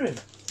 Never heard of him.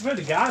 I've heard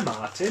of Guy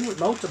Martin with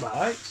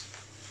motorbikes.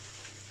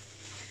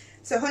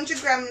 So 100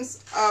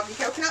 grams of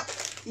your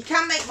coconut. You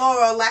can make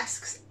more or less,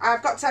 'cause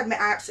I've got to admit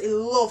I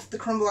absolutely love the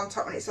crumble on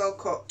top when it's all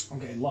cooked. I'm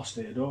getting lost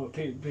here, though.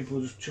 People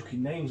are just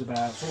chucking names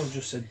about. Someone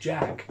just said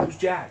Jack. Who's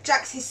Jack?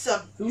 Jack's his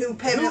son, who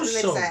permanently whose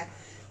lives son? there.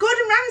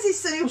 Gordon Ramsay's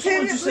son, who Well,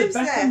 someone permanently just said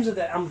lives Beckham's there. are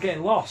there. I'm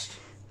getting lost.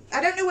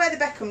 I don't know where the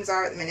Beckhams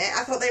are at the minute.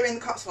 I thought they were in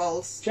the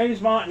Cotswolds.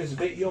 James Martin is a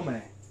bit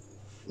yummy.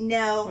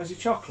 No. Is he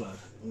chocolate?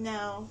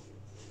 No.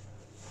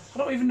 I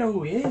don't even know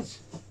who he is.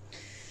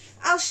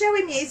 I'll show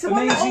him you. It's the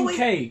one that Amazing always...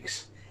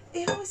 Cakes.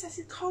 He always has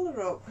his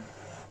collar up.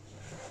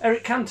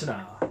 Eric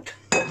Cantona.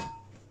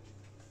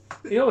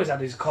 He always had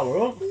his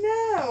collar up.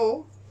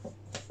 No.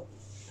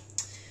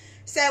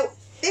 So,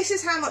 this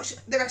is how much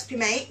the recipe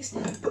makes,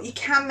 but you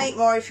can make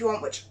more if you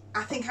want, which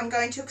I think I'm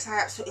going to because I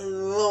absolutely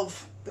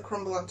love the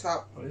crumble on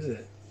top. What is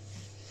it?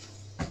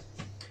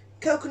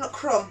 Coconut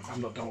crumb.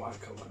 Don't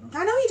like coconut.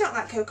 I know you don't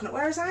like coconut,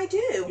 whereas I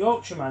do.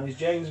 Yorkshire man is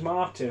James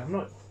Martin. I'm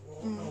not...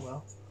 Oh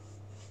well.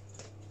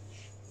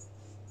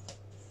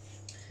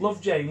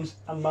 Love James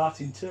and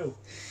Martin too.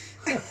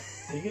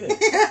 You get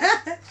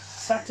it?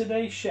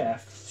 Saturday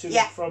chef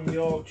from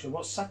Yorkshire.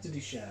 What's Saturday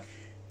chef?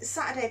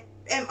 Saturday,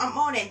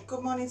 morning.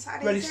 Good morning,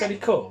 Saturday. Ready, steady,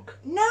 cook?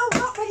 No,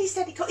 not ready,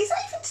 steady, cook. Is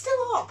that even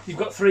still up? You've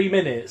got 3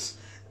 minutes.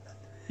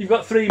 You've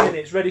got 3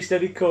 minutes. Ready,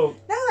 steady, cook.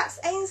 No, that's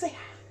Ainsley.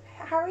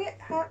 Harriet,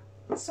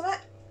 Summit.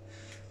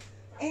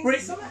 Ainsley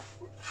Summit.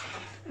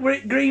 Were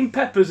it green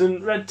peppers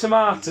and red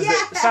tomatoes?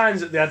 Yeah. The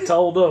signs that they had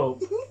told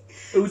up?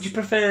 Who would you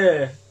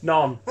prefer?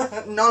 None.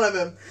 None of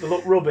them. They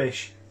look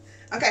rubbish.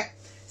 Okay,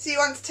 so you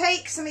want to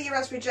take some of your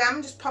raspberry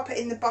jam, just pop it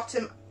in the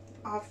bottom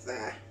of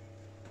there.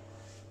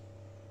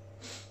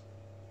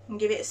 And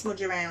give it a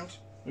smudge around.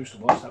 I used to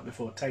watch that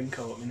before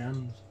Tenko at my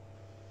nan's.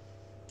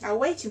 I was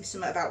waiting for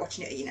something about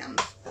watching it at your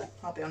nan's,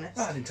 I'll be honest.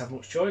 I didn't have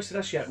much choice, did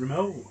I? She had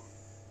remote.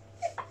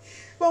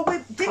 Well,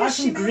 with dinner Hi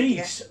she from made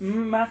Greece,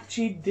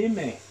 Machi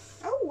Dimi.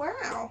 Oh,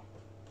 wow.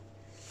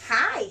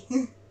 Hi.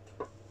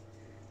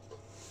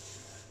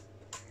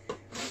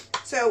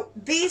 So,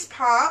 these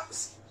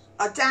parts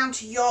are down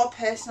to your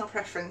personal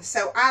preference.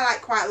 So, I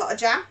like quite a lot of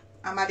jam.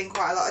 I'm adding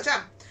quite a lot of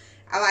jam.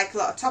 I like a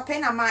lot of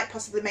topping. I might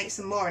possibly make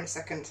some more in a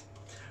second.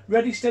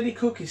 Ready Steady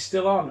Cook is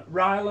still on.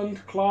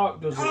 Ryland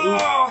Clark does it.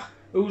 Oh!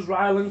 Who's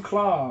Ryland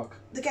Clark?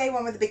 The gay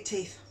one with the big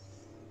teeth.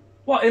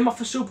 What, him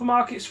off a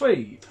Supermarket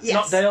Sweep? Yes.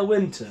 Not Dale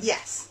Winton?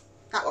 Yes,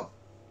 that one.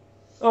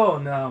 Oh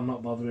no, I'm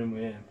not bothering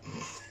with him.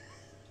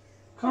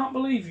 Can't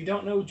believe you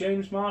don't know who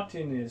James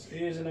Martin is.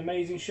 He is an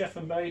amazing chef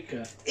and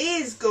baker. He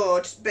is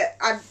good, but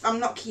I'm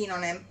not keen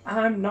on him.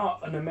 I'm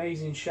not an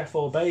amazing chef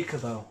or baker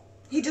though.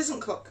 He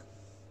doesn't cook.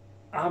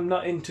 I'm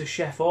not into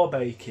chef or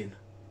baking.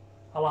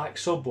 I like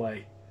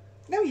Subway.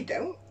 No, you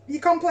don't. You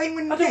complain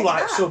when we I get do you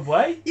like that.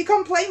 Subway. You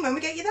complain when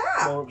we get you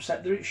that. More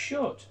upset that it's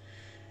shut.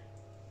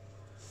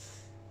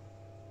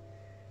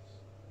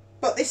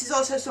 But this is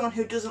also someone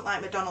who doesn't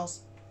like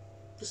McDonald's.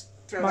 Just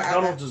throw that out there.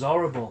 McDonald's is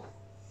horrible.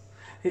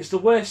 It's the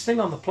worst thing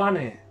on the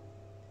planet.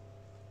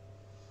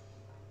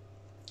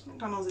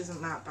 McDonald's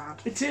isn't that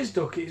bad. It is,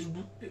 Duck.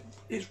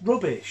 It's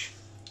rubbish.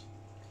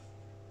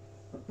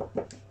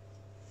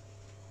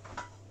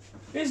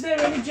 Is there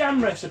any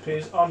jam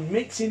recipes on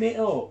mixing it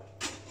up?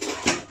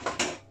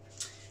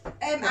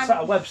 What's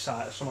that, a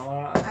website or something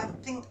like that? I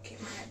think it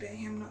might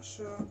be, I'm not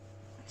sure.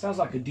 Sounds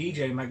like a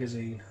DJ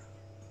magazine.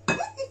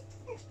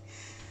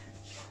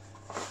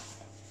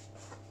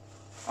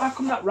 How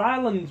come that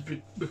Ryland's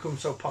become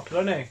so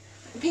popular, hasn't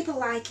he? People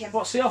like him.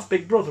 What's he off,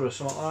 Big Brother or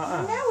something like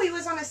that? No, he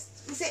was on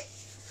was it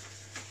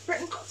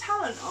Britain Got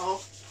Talent or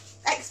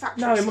X Factor?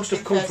 No, he must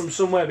have come from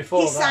somewhere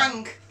before he that.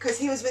 sang, because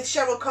he was with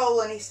Cheryl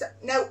Cole and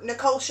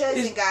Nicole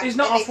Scherzinger. He's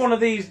not off one of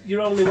these,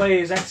 Your Only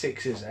Way is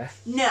Essex, is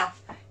he? No.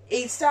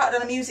 He started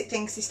on a music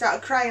thing because he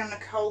started crying on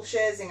Nicole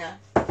Scherzinger.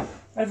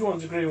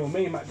 Everyone's agreeing with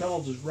me,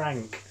 McDonald's is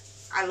rank.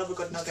 I love a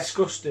good It's nugget.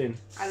 disgusting.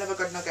 I love a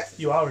good nugget.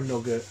 You are a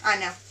nugget. I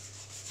know.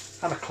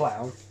 I'm a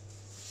clown.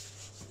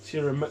 So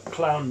you're a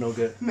McClown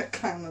nugget.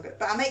 McClown nugget.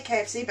 But I make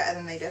KFC better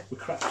than they do. With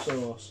crap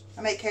sauce.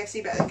 I make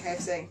KFC better than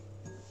KFC.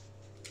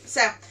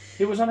 So,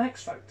 It was on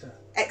X Factor.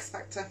 X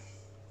Factor.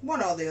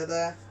 One or the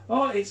other.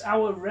 Oh, it's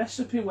our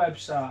recipe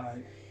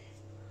website.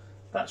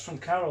 That's from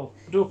Carol.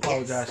 I do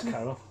apologise, Yes.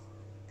 Carol.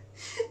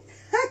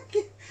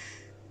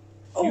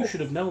 Oh, You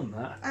should have known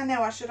that. I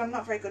know I should. I'm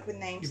not very good with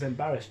names. You've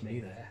embarrassed me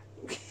there.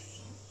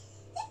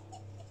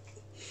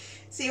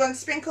 So you want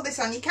to sprinkle this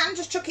on. You can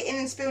just chuck it in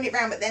and spoon it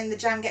round, but then the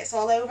jam gets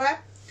all over.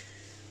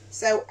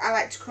 So I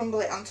like to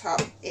crumble it on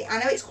top. I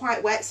know it's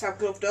quite wet, so I've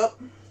gloved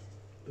up.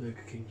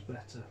 Burger King's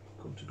better.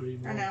 Come to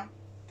Green. I know.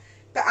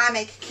 But I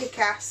make a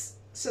kick-ass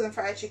southern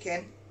fried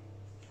chicken.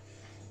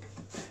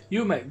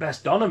 You make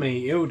best doner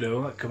meat, you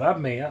do. That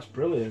kebab meat, that's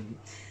brilliant.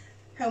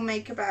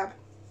 Homemade kebab.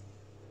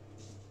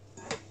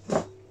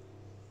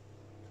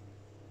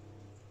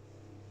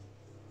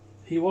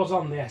 He was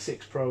on the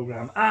Essex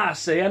programme. Ah,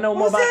 see, I know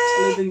more Was about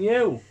he? Italy than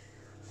you.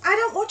 I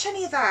don't watch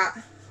any of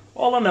that.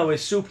 All I know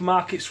is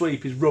Supermarket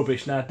Sweep is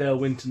rubbish now Dale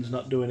Winton's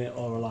not doing it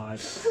or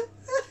alive.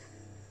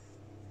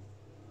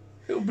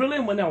 It was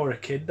brilliant when I were a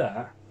kid,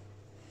 that.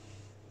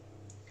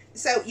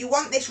 So you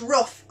want this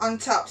rough on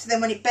top, so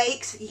then when it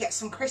bakes, you get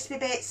some crispy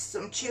bits,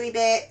 some chewy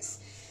bits.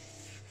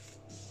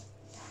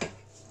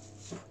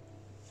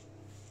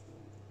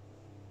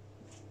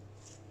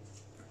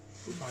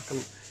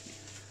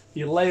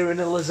 You're layering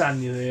a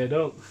lasagna there,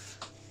 don't you?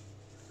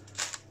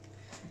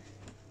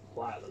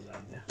 Like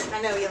lasagna.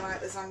 I know you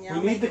like lasagna.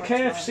 We need the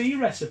KFC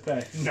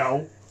recipe.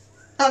 No.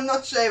 I'm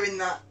not sharing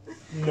that.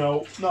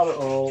 No, not at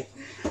all.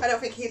 I don't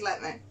think he'd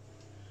let me.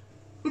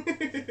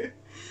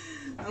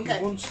 Okay.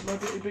 He wants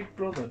celebrity Big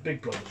Brother.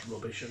 Big Brother's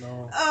rubbish and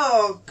all.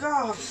 Oh,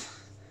 God.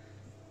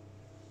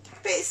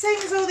 But it's same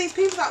as all these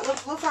people that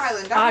love Love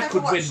Island. I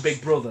could win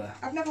Big Brother.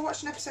 I've never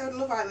watched an episode of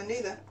Love Island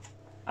either.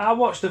 I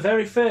watched the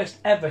very first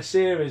ever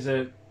series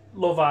of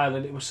Love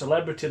Island. It was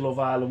Celebrity Love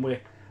Island with,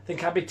 I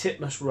think Abby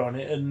Titmus were on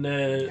it and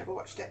Never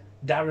watched it.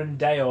 Darren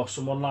Day or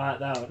someone like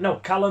that. No,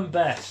 Callum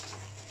Best.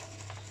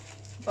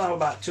 That was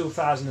about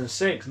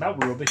 2006 and that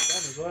was rubbish then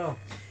as well.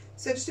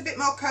 So just a bit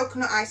more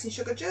coconut icing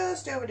sugar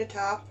just over the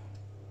top.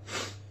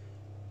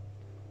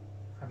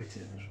 Abby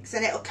Titmus. Because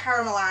then it'll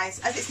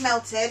caramelise. As it's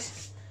melted,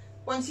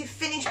 once you've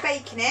finished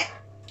baking it,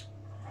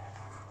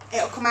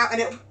 it'll come out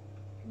and it'll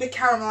be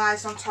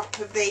caramelised on top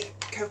of the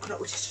coconut,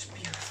 which is just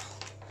beautiful.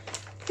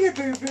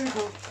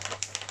 Beautiful.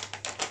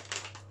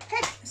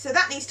 Okay, so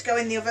that needs to go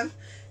in the oven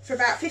for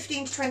about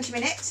 15 to 20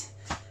 minutes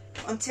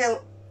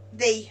until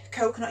the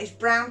coconut is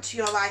brown to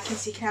your liking,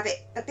 so you can have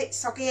it a bit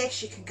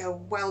soggy-ish. You can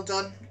go well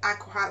done. I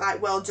quite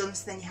like well done,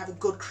 so then you have a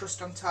good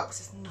crust on top,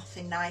 because there's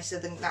nothing nicer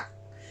than that.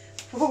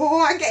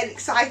 Oh, I'm getting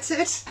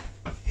excited.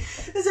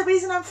 There's a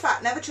reason I'm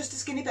fat. Never trust a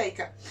skinny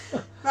baker.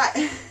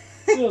 Right.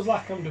 feels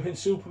like I'm doing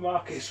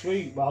supermarket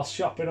sweep while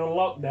shopping on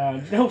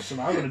lockdown. You know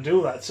something? I'm going to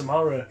do that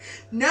tomorrow.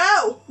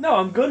 No! No,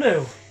 I'm going to.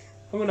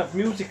 I'm going to have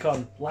music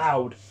on,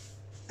 loud.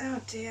 Oh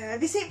dear.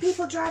 Have you seen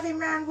people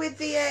driving around with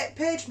the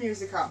Purge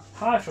music on?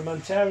 Hi from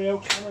Ontario,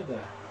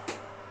 Canada.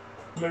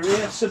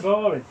 Maria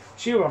Saborin.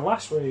 She was on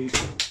last week.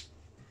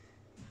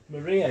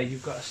 Maria,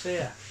 you've got to see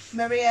her.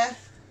 Maria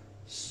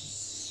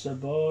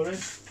Saborin.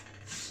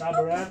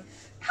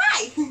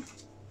 Hi!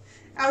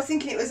 I was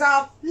thinking it was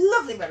our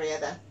lovely Maria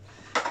then.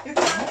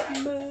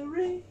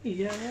 Maria,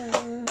 you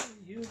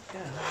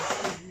got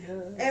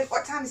her.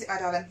 What time is it, my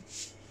darling?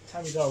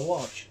 Time you got to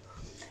watch.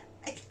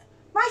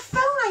 My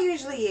phone I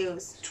usually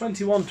use.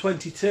 21,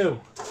 22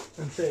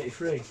 and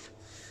 33.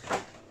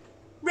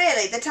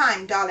 Really? The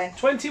time, darling?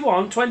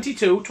 21,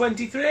 22,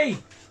 23.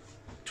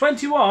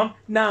 21,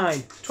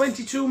 9.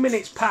 22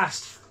 minutes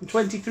past and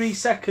 23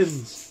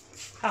 seconds.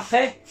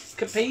 Happy?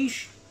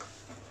 Capiche?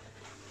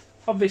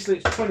 Obviously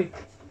it's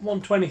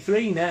 21,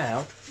 23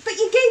 now. But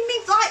you gave me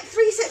like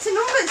 3 sets of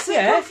numbers, so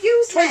Yeah, it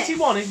confused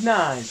 21 is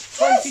 9.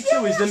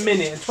 22 is the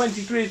minute and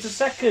 23 is the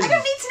second. I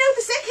don't need to know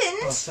the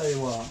seconds. I'll tell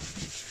you what.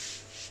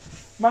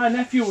 My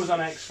nephew was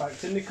on X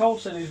Factor. Nicole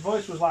said his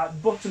voice was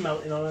like butter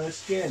melting on her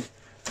skin.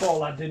 Poor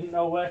lad didn't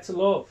know where to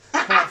look.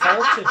 Can't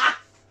fault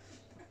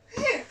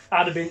him.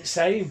 I'd have been the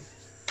same.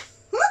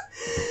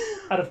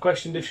 I'd have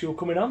questioned if she were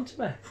coming on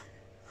to me.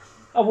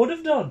 I would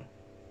have done.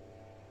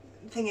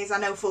 The thing is, I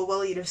know full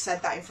well you'd have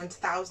said that in front of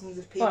thousands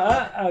of people.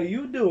 How are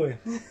you doing?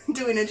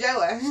 Doing a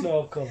Joa.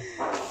 Snorkel.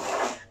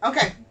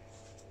 Okay.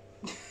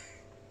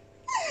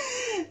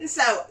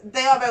 So,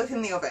 they are both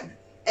in the oven.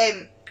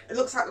 It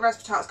looks like the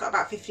raspberry tart's got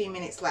about 15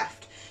 minutes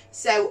left.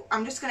 So,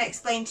 I'm just going to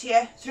explain to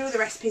you through the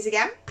recipes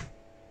again.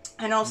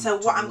 And also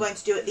what I'm going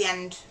to do at the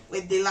end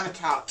with the lemon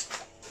tart.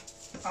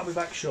 I'll be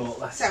back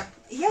shortly. So,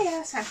 yeah,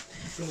 that's fine.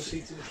 Go and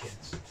see to the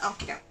kids.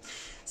 Okay.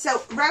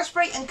 So,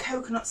 raspberry and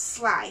coconut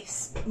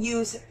slice.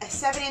 Use a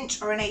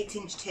 7-inch or an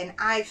 8-inch tin.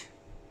 I've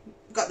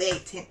got the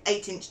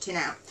 8-inch tin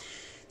out.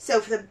 So,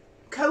 for the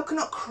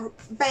coconut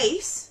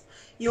base,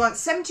 you want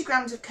 70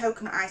 grams of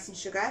coconut icing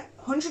sugar,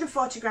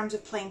 140 grams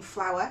of plain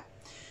flour,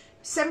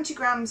 70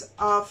 grams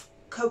of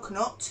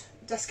coconut,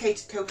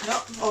 desiccated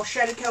coconut or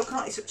shredded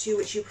coconut, it's up to you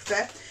which you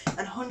prefer,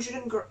 and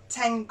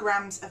 110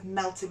 grams of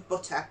melted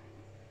butter.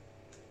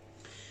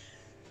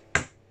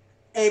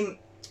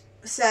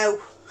 So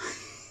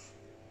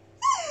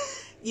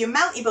you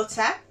melt your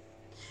butter,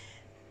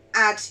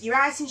 add your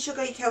icing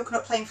sugar, your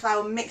coconut, plain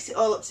flour, mix it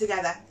all up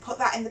together. Put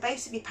that in the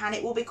base of your pan.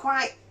 It will be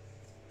quite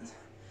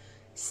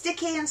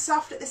sticky and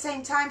soft at the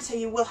same time, so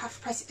you will have to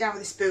press it down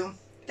with a spoon.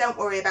 Don't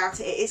worry about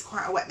it, it is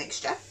quite a wet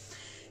mixture.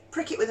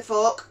 Prick it with a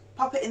fork,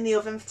 pop it in the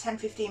oven for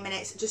 10-15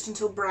 minutes, just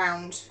until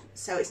browned,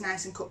 so it's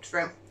nice and cooked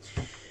through.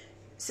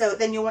 So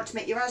then you'll want to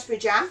make your raspberry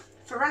jam.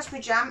 For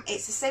raspberry jam,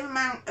 it's the same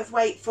amount of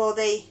weight for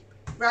the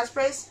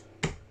raspberries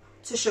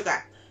to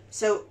sugar.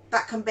 So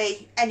that can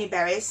be any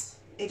berries,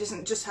 it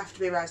doesn't just have to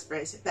be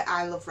raspberries, but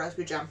I love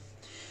raspberry jam.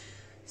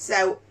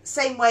 So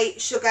same weight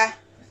sugar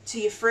to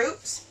your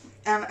fruits,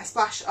 and a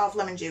splash of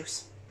lemon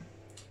juice.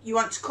 You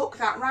want to cook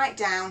that right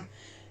down,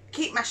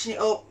 keep mashing it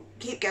up,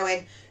 keep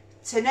going.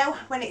 To know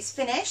when it's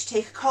finished,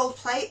 take a cold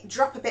plate,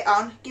 drop a bit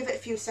on, give it a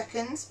few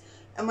seconds,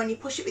 and when you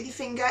push it with your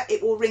finger,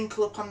 it will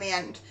wrinkle up on the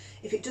end.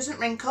 If it doesn't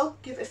wrinkle,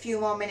 give it a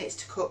few more minutes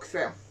to cook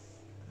through.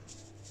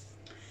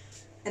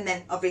 And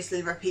then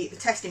obviously repeat the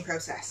testing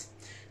process.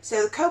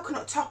 So the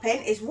coconut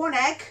topping is 1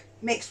 egg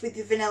mixed with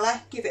the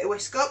vanilla, give it a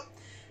whisk up.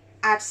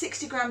 Add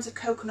 60 grams of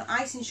coconut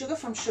icing sugar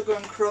from Sugar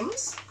and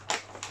Crumbs,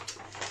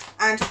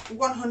 and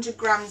 100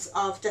 grams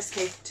of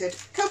desiccated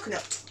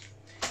coconut.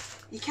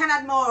 You can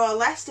add more or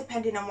less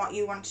depending on what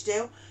you want to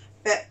do,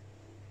 but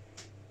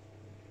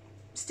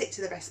stick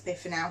to the recipe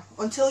for now.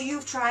 Until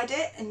you've tried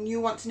it and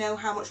you want to know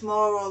how much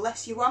more or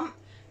less you want,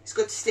 it's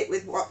good to stick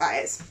with what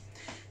that is.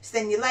 So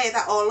then you layer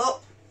that all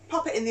up,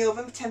 pop it in the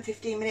oven for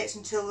 10-15 minutes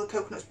until the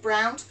coconut's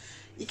browned.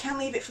 You can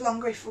leave it for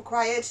longer if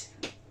required,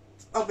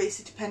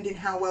 obviously depending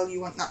how well you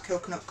want that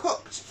coconut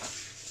cooked.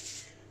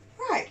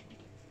 Right.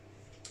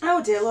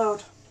 Oh dear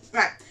Lord.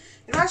 Right.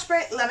 The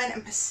raspberry, lemon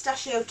and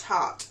pistachio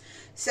tart.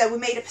 So we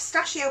made a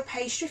pistachio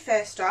pastry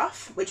first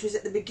off, which was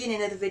at the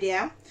beginning of the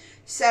video.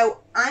 So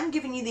I'm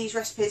giving you these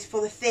recipes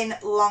for the thin,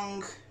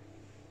 long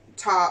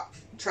tart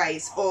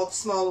trays, or the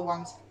smaller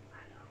ones.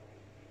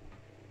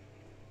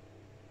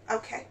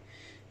 Okay.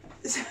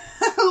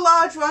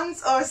 Large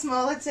ones or a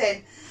smaller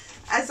tin.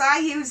 As I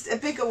used a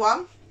bigger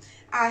one,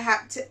 I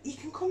had to, you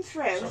can come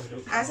through.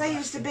 Sorry, as I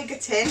used a bigger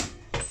tin,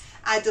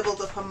 I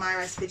doubled up on my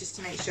recipe just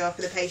to make sure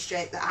for the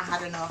pastry that I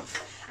had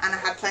enough, and I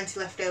had plenty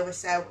left over,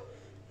 so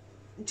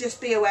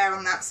just be aware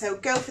on that. So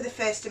go for the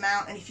first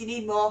amount, and if you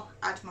need more,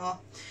 add more.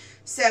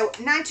 So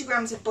 90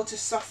 grams of butter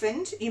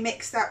softened, you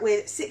mix that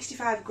with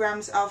 65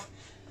 grams of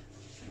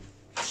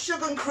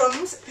Sugar and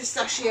Crumbs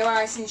pistachio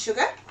icing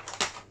sugar.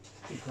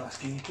 People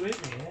asking you to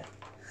eat me here.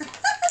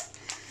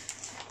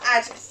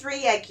 Add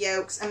 3 egg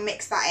yolks and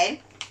mix that in.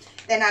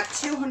 Then add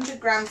 200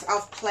 grams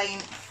of plain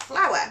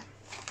flour.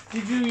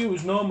 Did you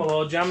use normal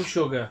or jam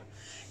sugar?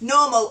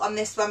 normal on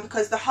this one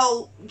because the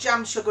whole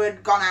jam sugar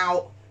had gone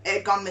out, it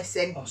had gone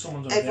missing.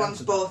 Oh,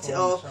 Everyone's bought it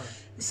all.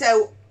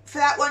 So for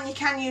that one you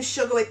can use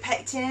sugar with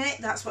pectin in it.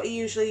 That's what you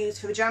usually use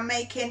for the jam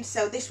making.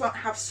 So this won't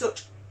have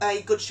such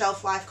a good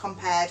shelf life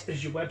compared.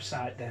 Is your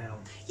website down?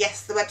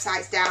 Yes, the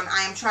website's down.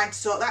 I am trying to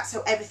sort that,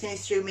 so everything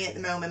is through me at the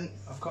moment.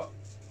 I've got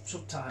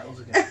subtitles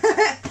again.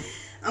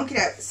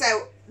 Okay,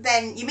 so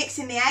then you mix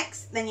in the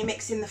eggs, then you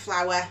mix in the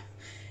flour.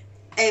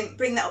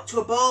 Bring that up to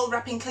a bowl,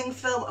 wrap in cling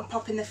film and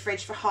pop in the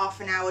fridge for half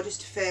an hour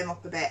just to firm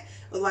up a bit.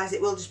 Otherwise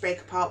it will just break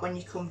apart when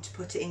you come to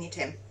put it in your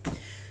tin.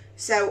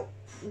 So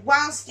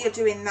whilst you're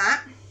doing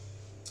that,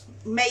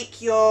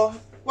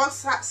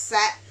 once that's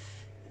set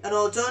and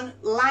all done,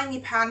 line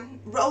your pan,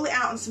 roll it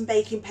out on some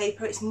baking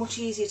paper. It's much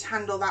easier to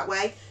handle that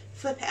way.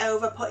 Flip it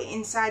over, put it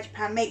inside your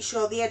pan, make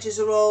sure the edges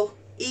are all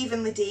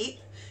evenly deep.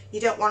 You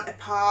don't want a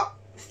part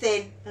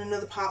thin and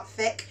another part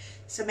thick,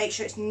 so make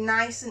sure it's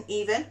nice and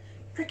even.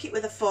 Prick it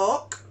with a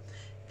fork,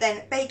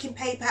 then baking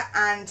paper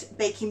and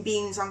baking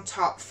beans on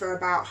top for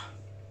about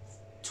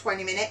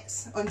 20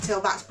 minutes until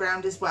that's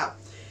browned as well.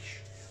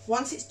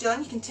 Once it's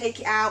done, you can take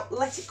it out,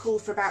 let it cool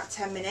for about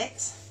 10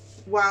 minutes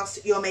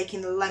whilst you're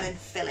making the lemon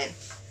filling.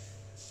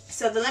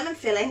 So the lemon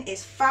filling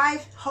is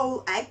 5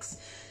 whole eggs.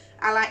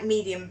 I like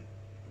medium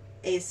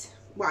is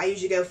what I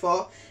usually go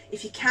for.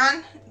 If you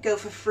can, go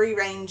for free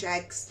range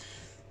eggs.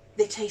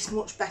 They taste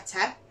much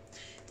better.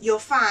 You'll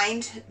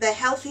find the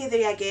healthier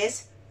the egg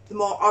is, the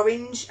more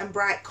orange and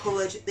bright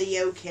coloured the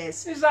yolk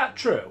is. Is that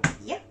true?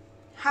 Yeah.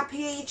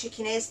 Happier your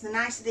chicken is, the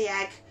nicer the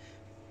egg,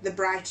 the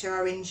brighter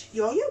orange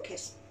your yolk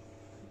is.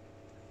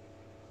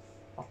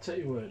 I'll take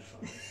your word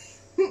for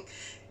it.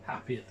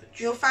 Happier the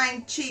chicken. You'll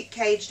find cheap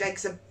caged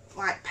eggs are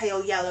like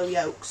pale yellow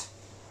yolks,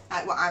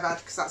 like what I've had,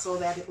 because that's all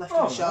they had left in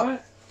the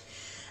shop.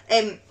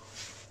 Right.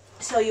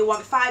 So you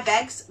want 5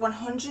 eggs,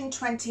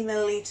 120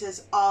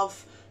 millilitres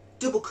of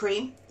double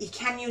cream. You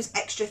can use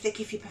extra thick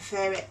if you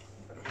prefer it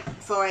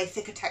for a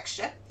thicker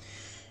texture.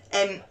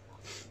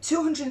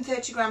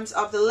 230 grams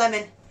of the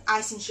lemon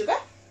icing sugar.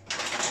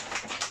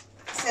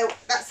 So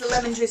that's the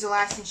lemon drizzle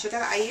icing sugar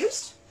that I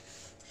used.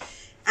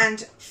 And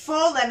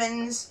 4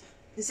 lemons,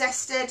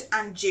 zested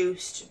and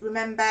juiced.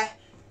 Remember,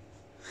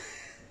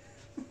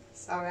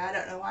 sorry, I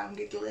don't know why I'm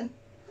giggling.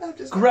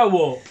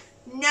 Grow up.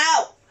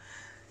 No!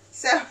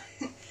 So,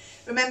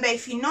 remember,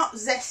 if you're not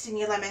zesting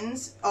your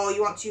lemons, or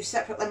you want to use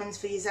separate lemons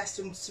for your zest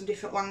and some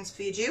different ones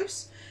for your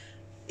juice,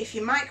 if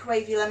you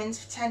microwave your lemons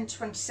for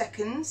 10-20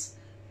 seconds,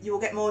 you will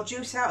get more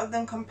juice out of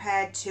them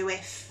compared to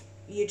if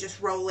you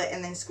just roll it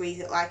and then squeeze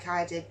it like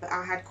I did. But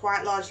I had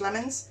quite large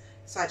lemons,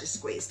 so I just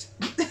squeezed.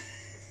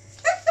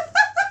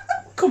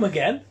 Come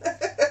again.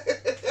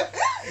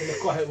 In the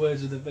quiet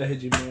words of the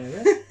Virgin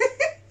Mary.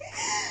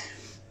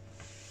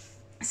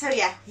 So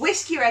yeah,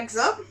 whisk your eggs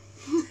up.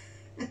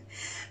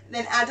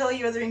 Then add all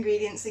your other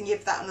ingredients and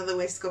give that another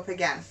whisk up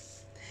again.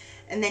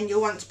 And then you'll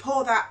want to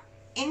pour that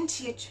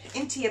into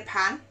your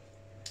pan,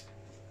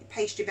 your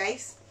pastry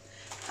base,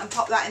 and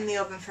pop that in the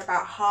oven for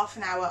about half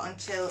an hour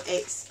until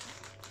it's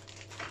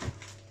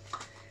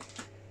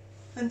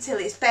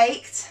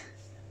baked,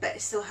 but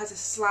it still has a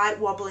slight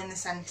wobble in the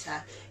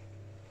centre.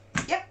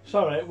 Yep.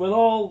 Sorry, will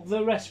all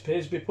the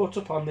recipes be put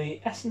up on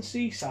the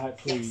S&C site,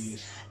 please?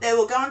 Yes. They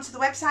will go onto the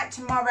website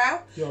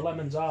tomorrow. Your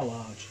lemons are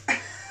large.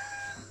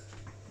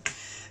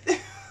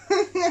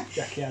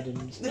 Jackie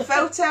Adams. The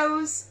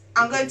photos,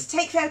 I'm going to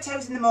take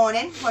photos in the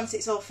morning once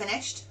it's all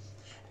finished,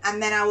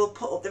 and then I will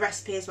put up the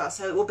recipe as well.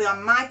 So it will be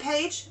on my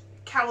page,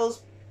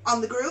 Carol's on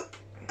the group,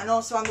 and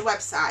also on the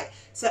website.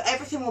 So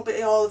everything will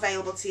be all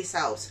available to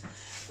yourselves.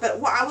 But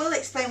what I will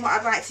explain what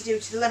I'd like to do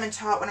to the lemon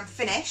tart when I'm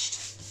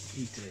finished.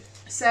 Eat it.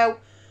 So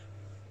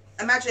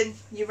imagine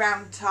your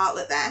round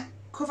tartlet there.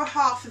 Cover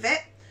half of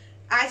it,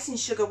 icing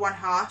sugar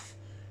 1/2.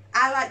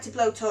 I like to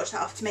blowtorch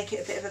that off to make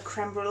it a bit of a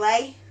creme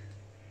brulee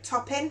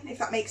topping, if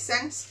that makes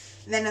sense.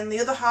 And then on the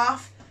other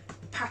half,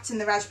 pattern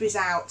the raspberries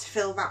out to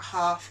fill that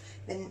half.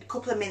 Then a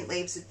couple of mint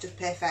leaves are just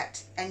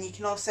perfect. And you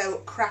can also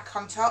crack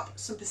on top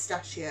some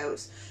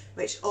pistachios,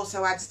 which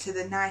also adds to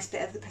the nice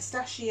bit of the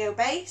pistachio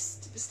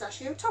base,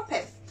 pistachio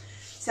topping.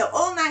 So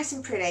all nice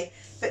and pretty,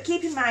 but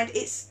keep in mind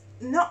it's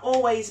not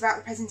always about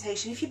the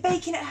presentation. If you're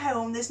baking at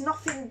home, there's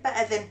nothing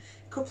better than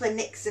a couple of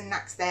nicks and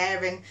knacks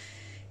there, and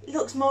it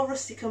looks more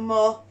rustic and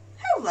more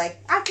homely.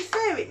 I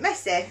prefer it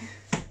messy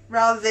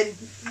rather than,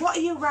 what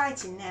are you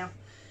writing now?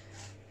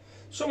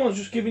 Someone's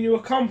just giving you a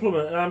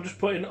compliment and I'm just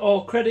putting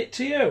all credit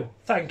to you.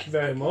 Thank you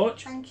very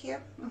much. Thank you.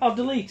 I'll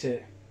delete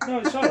it. No,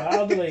 it's alright,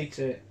 I'll delete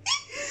it.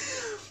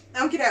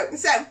 Okie doke.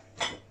 So,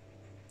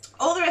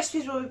 all the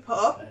recipes will be put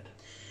up.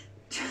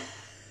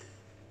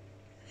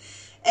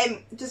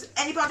 Does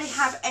anybody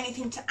have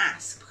anything to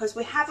ask? Because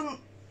we haven't,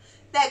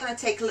 they're going to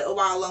take a little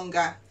while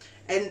longer,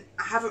 and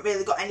I haven't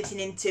really got anything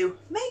in to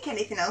make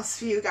anything else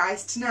for you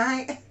guys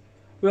tonight.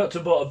 We ought to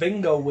have bought a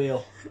bingo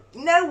wheel.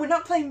 No, we're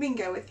not playing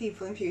bingo with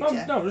people in future.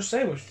 Oh, no, just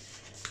saying.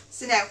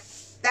 So no,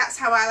 that's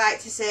how I like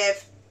to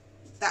serve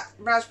that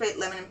raspberry,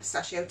 lemon and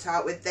pistachio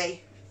tart, with the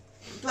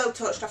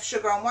blowtorched off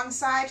sugar on one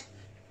side,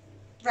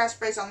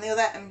 raspberries on the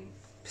other, and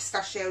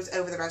pistachios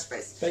over the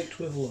raspberries. Baked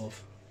with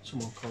love,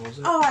 someone calls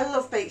it. Oh, I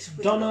love baked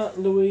with love. Donna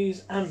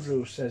Louise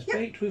Andrews says,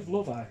 baked with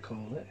love, I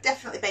call it.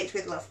 Definitely baked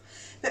with love.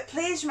 But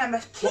please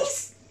remember,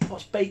 please...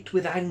 What's baked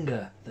with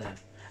anger, then?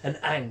 And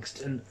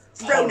angst and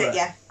thrown horror? at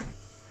you.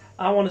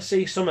 I want to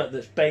see something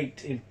that's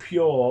baked in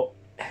pure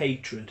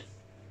hatred.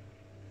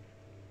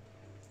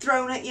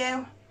 Thrown at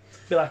you.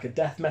 Be like a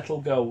death metal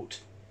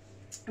goat.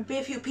 There'll be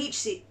a few peach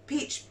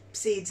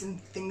seeds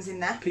and things in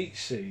there. Peach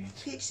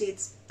seeds. Peach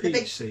seeds.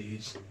 Peach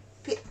seeds.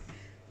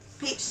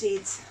 Peach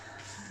seeds.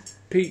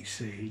 Peach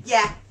seeds.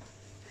 Yeah.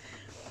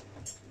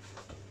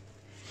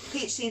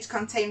 Peach seeds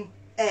contain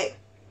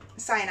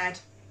cyanide.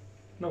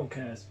 No one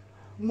cares.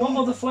 What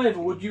other flavour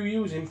would you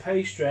use in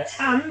pastry?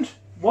 And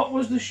what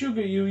was the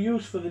sugar you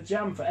used for the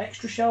jam for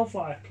extra shelf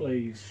life,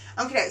 please?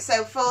 Okay,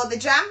 so for the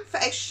jam for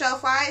extra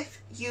shelf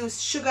life, use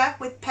sugar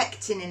with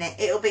pectin in it.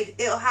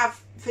 It'll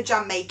have for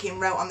jam making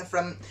wrote on the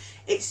front.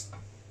 It's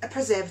a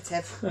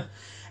preservative.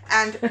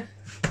 And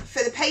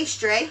for the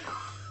pastry,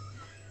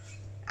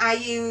 I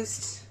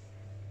used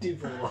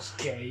divorce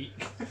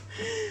cake.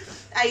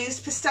 I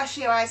used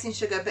pistachio icing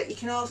sugar, but you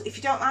can also, if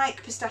you don't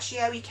like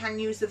pistachio, you can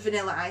use the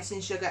vanilla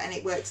icing sugar, and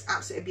it works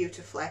absolutely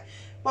beautifully.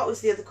 What was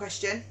the other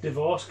question?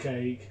 Divorce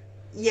cake.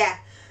 Yeah.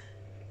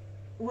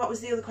 What was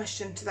the other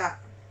question to that?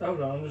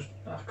 Hold on,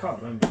 I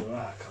can't remember.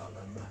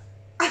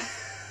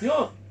 You're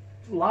a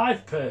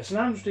live person.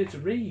 I'm just here to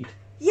read.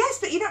 Yes,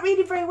 but you're not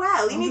reading very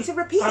well. You need to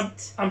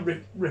repeat.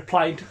 I'm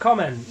replying to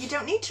comments. You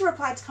don't need to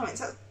reply to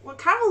comments. That's what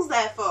Carol's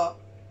there for.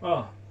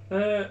 Oh.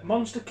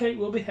 Monster cake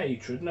will be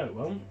hatred. No, it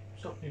won't.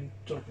 Stop being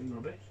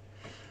rubbish.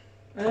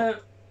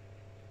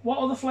 What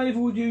other flavour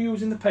would you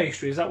use in the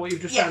pastry? Is that what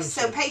you've just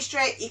answered? Yes, so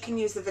pastry, you can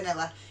use the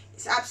vanilla.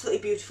 It's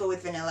absolutely beautiful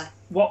with vanilla.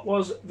 What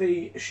was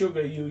the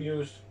sugar you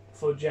used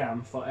for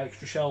jam for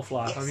extra shelf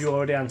life? Yes. Have you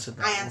already answered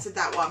that? I answered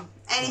that one.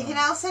 Anything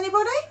else,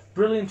 anybody?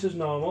 Brilliant as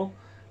normal.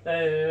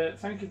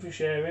 Thank you for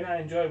sharing.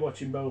 I enjoy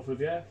watching both of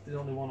you. There's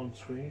only one on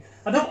screen.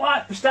 I don't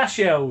like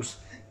pistachios.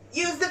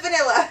 Use the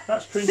vanilla.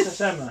 That's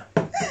Princess Emma.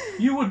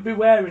 You would be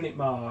wearing it,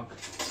 Mark.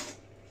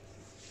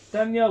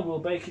 Danielle will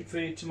bake it for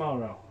you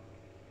tomorrow.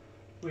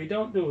 We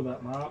don't do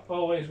that, Mark.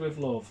 Always with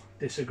love.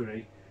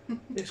 Disagree.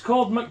 It's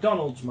called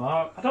McDonald's,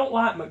 Mark. I don't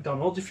like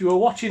McDonald's. If you were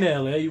watching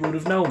earlier, you would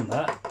have known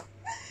that.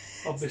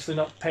 Obviously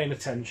not paying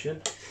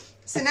attention.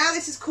 So now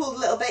this is cooled a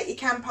little bit. You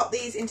can pop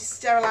these into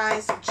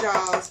sterilised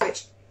jars,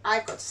 which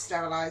I've got to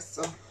sterilise,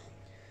 so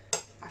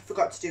I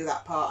forgot to do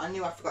that part. I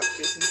knew I forgot to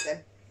do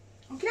something.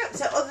 Okay,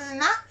 so other than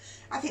that,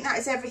 I think that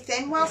is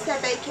everything. Whilst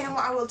they're baking, and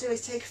what I will do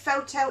is take a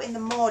photo in the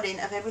morning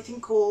of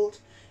everything cooled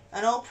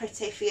and all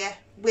pretty for you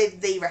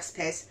with the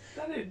recipes.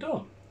 That it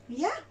done?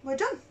 Yeah, we're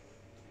done.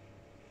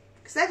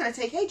 Because they're going to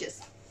take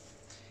ages.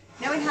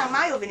 Knowing how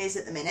my oven is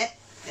at the minute,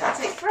 it'll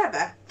take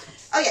forever.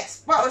 Oh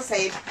yes, what I was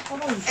saying.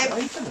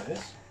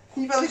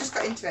 You've only just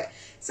got into it.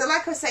 So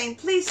like I was saying,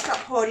 please stop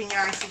hoarding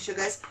your icing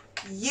sugars.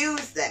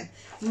 Use them.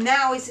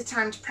 Now is the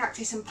time to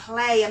practice and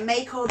play and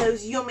make all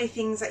those yummy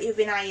things that you've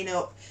been eyeing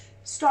up.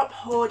 Stop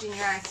hoarding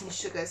your icing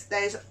sugars.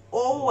 There's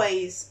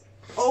always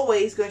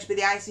going to be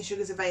the icing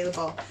sugars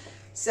available.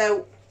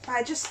 So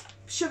by just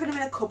shoving them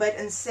in a cupboard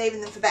and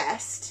saving them for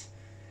best,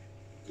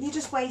 you're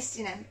just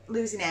wasting and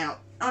losing out.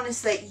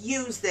 Honestly,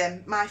 use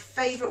them. My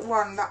favourite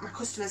one that my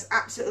customers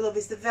absolutely love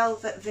is the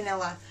velvet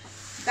vanilla.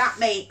 That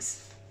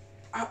makes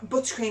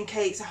buttercream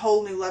cakes a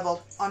whole new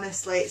level.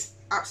 Honestly, it's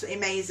absolutely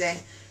amazing.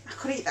 I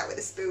could eat that with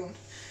a spoon.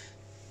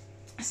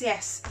 So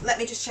yes, let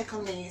me just check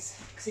on these.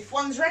 Because if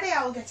one's ready,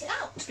 I will get it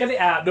out. Get it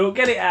out, no,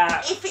 get it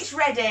out. If it's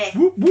ready.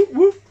 Whoop, whoop,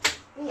 whoop.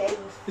 Behave.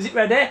 Is it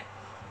ready?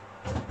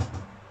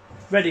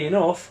 Ready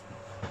enough.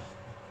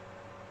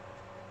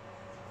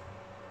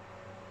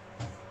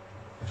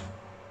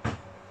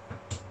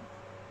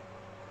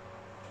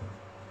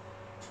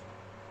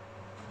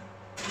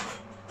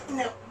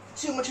 No,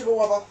 too much of a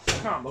wobble.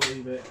 Can't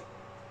believe it.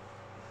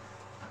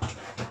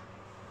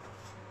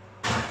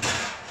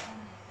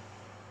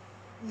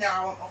 No,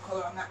 I want more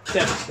colour on that.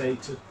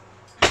 Devastated.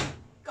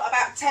 Got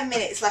about 10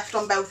 minutes left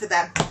on both of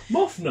them.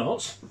 Muff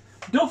nuts?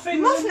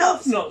 Duffins Muff and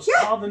nuts, muff nuts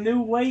yeah. are the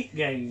new weight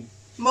gain.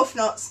 Muff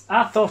nuts.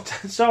 I thought,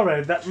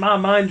 sorry, that my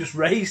mind just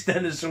raced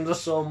then as soon as I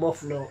saw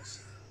muff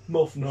nuts.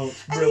 Muff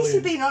nuts, At least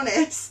you're brilliant. being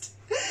honest.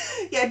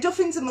 Yeah,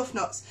 duffins and muff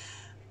nuts.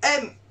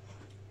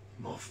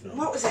 Muff nuts.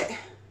 What was it?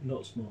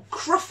 Nuts muff.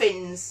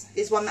 Cruffins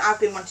is one that I've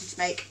been wanting to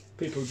make.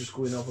 People are just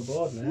going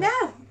overboard now.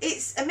 No,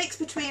 it's a mix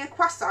between a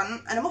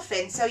croissant and a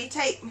muffin. So you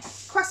take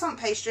croissant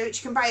pastry, which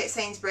you can buy at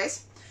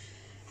Sainsbury's,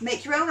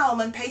 make your own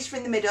almond pastry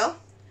in the middle,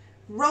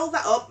 roll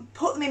that up,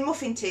 put them in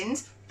muffin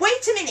tins.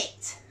 Wait a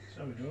minute!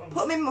 Sorry,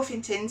 Put them in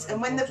muffin tins, and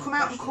when they've come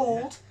out and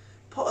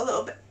pipe a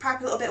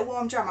little bit of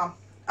warm jam on.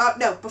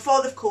 No,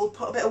 before they've cooled,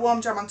 put a bit of warm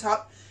jam on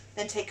top,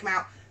 then take them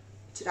out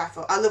to die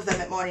for. I love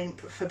them at morning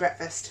for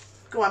breakfast.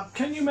 Go on.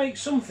 Can you make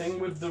something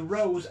with the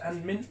rose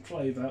and mint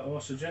flavour, or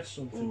suggest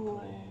something,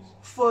 Ooh, please?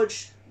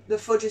 fudge. The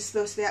fudge is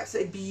supposed to be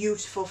absolutely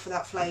beautiful for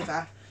that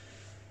flavour.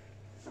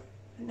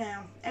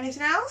 Now,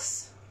 anything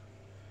else?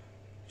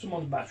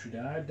 Someone's battery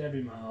died,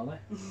 Debbie Marley.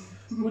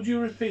 Would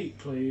you repeat,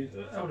 please?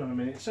 Hold on a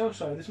minute. So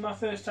sorry, this is my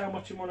first time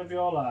watching one of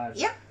your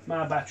lives. Yep.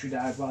 My battery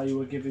died while you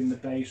were giving the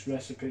base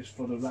recipes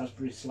for the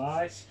raspberry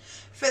slice.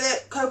 For the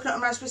coconut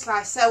and raspberry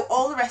slice. So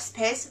all the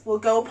recipes will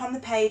go up on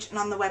the page and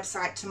on the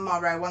website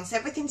tomorrow. Once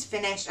everything's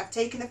finished, I've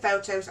taken the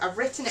photos, I've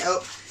written it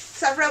up.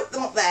 So I've wrote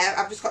them up there,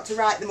 I've just got to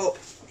write them up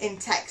in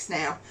text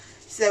now.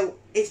 So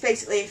it's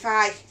basically if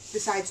I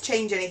decide to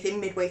change anything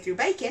midway through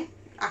baking,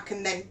 I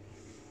can then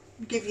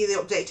give you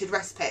the updated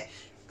recipe.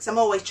 Because I'm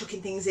always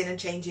chucking things in and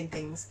changing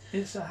things.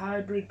 It's a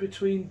hybrid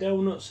between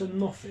donuts and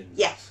muffins.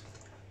 Yeah.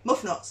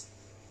 Muff nuts.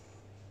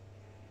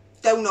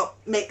 Donut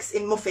mix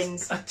in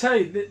muffins. I tell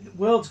you, the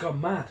world's gone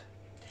mad.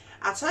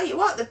 I'll tell you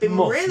what, they've been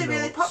Muff really, nuts.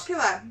 really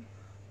popular.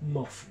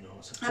 Muff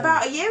nuts.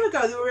 About a year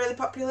ago, they were really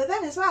popular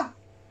then as well.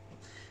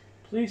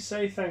 Please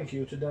say thank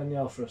you to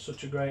Danielle for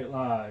such a great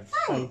live.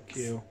 Thanks. Thank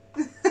you.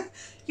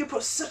 You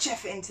put such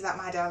effort into that,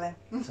 my darling.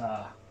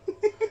 Ta.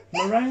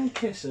 Meringue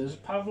kisses,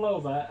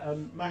 pavlova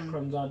and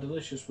macarons are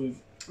delicious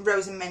with...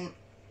 Rose and mint.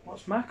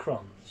 What's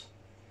macarons?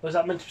 Was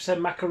that meant to be said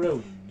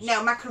macaroons?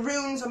 No,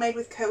 macaroons are made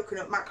with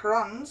coconut.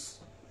 Macarons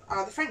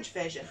are the French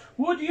version.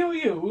 Would you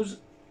use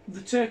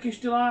the Turkish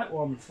Delight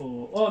one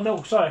for... Oh,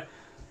 no, sorry.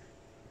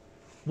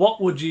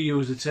 What would you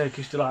use the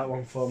Turkish Delight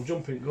one for? I'm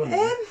jumping gun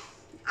here.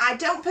 I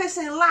don't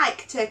personally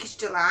like Turkish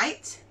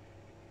Delight,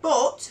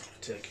 but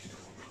Turkish Delight.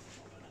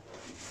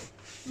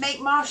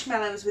 make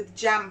marshmallows with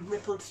jam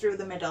rippled through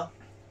the middle.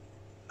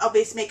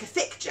 Obviously make a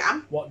thick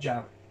jam. What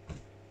jam?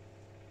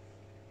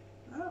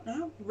 I don't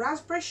know.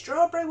 Raspberry,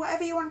 strawberry,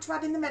 whatever you want to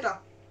add in the middle.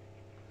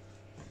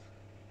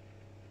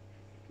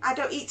 I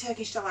don't eat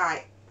Turkish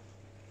Delight.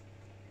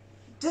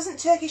 Doesn't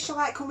Turkish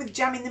Delight come with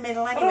jam in the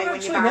middle anyway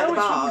when you buy the It's a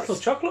bars? little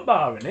chocolate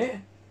bar in it.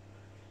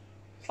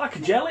 It's like a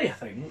jelly, I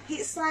think.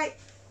 It's like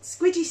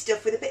squidgy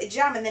stuff with a bit of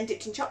jam and then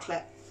dipped in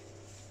chocolate.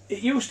 It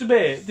used to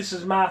be, this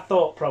is my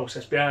thought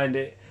process behind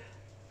it,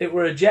 it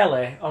were a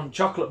jelly on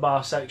chocolate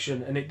bar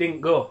section and it didn't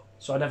go,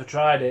 so I never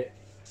tried it.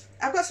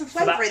 I've got some For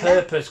flavour that in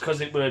there. purpose,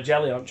 because it were a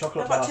jelly on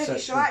chocolate I've bar got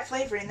Turkish section. Delight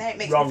flavour in there. It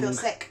makes Wrong. me feel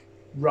sick.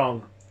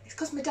 Wrong. It's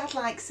because my dad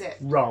likes it.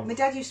 Wrong. My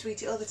dad used to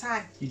eat it all the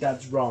time. Your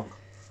dad's wrong.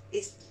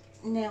 It's...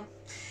 no.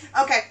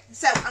 Okay,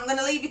 so I'm going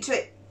to leave you to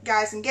it,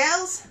 guys and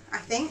girls, I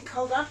think.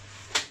 Hold on.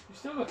 You've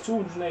still got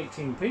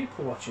 218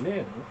 people watching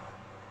here,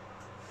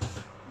 though.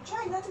 I'm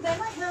trying not to burn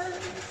my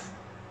hands.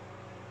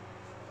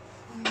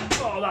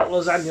 Oh, that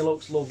lasagna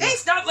looks lovely.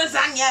 It's not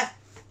lasagna!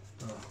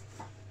 Oh.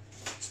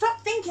 Stop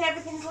thinking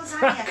everything's I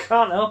lasagna.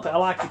 can't help it, I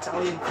like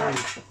Italian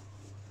food.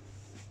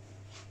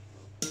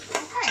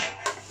 Okay.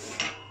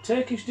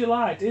 Turkish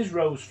Delight is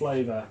rose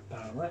flavour,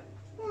 apparently.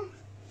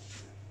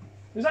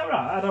 Is that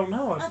right? I don't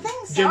know. I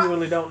think so.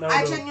 Genuinely don't know.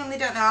 I genuinely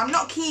don't know. I'm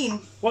not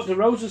keen. What do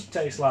roses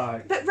taste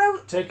like? But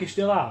Turkish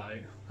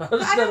Delight? I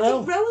I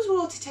don't think rose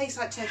water tastes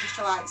like Turkish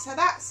Delight, so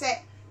that's it.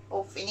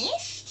 All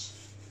finished.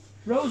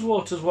 Rose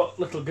water's what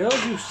little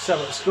girls used to sell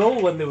at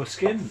school when they were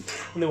skinned.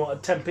 When they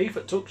wanted 10p for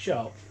a tuck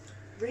shop.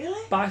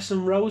 Really? Buy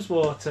some rose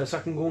water so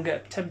I can go and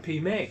get a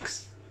 10p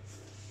mix.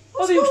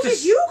 What school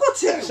did you go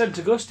to? St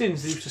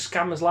Augustine's, they used to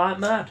scam us like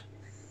mad.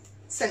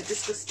 St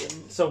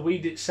Augustine's. So we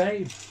did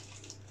same.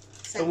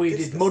 St. And we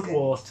did mud Augustine's.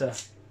 water.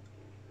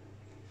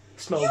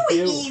 Smelled You were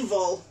beautiful.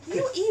 evil.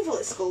 You were evil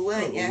at school,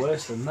 weren't It you? was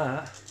worse than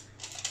that.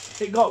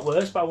 It got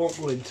worse, but I won't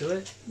go into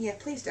it. Yeah,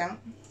 please don't.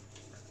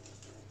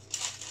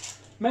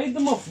 Made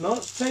the muff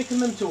nuts, taken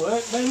them to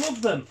work, they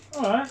loved them.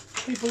 Alright,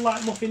 people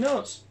like muffy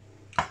nuts.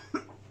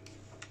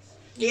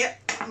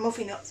 Yep,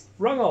 muffy nuts.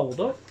 Wrong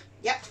holder.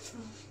 Yep.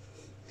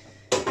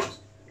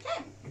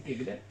 Okay.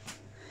 Giggity.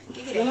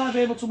 Giggity. Will I be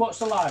able to watch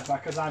the live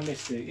back as I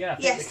missed it? Yeah. I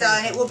think Yes, they can.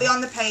 darling, it will be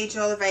on the page,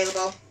 all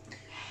available.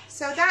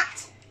 So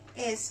that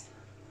is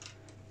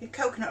your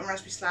coconut and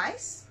raspberry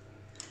slice.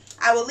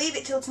 I will leave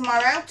it till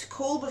tomorrow to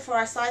cool before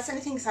I slice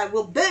anything because I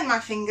will burn my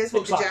fingers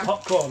Looks with the like jam.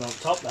 popcorn on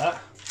top there.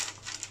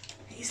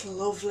 It's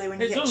lovely when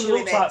you It get does chewy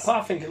look bits. like,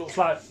 I think it looks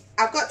like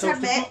I've got to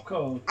toasted admit,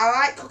 popcorn. I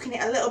like cooking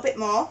it a little bit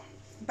more,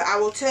 but I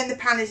will turn the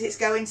pan as it's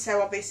going,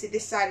 so obviously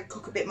this side would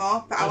cook a bit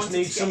more. But I Just wanted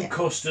need to some get it.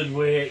 custard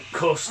with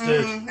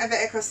custard. A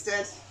bit of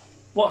custard.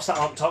 What's that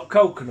on top?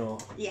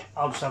 Coconut? Yeah.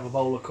 I'll just have a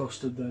bowl of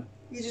custard then.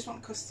 You just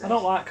want custard. I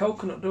don't like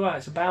coconut, do I?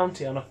 It's a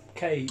bounty on a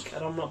cake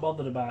and I'm not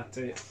bothered about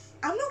it.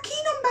 I'm not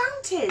keen on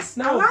bounties.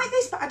 No. I like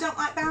this, but I don't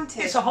like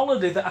bounties. It's a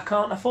holiday that I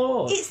can't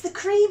afford. It's the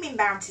cream in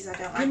bounties I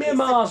don't like. Give me a It's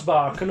Mars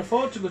bar. I can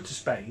afford to go to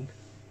Spain.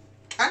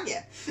 Can you?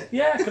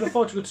 Yeah, I can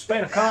afford to go to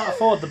Spain. I can't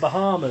afford the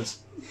Bahamas.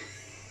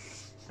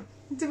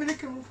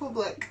 Dominican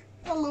Republic.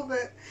 I love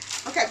it.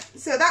 Okay,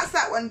 so that's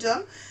that one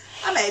done.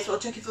 I may as well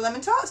check if the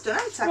lemon tart's done,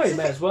 haven't I? Well, you 'Cause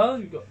may as well.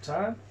 You've got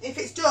time. if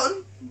it's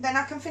done, then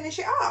I can finish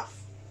it off.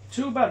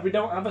 Too bad we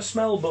don't have a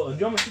smell button. Do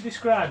you want me to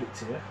describe it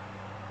to you?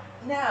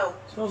 No.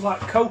 It smells like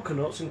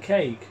coconuts and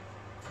cake.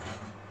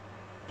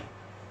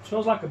 It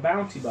smells like a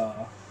bounty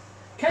bar.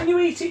 Can you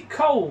eat it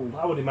cold?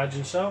 I would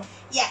imagine so.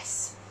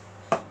 Yes.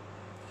 You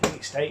can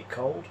eat steak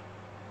cold.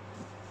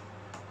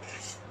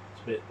 It's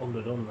a bit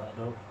underdone, that,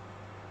 though.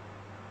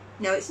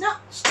 No, it's not.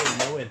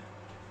 Still mowing.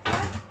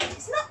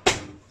 It's not. Did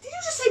you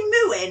just say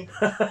moo mooing?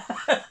 How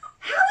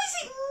is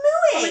it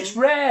mooing? Well, it's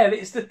rare.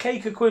 It's the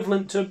cake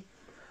equivalent to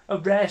a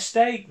rare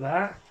steak,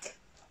 that.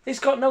 It's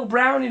got no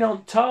browning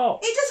on top.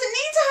 It doesn't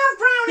need to have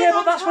browning Yeah,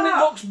 on but that's top. when it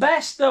looks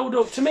best, though,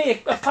 Duck. To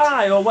me, a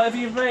pie or whatever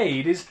you've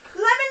made is...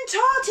 Lemon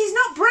tart is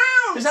not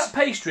brown. Is that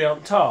pastry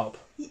on top?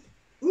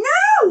 No!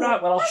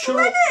 Right, well, that's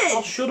lemon.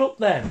 I'll shut up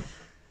then.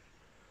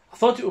 I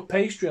thought it was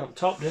pastry on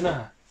top, didn't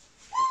I?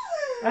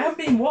 I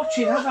haven't been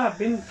watching, have I?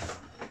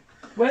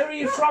 Where are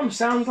you from?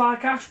 Sounds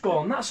like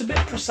Ashbourne. That's a bit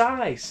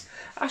precise.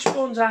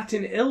 Ashbourne's out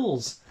in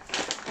Hills.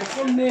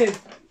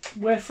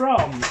 We're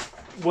from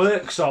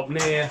Worksop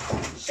near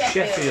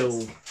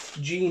Sheffield.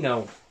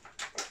 Gino.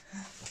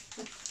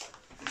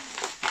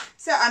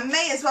 So I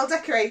may as well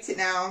decorate it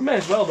now. May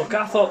as well, look.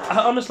 I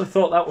honestly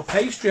thought that was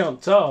pastry on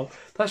top.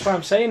 That's why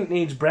I'm saying it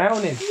needs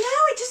browning.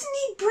 No, it doesn't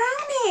need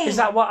browning. Is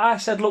that what I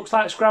said looks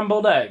like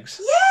scrambled eggs?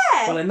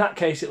 Yeah. Well, in that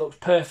case, it looks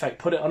perfect.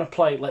 Put it on a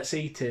plate. Let's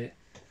eat it.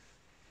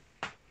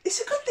 It's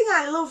a good thing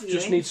I love you.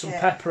 Just need some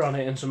pepper on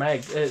it and some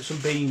some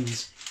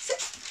beans.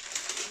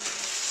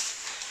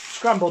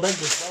 Scrambled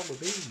eggs as well with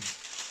beans.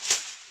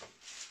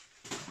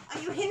 Are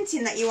you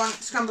hinting that you want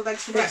scrambled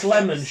eggs for It's breakfast?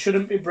 lemon,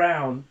 shouldn't be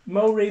brown.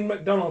 Maureen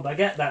McDonald, I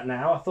get that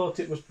now. I thought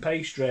it was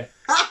pastry.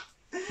 I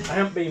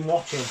haven't been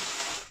watching.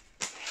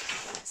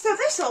 So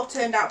this all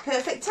turned out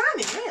perfect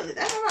timing, really,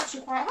 then. I'm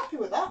actually quite happy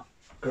with that.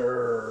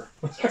 Grrr.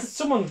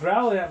 Someone's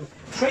growling at me.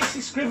 Tracy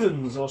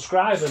Scrivens or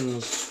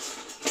Scrivens.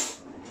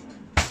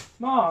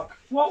 Mark,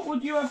 what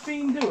would you have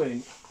been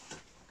doing?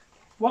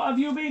 What have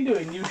you been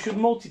doing? You should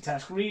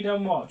multitask, read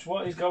and watch.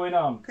 What is going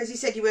on? Because you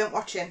said you weren't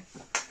watching.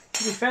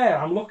 To be fair,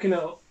 I'm looking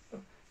at...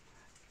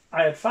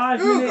 I had 5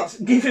 minutes.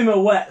 Give him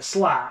a wet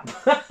slap.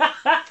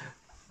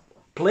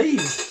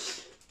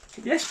 Please.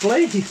 Yes,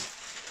 please.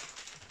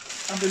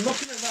 I've been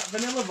looking at that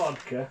vanilla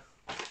vodka.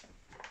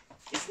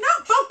 It's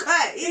not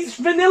vodka. It's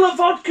vanilla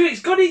vodka.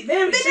 It's got it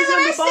there. It says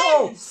on the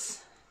bottle.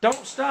 Essence.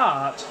 Don't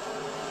start.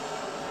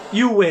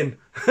 You win.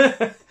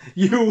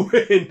 You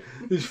win.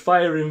 There's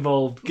fire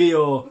involved.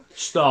 Gio,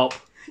 stop.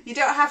 You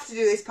don't have to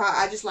do this part.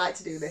 I just like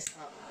to do this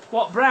part.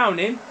 What,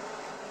 browning?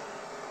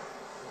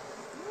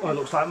 Oh, it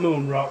looks like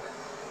moon rock.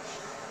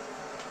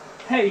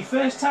 Hey,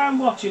 first time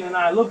watching and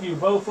I love you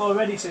both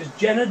already, says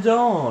Jenna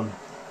Dawn.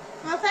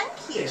 Well, thank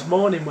you. It's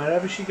morning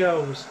wherever she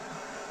goes.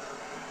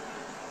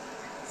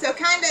 So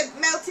kind of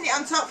melting it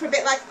on top for a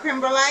bit like a creme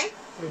brulee.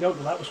 We don't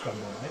do that with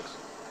scrambled eggs.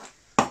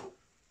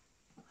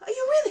 Are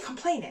you really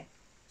complaining?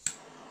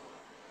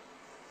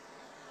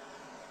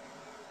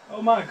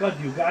 Oh my god,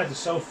 you guys are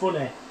so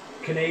funny.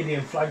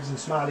 Canadian flags and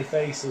smiley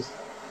faces.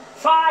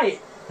 Fight!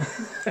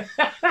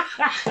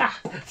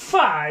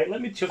 Fight!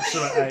 Let me chuck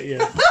something at you.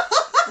 What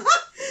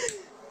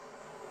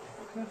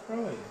can I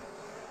throw at you?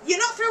 You're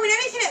not throwing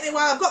anything at me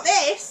while I've got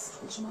this.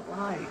 Something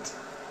light.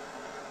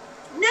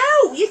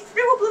 No, you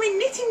threw a blooming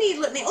knitting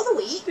needle at me the other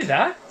week. Did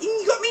I?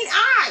 You got me an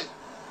eye.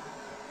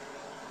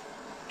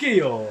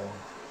 Gio.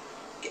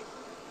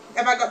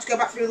 Have I got to go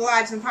back through the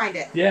lives and find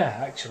it?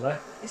 Yeah, actually.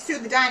 It's through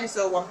the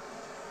dinosaur one.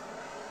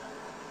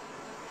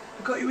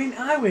 I got you in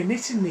eye with a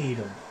knitting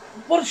needle.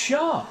 What a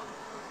shot.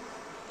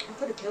 I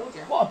could have killed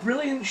you. What a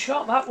brilliant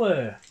shot that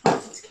were. I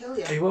wanted to kill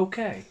you. Are you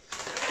okay?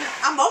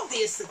 I'm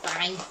obviously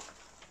fine.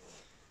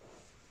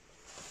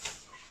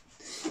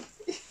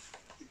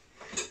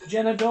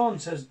 Jenna Dawn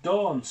says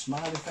Dawn,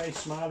 smiley face,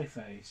 smiley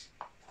face.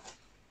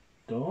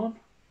 Dawn?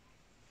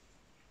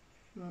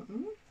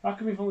 How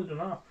come you've only done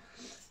that?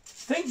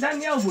 I think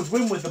Danielle would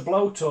win with the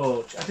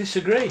blowtorch. I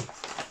disagree. Do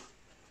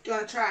you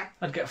want to try?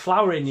 I'd get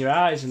flour in your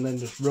eyes and then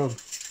just run.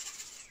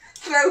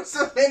 Throw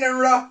something and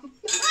run.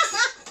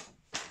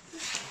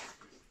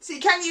 So you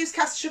can use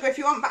caster sugar if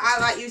you want, but I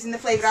like using the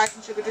flavoured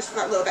icing sugar just for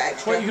that little bit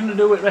extra. What are you going to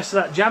do with the rest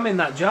of that jam in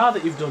that jar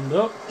that you've done,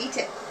 Duck? Eat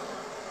it.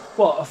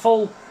 What, a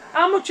full...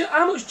 How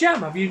much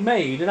jam have you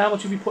made and how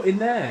much have you put in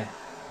there?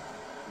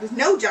 There's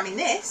no jam in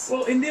this.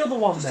 Well, in the other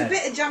one Just then. a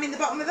bit of jam in the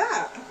bottom of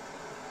that.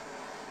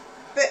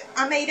 But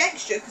I made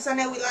extra because I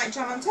know we like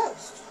jam on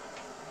toast.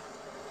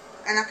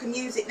 And I can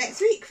use it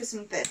next week for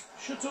something.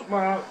 Shut up,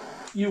 Mark.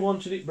 You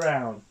wanted it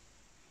brown.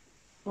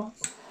 What?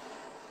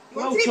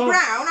 You wanted it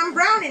brown? I'm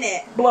browning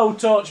it.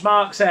 Blowtorch,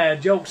 Mark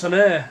said. Joke's on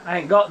her. I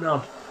ain't got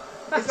none.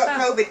 I've got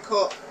COVID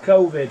cut.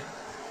 COVID.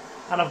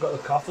 And I've got the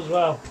cough as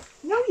well.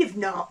 No, you've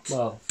not.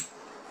 Well,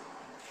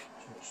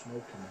 too much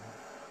smoking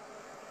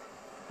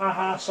now.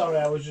 Haha, sorry,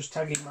 I was just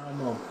tagging my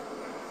mum.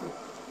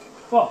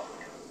 What?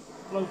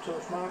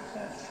 Blowtorch, Mark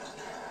said.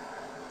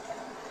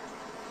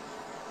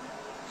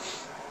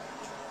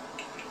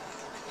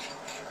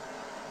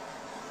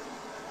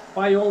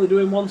 Why are you only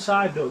doing one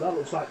side, though? That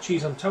looks like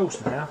cheese on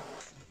toast now.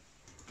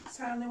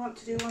 So I only want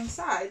to do one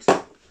side.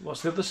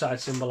 What's the other side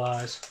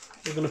symbolise?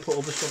 We're going to put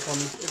other stuff on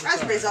the other side.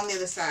 Raspberries on the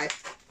other side.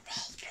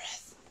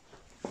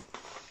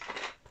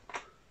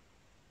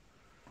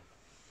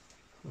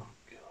 Oh,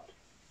 God.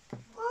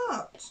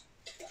 What?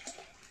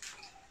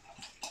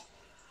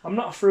 I'm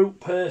not a fruit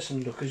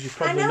person, because you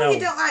probably I know you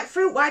don't like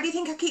fruit. Why do you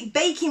think I keep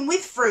baking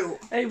with fruit?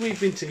 Hey,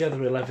 we've been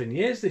together 11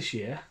 years this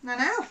year. I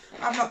know.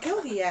 I've not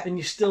killed you yet. And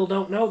you still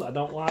don't know that I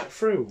don't like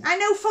fruit. I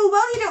know full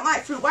well you don't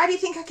like fruit. Why do you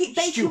think I keep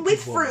baking Stupid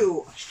with woman.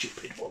 fruit?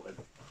 Stupid woman.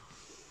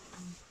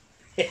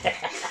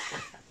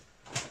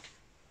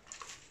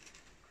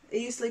 Are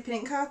you sleeping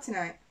in car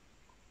tonight?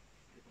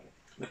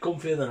 The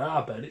comfier than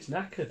our bed, it's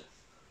knackered.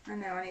 I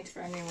know, I need to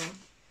buy a new one.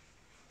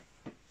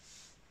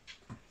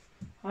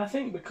 I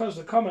think because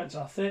the comments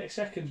are 30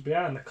 seconds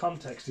behind, the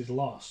context is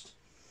lost.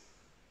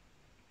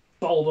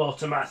 Bold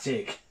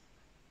automatic.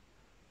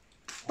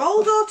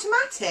 Bold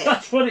automatic?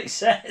 That's what it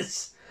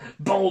says.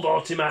 Bold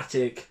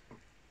automatic.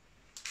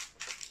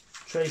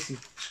 Tracy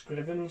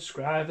Scrivens.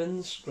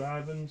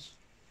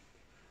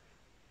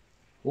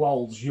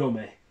 Lols,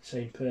 yummy.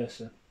 Same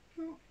person.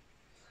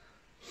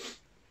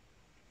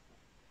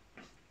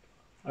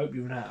 I hope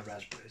you run out of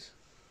raspberries.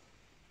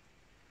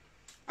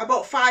 I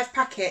bought 5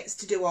 packets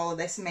to do all of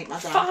this and make my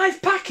jam.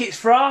 5 packets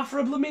for half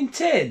a blooming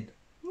tin?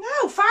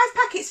 No, 5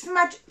 packets for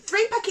my...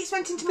 3 packets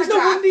went into my There's jam.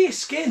 no wonder you're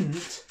skinned.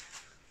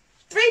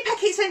 3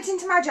 packets went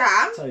into my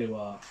jam. Tell you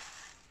what.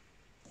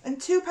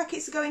 And 2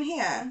 packets are going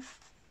here.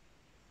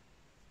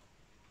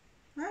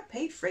 I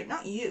paid for it,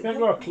 not you. You haven't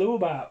got a clue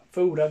about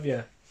food, have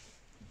you?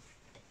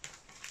 Do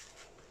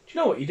you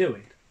know what you're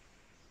doing?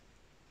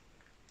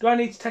 Do I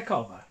need to take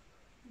over?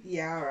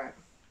 Yeah, alright.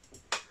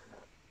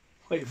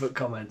 Wait for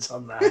comments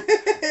on that.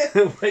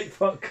 Wait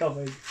for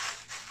comments.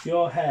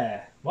 Your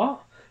hair.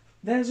 What?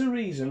 There's a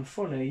reason,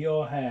 funny,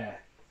 your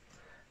hair.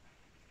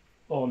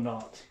 Or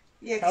not.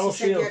 Yeah, Carol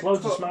Shields,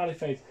 loads of cut. smiley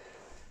face.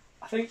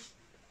 I think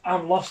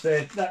I'm lost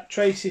there. That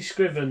Tracy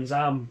Scrivens,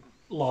 I'm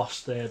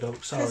lost there,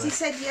 Doug. Sorry. Because he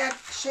said you had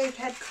shaved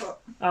head cut.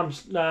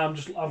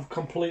 I'm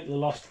completely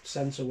lost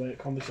sense of where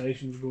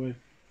conversation's going.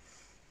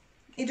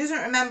 He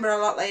doesn't remember a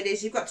lot,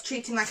 ladies. You've got to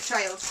treat him like a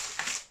child.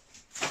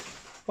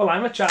 Well,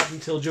 I'm a child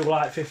until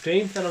July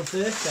 15th, and I'm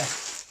 30.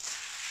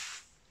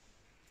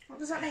 What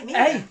does that make me?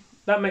 Hey, then?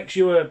 that makes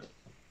you a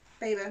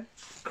Baby.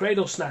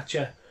 cradle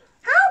snatcher.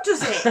 How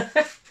does it?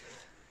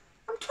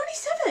 I'm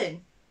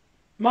 27.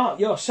 Mark,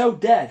 you're so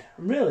dead.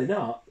 I'm really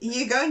not.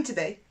 You're going to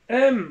be.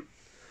 I'm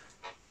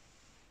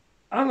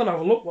going to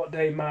have a look what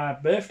day my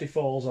birthday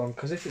falls on,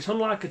 because if it's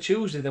unlike a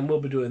Tuesday, then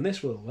we'll be doing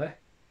this, will we?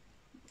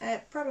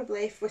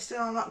 Probably, if we're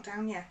still on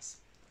lockdown, yes.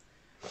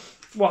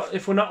 What,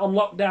 if we're not on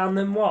lockdown,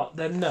 then what?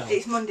 Then no.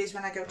 It's Mondays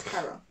when I go to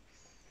Carol.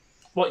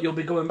 What, you'll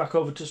be going back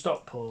over to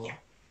Stockport? Yeah.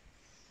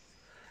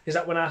 Is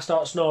that when I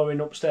start snoring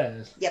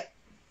upstairs? Yep.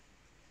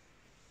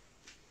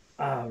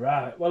 Ah,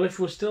 right. Well, if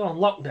we're still on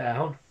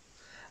lockdown,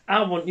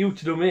 I want you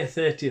to do me a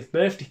 30th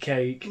birthday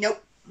cake.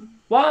 Nope.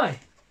 Why?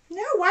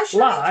 No, why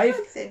should I make Live?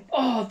 everything?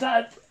 Oh,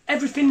 that...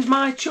 Everything's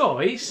my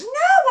choice? No,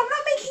 I'm not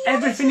making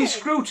Everything is anything.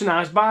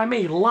 scrutinised by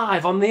me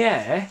live on the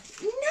air?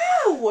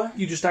 No!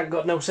 You just ain't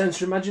got no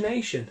sense of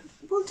imagination.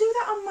 We'll do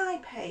that on my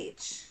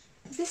page.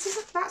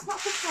 That's not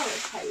for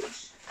Carol's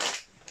page.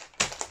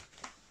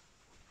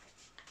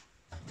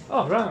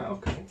 Oh, right,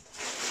 okay.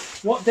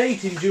 What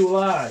date in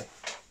July?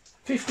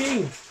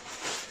 15th.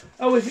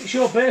 Oh, if it's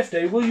your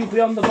birthday, will you be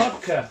on the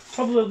vodka?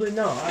 Probably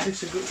not. I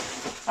disagree.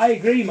 I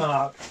agree,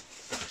 Mark.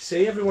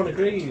 See, everyone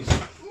agrees.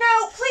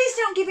 No, please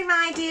don't give him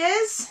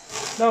ideas.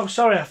 No,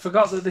 sorry, I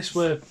forgot that this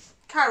were...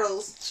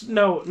 Carol's.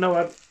 No,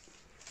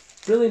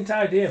 brilliant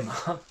idea,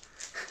 Mark.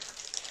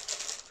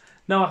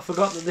 No, I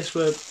forgot that this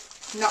were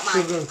Not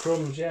mine. sugar and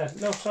crumbs, yeah.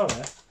 No,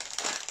 sorry.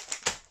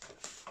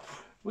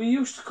 We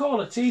used to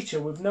call a teacher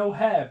with no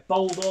hair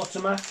Bold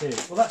Automatic.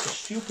 Well, that's a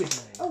stupid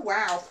name. Oh,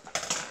 wow.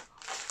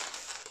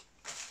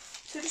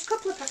 So just a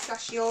couple of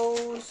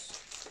pistachios.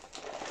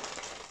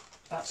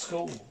 At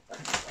school.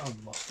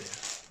 I'm lost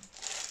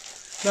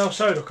here. No,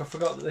 sorry, look, I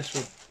forgot that this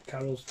was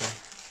Carol's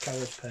thing.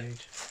 Carol's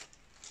page.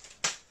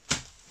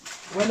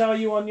 When are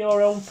you on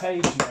your own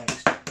page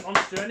next?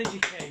 Monster Energy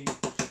Cake.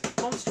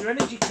 Monster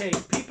Energy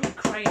Cake. People are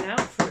crying out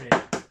for it.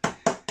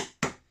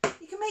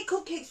 You can make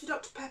cupcakes with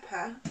Dr.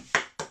 Pepper.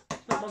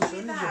 It's not I'll Monster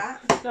do Energy.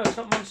 that. No, it's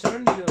not Monster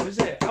Energy though, is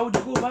it? How would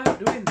you go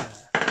about doing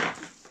that?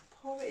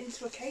 Pour it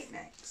into a cake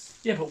mix.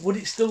 Yeah, but would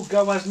it still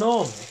go as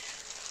normal?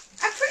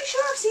 I'm pretty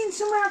sure I've seen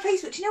somewhere on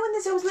Facebook, you know when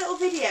there's those little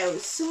videos,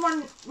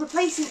 someone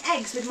replacing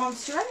eggs with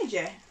Monster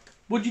Energy?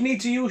 Would you need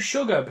to use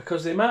sugar?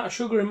 Because the amount of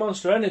sugar in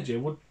Monster Energy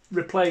would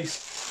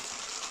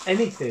replace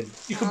anything.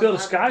 You could build a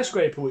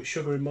skyscraper with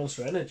sugar in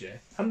Monster Energy.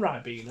 And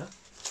Ribena.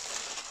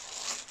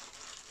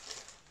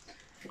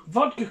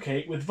 Vodka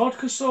cake with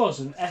vodka sauce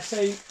and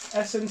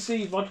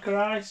S&C vodka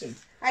icing.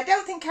 I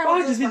don't think Carol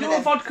Why does did they one do of a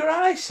them. vodka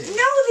icing? No,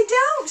 they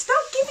don't.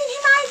 Stop giving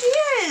him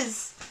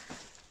ideas.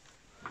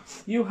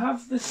 You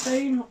have the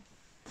same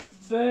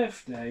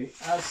birthday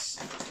as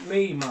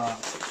me, Mark.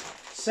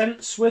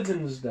 St.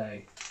 Swithin's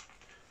Day.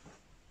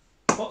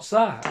 What's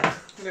that?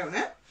 I don't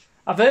know.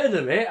 I've heard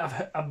of it.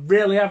 I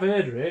really have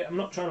heard of it. I'm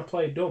not trying to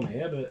play dumb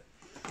here,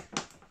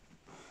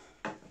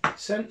 but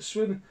St.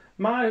 Swithin.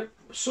 My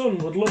son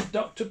would love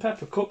Dr.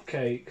 Pepper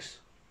cupcakes.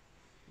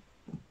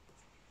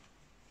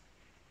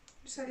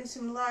 Just adding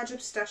some larger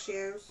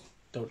pistachios.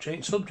 Don't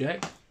change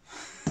subject.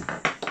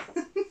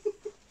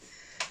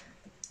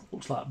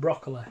 Looks like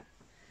broccoli.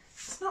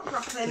 It's not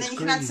broccoli, and It's then you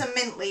can add green. some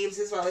mint leaves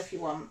as well if you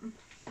want.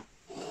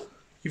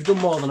 You've done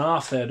more than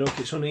half there, Duck.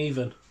 It's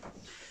uneven.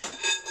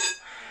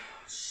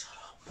 Shut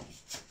up.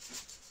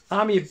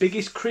 I'm your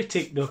biggest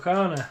critic, Duck,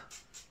 aren't I?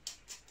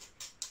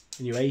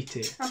 And you ate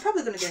it. I'm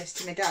probably going to give this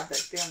to my dad,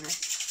 let's be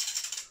honest.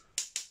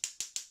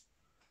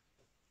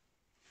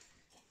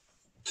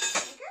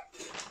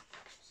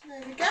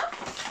 There we go.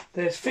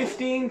 There's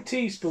 15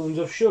 teaspoons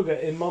of sugar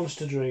in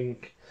Monster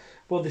Drink.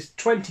 Well, there's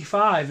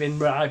 25 in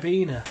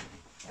Ribena.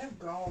 Oh,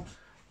 God.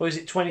 Or is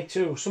it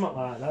 22? Something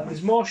like that.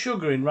 There's more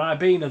sugar in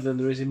Ribena than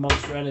there is in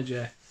Monster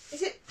Energy.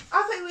 Is it?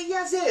 I thought it was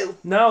Yazoo.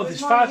 No,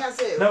 there's 5.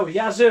 Yazoo. No,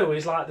 Yazoo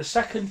is like the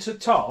second to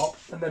top,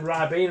 and then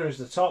Ribena is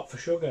the top for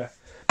sugar.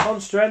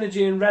 Monster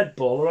Energy and Red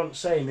Bull are on the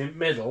same in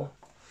middle.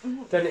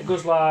 Then it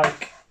goes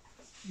like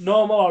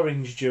normal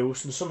orange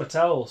juice and something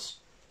else.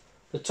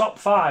 The top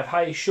 5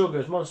 highest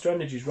sugars, Monster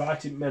Energy is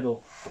right in the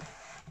middle.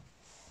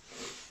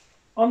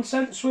 On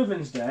St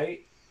Swithin's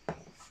Day,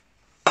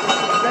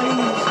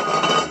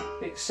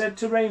 it's said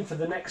to rain for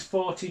the next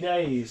 40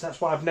 days. That's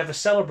why I've never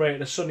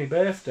celebrated a sunny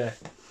birthday.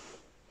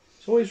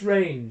 It's always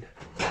rained.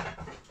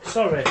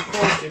 Sorry,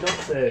 40, not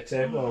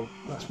 30. Well,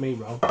 that's me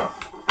wrong.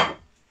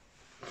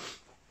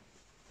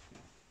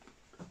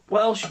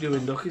 What else you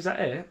doing, Duck? Is that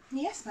it?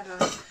 Yes, my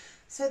darling.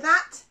 So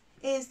that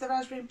is the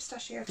raspberry and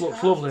pistachio tart.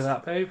 Looks lovely,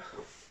 that, babe.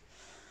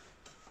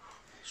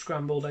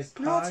 Scrambled egg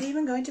pie. Not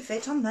even going to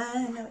fit on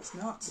there. No, it's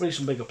not. We need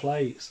some bigger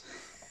plates.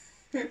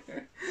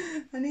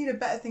 I need a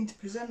better thing to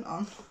present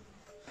on.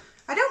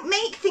 I don't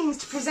make things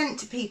to present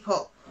to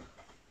people.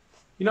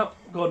 You're not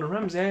Gordon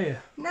Ramsay, are you?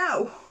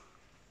 No.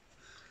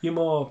 You're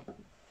more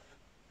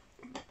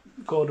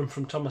Gordon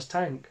from Thomas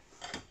Tank.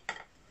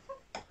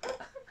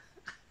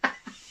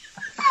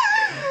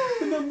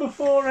 The number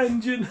 4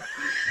 engine.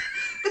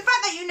 The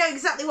fact that you know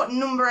exactly what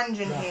number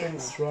engine No, I he think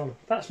is. that's wrong.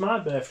 That's my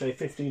birthday,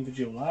 15th of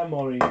July,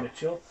 Maureen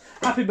Mitchell.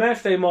 Happy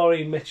birthday,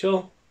 Maureen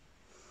Mitchell.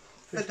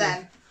 For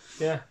then.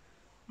 Yeah.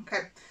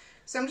 Okay.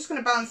 So I'm just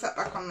going to balance that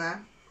back on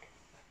there.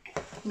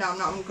 No, I'm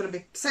not. I'm going to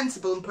be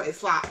sensible and put it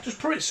flat. Just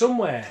put it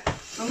somewhere.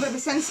 I'm going to be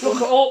sensible.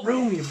 Look at all the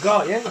room you've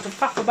got. You ain't got to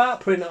faff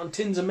about putting it on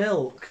tins of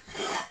milk.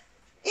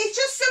 It's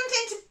just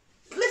something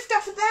to lift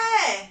off of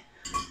there.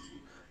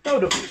 No,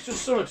 look, it's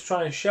just something to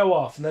try and show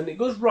off, and then it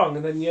goes wrong,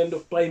 and then you end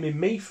up blaming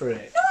me for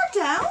it. No, I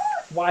don't.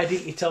 Why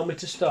didn't you tell me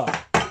to stop?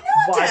 No,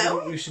 Why I don't.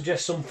 didn't you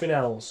suggest something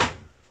else?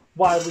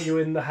 Why were you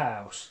in the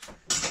house?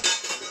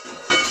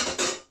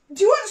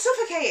 Do you want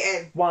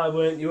suffocating? Why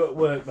weren't you at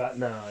work that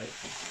night?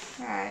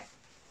 Right.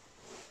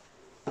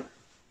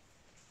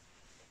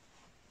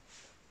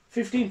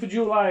 15th of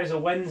July is a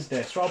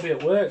Wednesday, so I'll be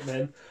at work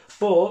then.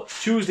 But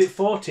Tuesday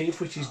 14th,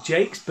 which is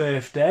Jake's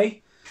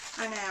birthday.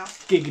 I know.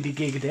 Giggity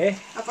giggity.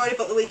 I've already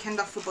booked the weekend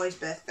off for Boy's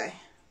birthday.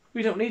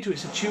 We don't need to,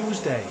 it's a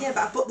Tuesday. Yeah,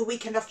 but I've booked the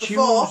weekend off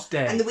before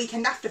Tuesday. and the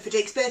weekend after for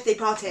Jake's birthday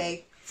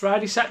party.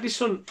 Friday, Saturday,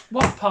 Sunday.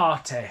 What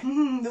party?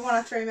 The one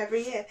I throw him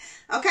every year.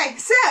 Okay,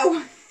 so...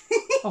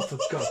 Oh, for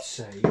God's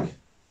sake.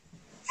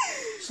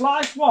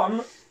 Slice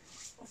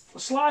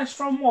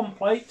from one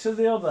plate to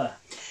the other.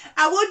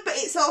 I would, but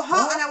it's all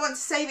hot What? and I want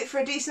to save it for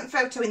a decent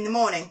photo in the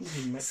morning.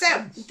 Makes So,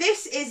 sense.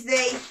 this is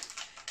the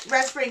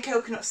raspberry and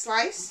coconut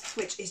slice,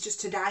 which is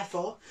just to die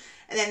for.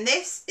 And then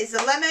this is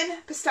the lemon,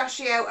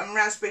 pistachio and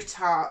raspberry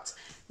tart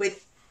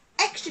with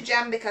extra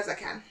jam because I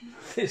can.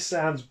 This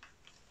sounds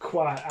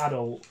quite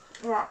adult.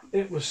 Right.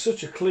 It was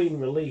such a clean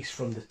release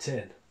from the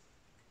tin.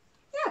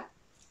 Yeah.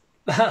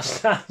 That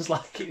sounds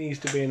like it needs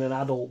to be in an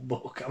adult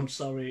book. I'm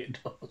sorry it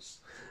does.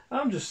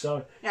 I'm just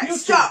sorry. Right, You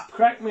stop. two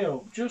crack me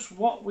up. Just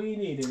what we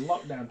need in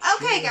lockdown.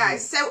 Okay,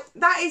 guys, so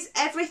that is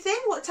everything.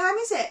 What time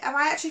is it? Have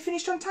I actually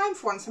finished on time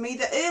for once? I'm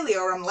either early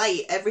or I'm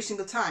late every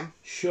single time.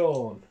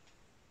 Sean.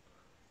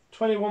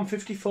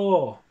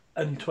 21:54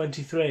 and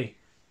 23.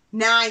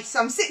 Nice.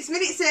 I'm 6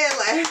 minutes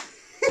early.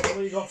 What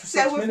have you got for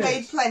 6 So we've minutes?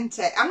 made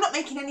plenty. I'm not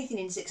making anything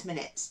in 6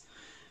 minutes.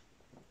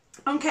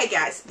 Okay,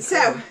 guys.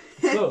 So...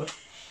 Good.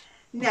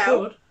 No.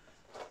 Good.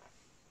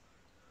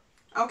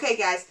 Okay,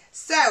 guys.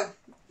 So...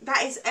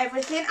 that is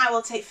everything. I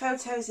will take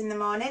photos in the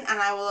morning and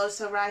I will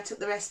also write up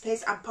the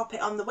recipes and pop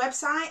it on the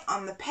website,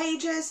 on the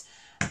pages,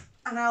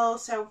 and I'll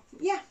also,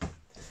 yeah.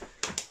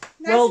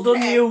 Nice Well and done,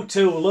 pretty. you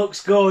two.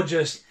 Looks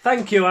gorgeous.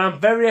 Thank you. I'm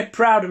very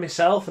proud of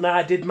myself and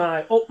I did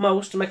my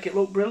utmost to make it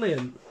look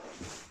brilliant.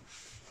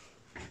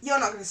 You're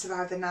not going to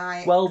survive the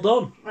night. Well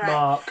done, Right.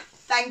 Mark.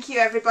 Thank you,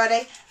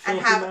 everybody, and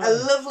Filthy have man. a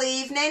lovely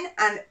evening,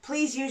 and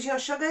please use your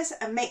sugars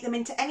and make them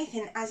into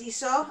anything. As you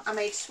saw, I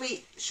made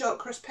sweet short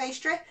crust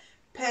pastry.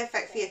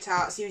 Perfect for your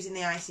tarts using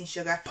the icing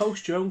sugar.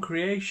 Post your own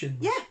creations.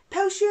 Yeah,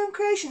 post your own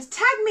creations.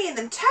 Tag me in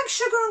them. Tag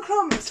Sugar and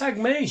Crumbs. Tag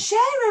me. Share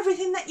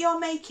everything that you're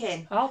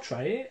making. I'll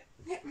try it.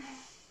 Yeah.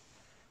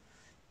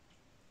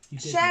 You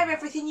did Share that.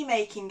 everything you're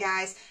making,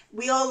 guys.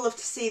 We all love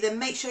to see them.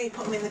 Make sure you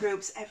put them in the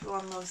groups.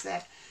 Everyone loves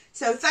it.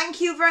 So thank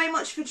you very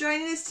much for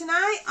joining us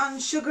tonight on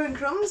Sugar and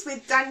Crumbs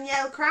with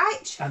Danielle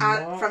Crouch And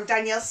Mark. from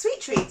Danielle's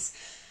Sweet Treats.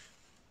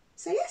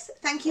 So yes,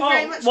 thank you Oh,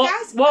 very much, what-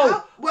 guys. Whoa,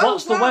 Oh,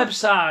 what's the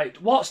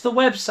website? What's the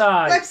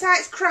website?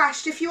 Website's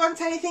crashed. If you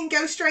want anything,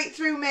 go straight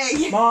through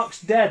me.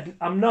 Mark's dead.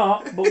 I'm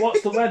not, but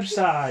what's the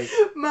website?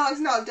 Mark's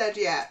not dead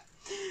yet.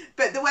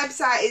 But the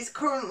website is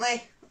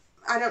currently,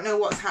 I don't know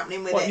what's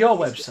happening with it. What, your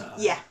website?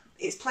 Yeah,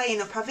 it's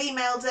playing up. I've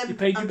emailed them. You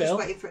paid your bill? Just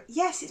waiting for it.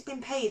 Yes, it's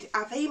been paid.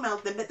 I've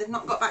emailed them, but they've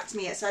not got back to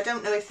me yet, so I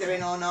don't know if they're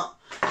in or not.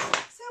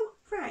 So,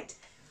 right.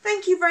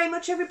 Thank you very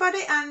much, everybody,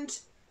 and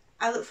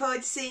I look forward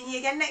to seeing you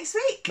again next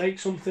week. Make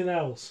something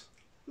else.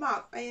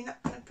 Mark, are you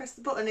not going to press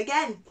the button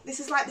again? This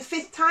is like the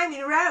 5th time in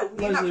a row. You've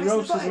not Leslie pressed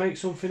Rose the says button. make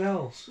something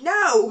else.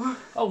 No!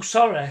 Oh,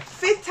 sorry.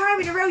 5th time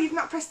in a row you've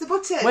not pressed the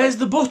button. Where's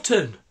the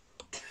button?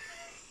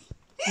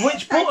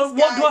 Which button?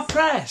 Thanks, What do I guys.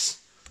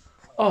 press?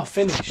 Oh,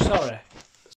 finish. Sorry.